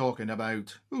 What's she talking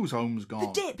about? Whose home's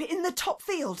gone? The dip in the top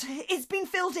field. It's been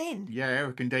filled in. Yeah,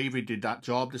 Eric and David did that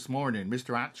job this morning.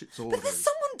 Mr. Hatchett's orders. But there's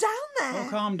someone down there. Oh,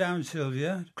 calm down,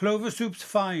 Sylvia. Clover Soup's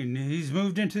fine. He's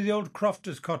moved into the old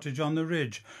Crofter's cottage on the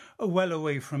ridge, well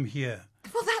away from here.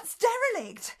 Well, that's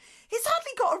derelict. It's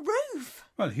hardly got a roof.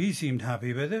 Well, he seemed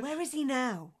happy with it. Where is he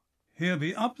now? He'll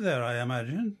be up there, I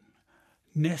imagine.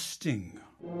 Nesting.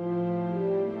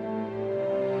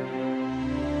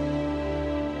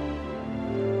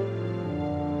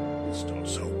 It's not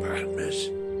so bad, miss.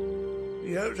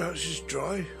 The outhouse is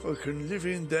dry. I can live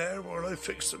in there while I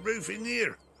fix the roof in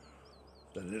here.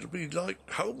 Then it'll be like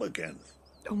home again.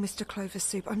 Oh, Mr. Clover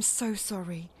Soup, I'm so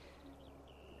sorry.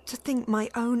 To think my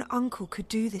own uncle could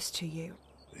do this to you.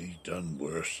 He done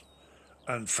worse.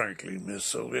 And frankly, Miss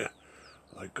Sylvia,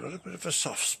 I got a bit of a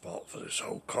soft spot for this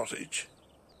old cottage.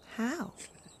 How?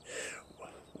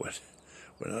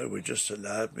 When I was just a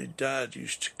lad, my dad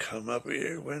used to come up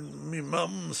here when my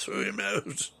mum threw him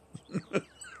out.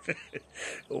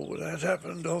 Oh, that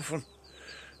happened often.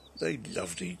 They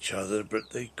loved each other,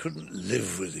 but they couldn't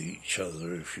live with each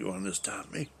other, if you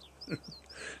understand me.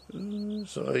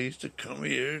 So I used to come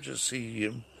here to see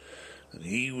him, and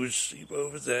he would sleep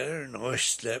over there, and I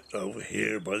slept over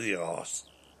here by the arse.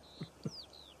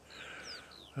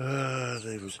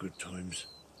 They was good times.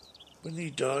 When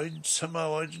he died,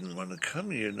 somehow I didn't want to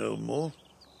come here no more.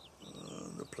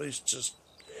 The place just...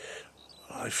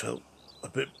 I felt a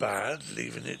bit bad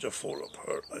leaving it to fall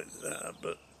apart like that,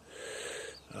 but...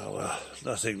 Oh, well,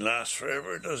 nothing lasts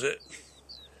forever, does it?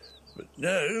 But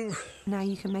no... Now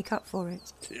you can make up for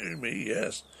it. Dear me,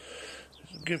 yes.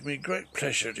 It'll give me great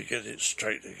pleasure to get it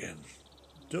straight again.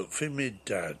 Don't feel me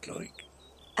dad, like.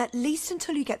 At least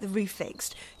until you get the roof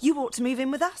fixed, you ought to move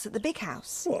in with us at the big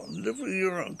house. What, live with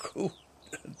your uncle?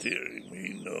 Dearie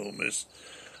me, no, miss.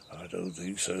 I don't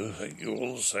think so, thank you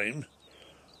all the same.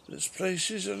 This place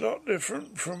is a lot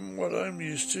different from what I'm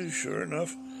used to, sure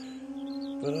enough.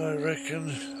 But I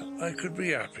reckon I could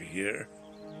be happy here.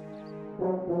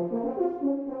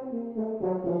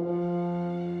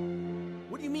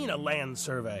 What do you mean, a land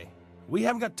survey? We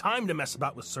haven't got time to mess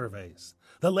about with surveys.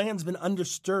 The land's been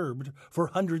undisturbed for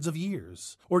hundreds of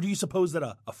years. Or do you suppose that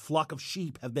a flock of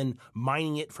sheep have been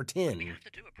mining it for tin? We have to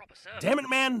do a proper survey. Damn it,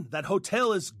 man! That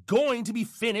hotel is going to be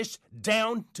finished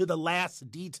down to the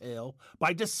last detail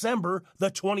by December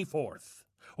the 24th.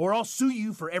 Or I'll sue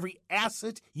you for every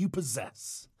asset you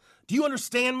possess. Do you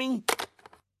understand me?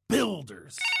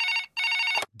 Builders.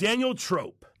 Daniel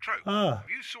Trope. Trope, have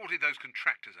you sorted those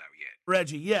contractors out yet?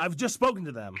 Reggie, yeah, I've just spoken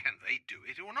to them. Can they do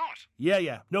it or not?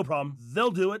 Yeah, no problem.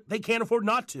 They'll do it. They can't afford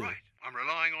not to. Right, I'm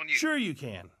relying on you. Sure you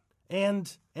can.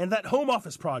 And that home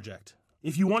office project.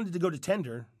 If you wanted to go to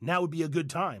tender, now would be a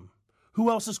good time. Who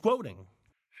else is quoting?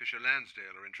 Fisher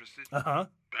Lansdale are interested. Uh-huh.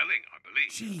 Belling, I believe.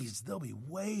 Jeez, they'll be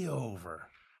way over.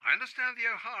 I understand the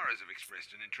O'Haras have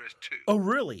expressed an interest too. Oh,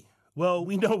 really? Well,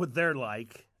 we know what they're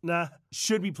like. Nah,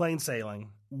 should be plain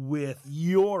sailing. With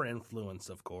your influence,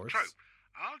 of course. Trope,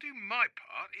 I'll do my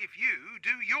part if you do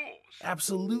yours.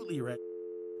 Absolutely, Red.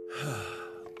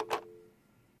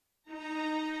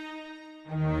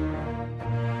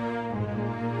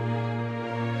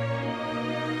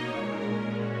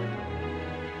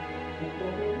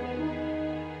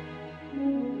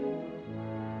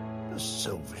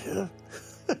 Sylvia,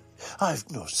 I've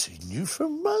not seen you for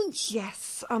months.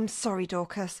 Yes, I'm sorry,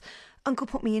 Dorcas. Uncle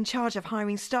put me in charge of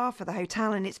hiring staff for the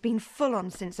hotel, and it's been full on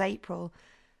since April.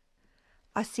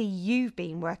 I see you've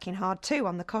been working hard too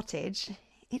on the cottage.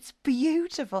 It's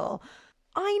beautiful.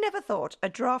 I never thought a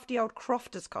drafty old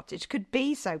crofter's cottage could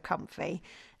be so comfy.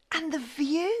 And the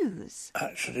views.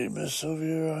 Actually, Miss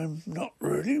Sylvia, I'm not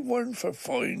really one for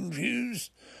fine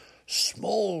views.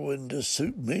 Small windows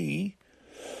suit me.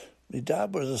 My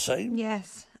dad was the same.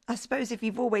 Yes, I suppose if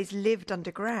you've always lived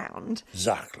underground.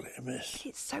 Exactly, miss. But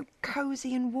it's so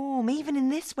cosy and warm, even in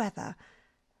this weather.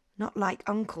 Not like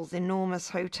Uncle's enormous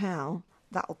hotel.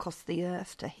 That'll cost the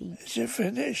earth to heat. Is it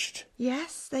finished?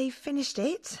 Yes, they've finished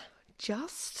it.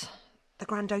 Just. The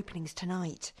grand opening's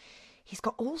tonight. He's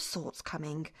got all sorts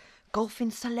coming.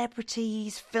 Golfing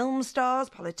celebrities, film stars,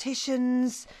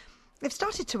 politicians. They've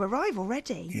started to arrive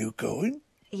already. You going?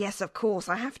 Yes, of course.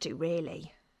 I have to,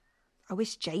 really. I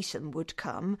wish Jason would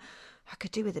come. I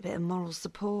could do with a bit of moral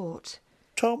support.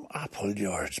 Tom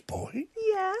Appleyard's boy?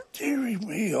 Yeah. Dearie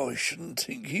me, I shouldn't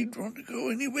think he'd want to go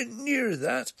anywhere near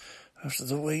that after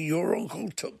the way your uncle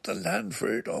took the land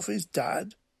for it off his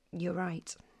dad. You're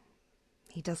right.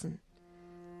 He doesn't.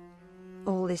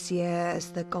 All this year,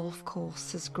 as the golf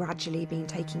course has gradually been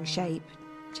taking shape,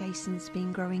 Jason's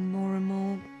been growing more and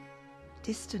more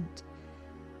distant.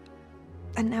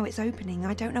 And now it's opening.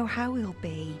 I don't know how he'll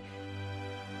be.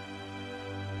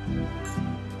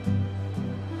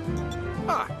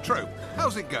 Ah, Trope,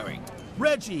 how's it going?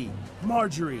 Reggie,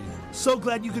 Marjorie, so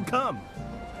glad you could come.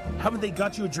 Haven't they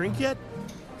got you a drink yet?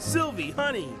 Sylvie,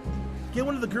 honey, get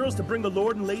one of the girls to bring the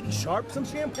Lord and Lady Sharp some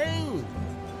champagne.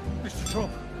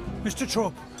 Mr.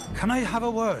 Trope, can I have a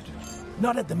word?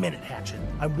 Not at the minute, Hatchet.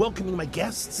 I'm welcoming my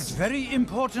guests. It's very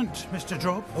important, Mr.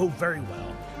 Trope. Oh, very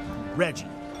well. Reggie,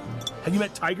 have you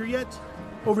met Tiger yet?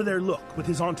 Over there, look, with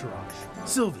his entourage.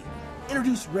 Sylvie,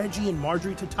 introduce Reggie and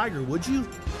Marjorie to Tiger, would you?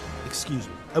 Excuse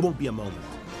me, I won't be a moment.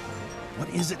 What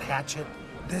is it, Hatchet?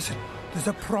 There's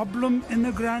a problem in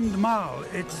the Grand Mall.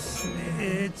 It's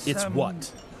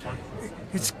what?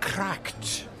 It's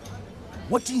cracked.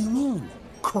 What do you mean,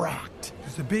 cracked?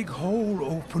 There's a big hole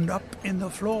opened up in the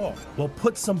floor. Well,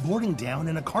 put some boarding down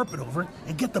and a carpet over it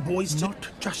and get the boys to... Not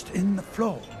just in the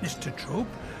floor, Mr. Trope.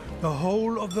 The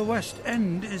whole of the west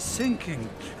end is sinking.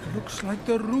 Looks like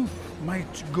the roof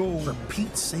might go. For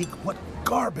Pete's sake, what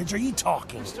garbage are you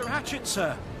talking? Mr. Hatchett,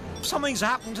 sir, something's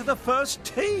happened to the first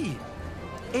tea.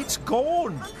 It's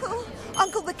gone.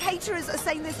 Uncle, the caterers are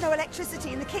saying there's no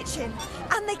electricity in the kitchen,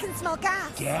 and they can smell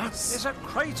gas. Gas? There's a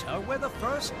crater where the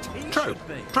first tea Trope, should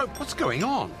be. Trope, what's going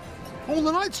on? All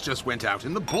the lights just went out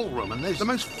in the ballroom and there's the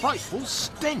most frightful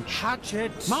stench.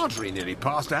 Hatchet! Marjorie nearly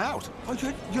passed out. Oh,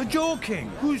 you're joking.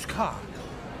 Whose car?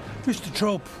 Mr.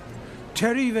 Trope,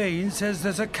 Terry Vane says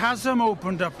there's a chasm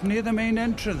opened up near the main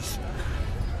entrance.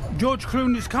 George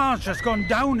Clooney's car's just gone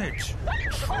down it.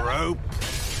 Trope.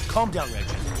 Calm down, Reggie.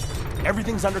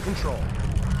 Everything's under control.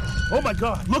 Oh my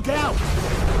God, look out!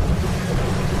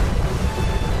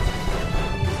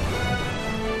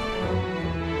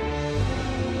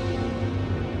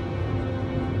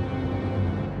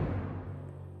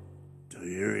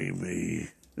 Dearie me.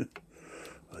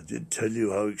 I did tell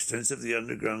you how extensive the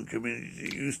underground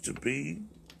community used to be.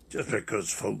 Just because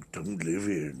folk don't live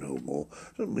here no more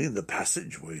doesn't mean the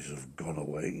passageways have gone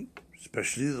away,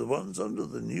 especially the ones under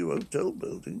the new hotel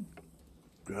building.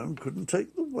 Ground couldn't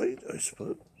take the weight, I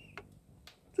suppose.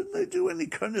 Didn't they do any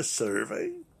kind of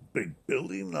survey? Big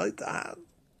building like that?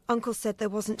 Uncle said there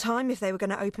wasn't time if they were going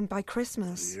to open by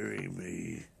Christmas. Dearie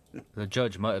me. The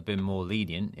judge might have been more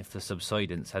lenient if the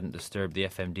subsidence hadn't disturbed the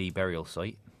FMD burial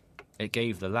site. It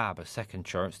gave the lab a second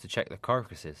chance to check the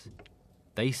carcasses.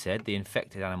 They said the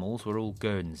infected animals were all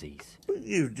Guernseys. But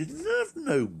you didn't have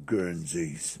no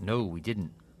Guernseys. No, we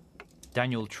didn't.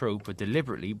 Daniel Trope had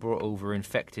deliberately brought over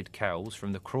infected cows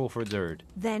from the Crawford's herd.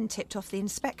 Then tipped off the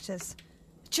inspectors.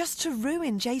 Just to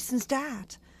ruin Jason's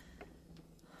dad.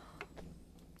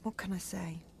 What can I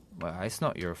say? Well, it's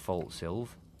not your fault, Sylv.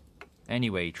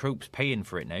 Anyway, Trope's paying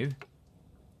for it now.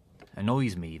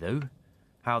 Annoys me, though,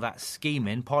 how that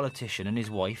scheming politician and his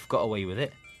wife got away with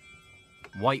it.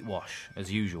 Whitewash,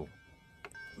 as usual.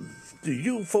 Do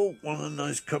you folk want a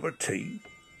nice cup of tea?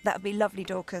 That would be lovely,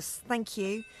 Dorcas. Thank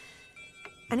you.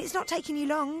 And it's not taking you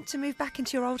long to move back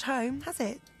into your old home, has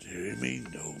it? Dear me,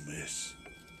 no, miss.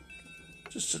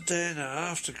 Just a day and a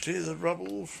half to clear the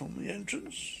rubble from the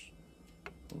entrance.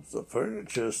 Is the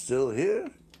furniture still here?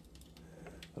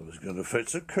 I was going to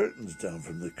fetch the curtains down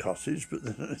from the cottage, but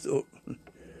then I thought...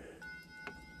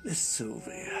 Miss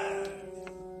Sylvia,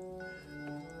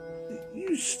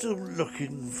 you still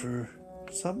looking for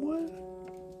somewhere?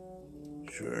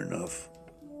 Sure enough,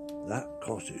 that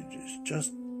cottage is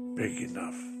just big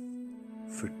enough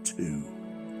for two.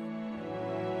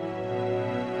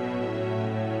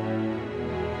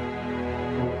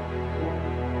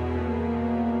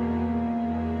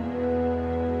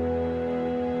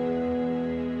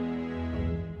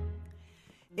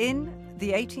 In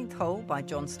The 18th Hole by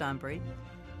John Stanbury,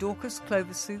 Dorcas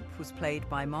Cloversoup was played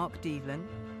by Mark Devlin,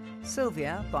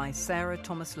 Sylvia by Sarah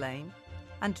Thomas Lane,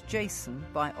 and Jason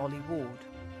by Ollie Ward.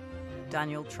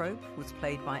 Daniel Trope was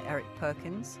played by Eric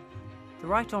Perkins, the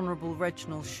Right Honourable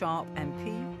Reginald Sharp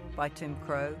MP by Tim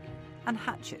Crowe, and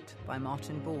Hatchet by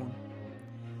Martin Bourne.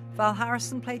 Val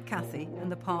Harrison played Cathy,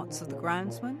 and the parts of the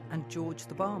groundsman and George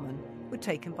the barman were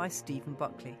taken by Stephen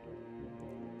Buckley.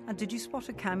 And did you spot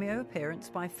a cameo appearance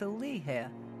by Phil Lee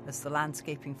here as the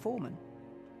landscaping foreman?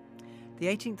 The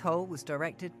 18th Hole was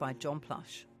directed by John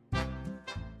Plush.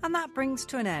 And that brings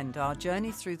to an end our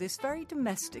journey through this very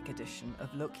domestic edition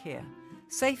of Look Here.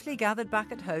 Safely gathered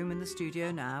back at home in the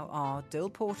studio now are Dill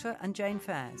Porter and Jane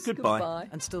Fairs. Goodbye.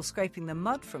 And still scraping the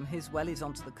mud from his wellies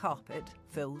onto the carpet,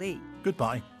 Phil Lee.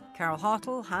 Goodbye. Carol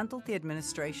Hartle handled the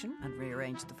administration and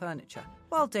rearranged the furniture,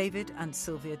 while David and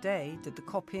Sylvia Day did the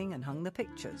copying and hung the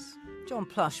pictures. John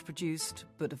Plush produced,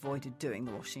 but avoided doing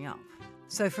the washing up.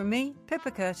 So from me,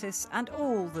 Pippa Curtis, and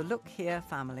all the Look Here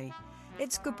family,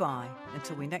 it's goodbye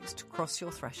until we next cross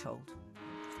your threshold.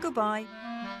 Goodbye.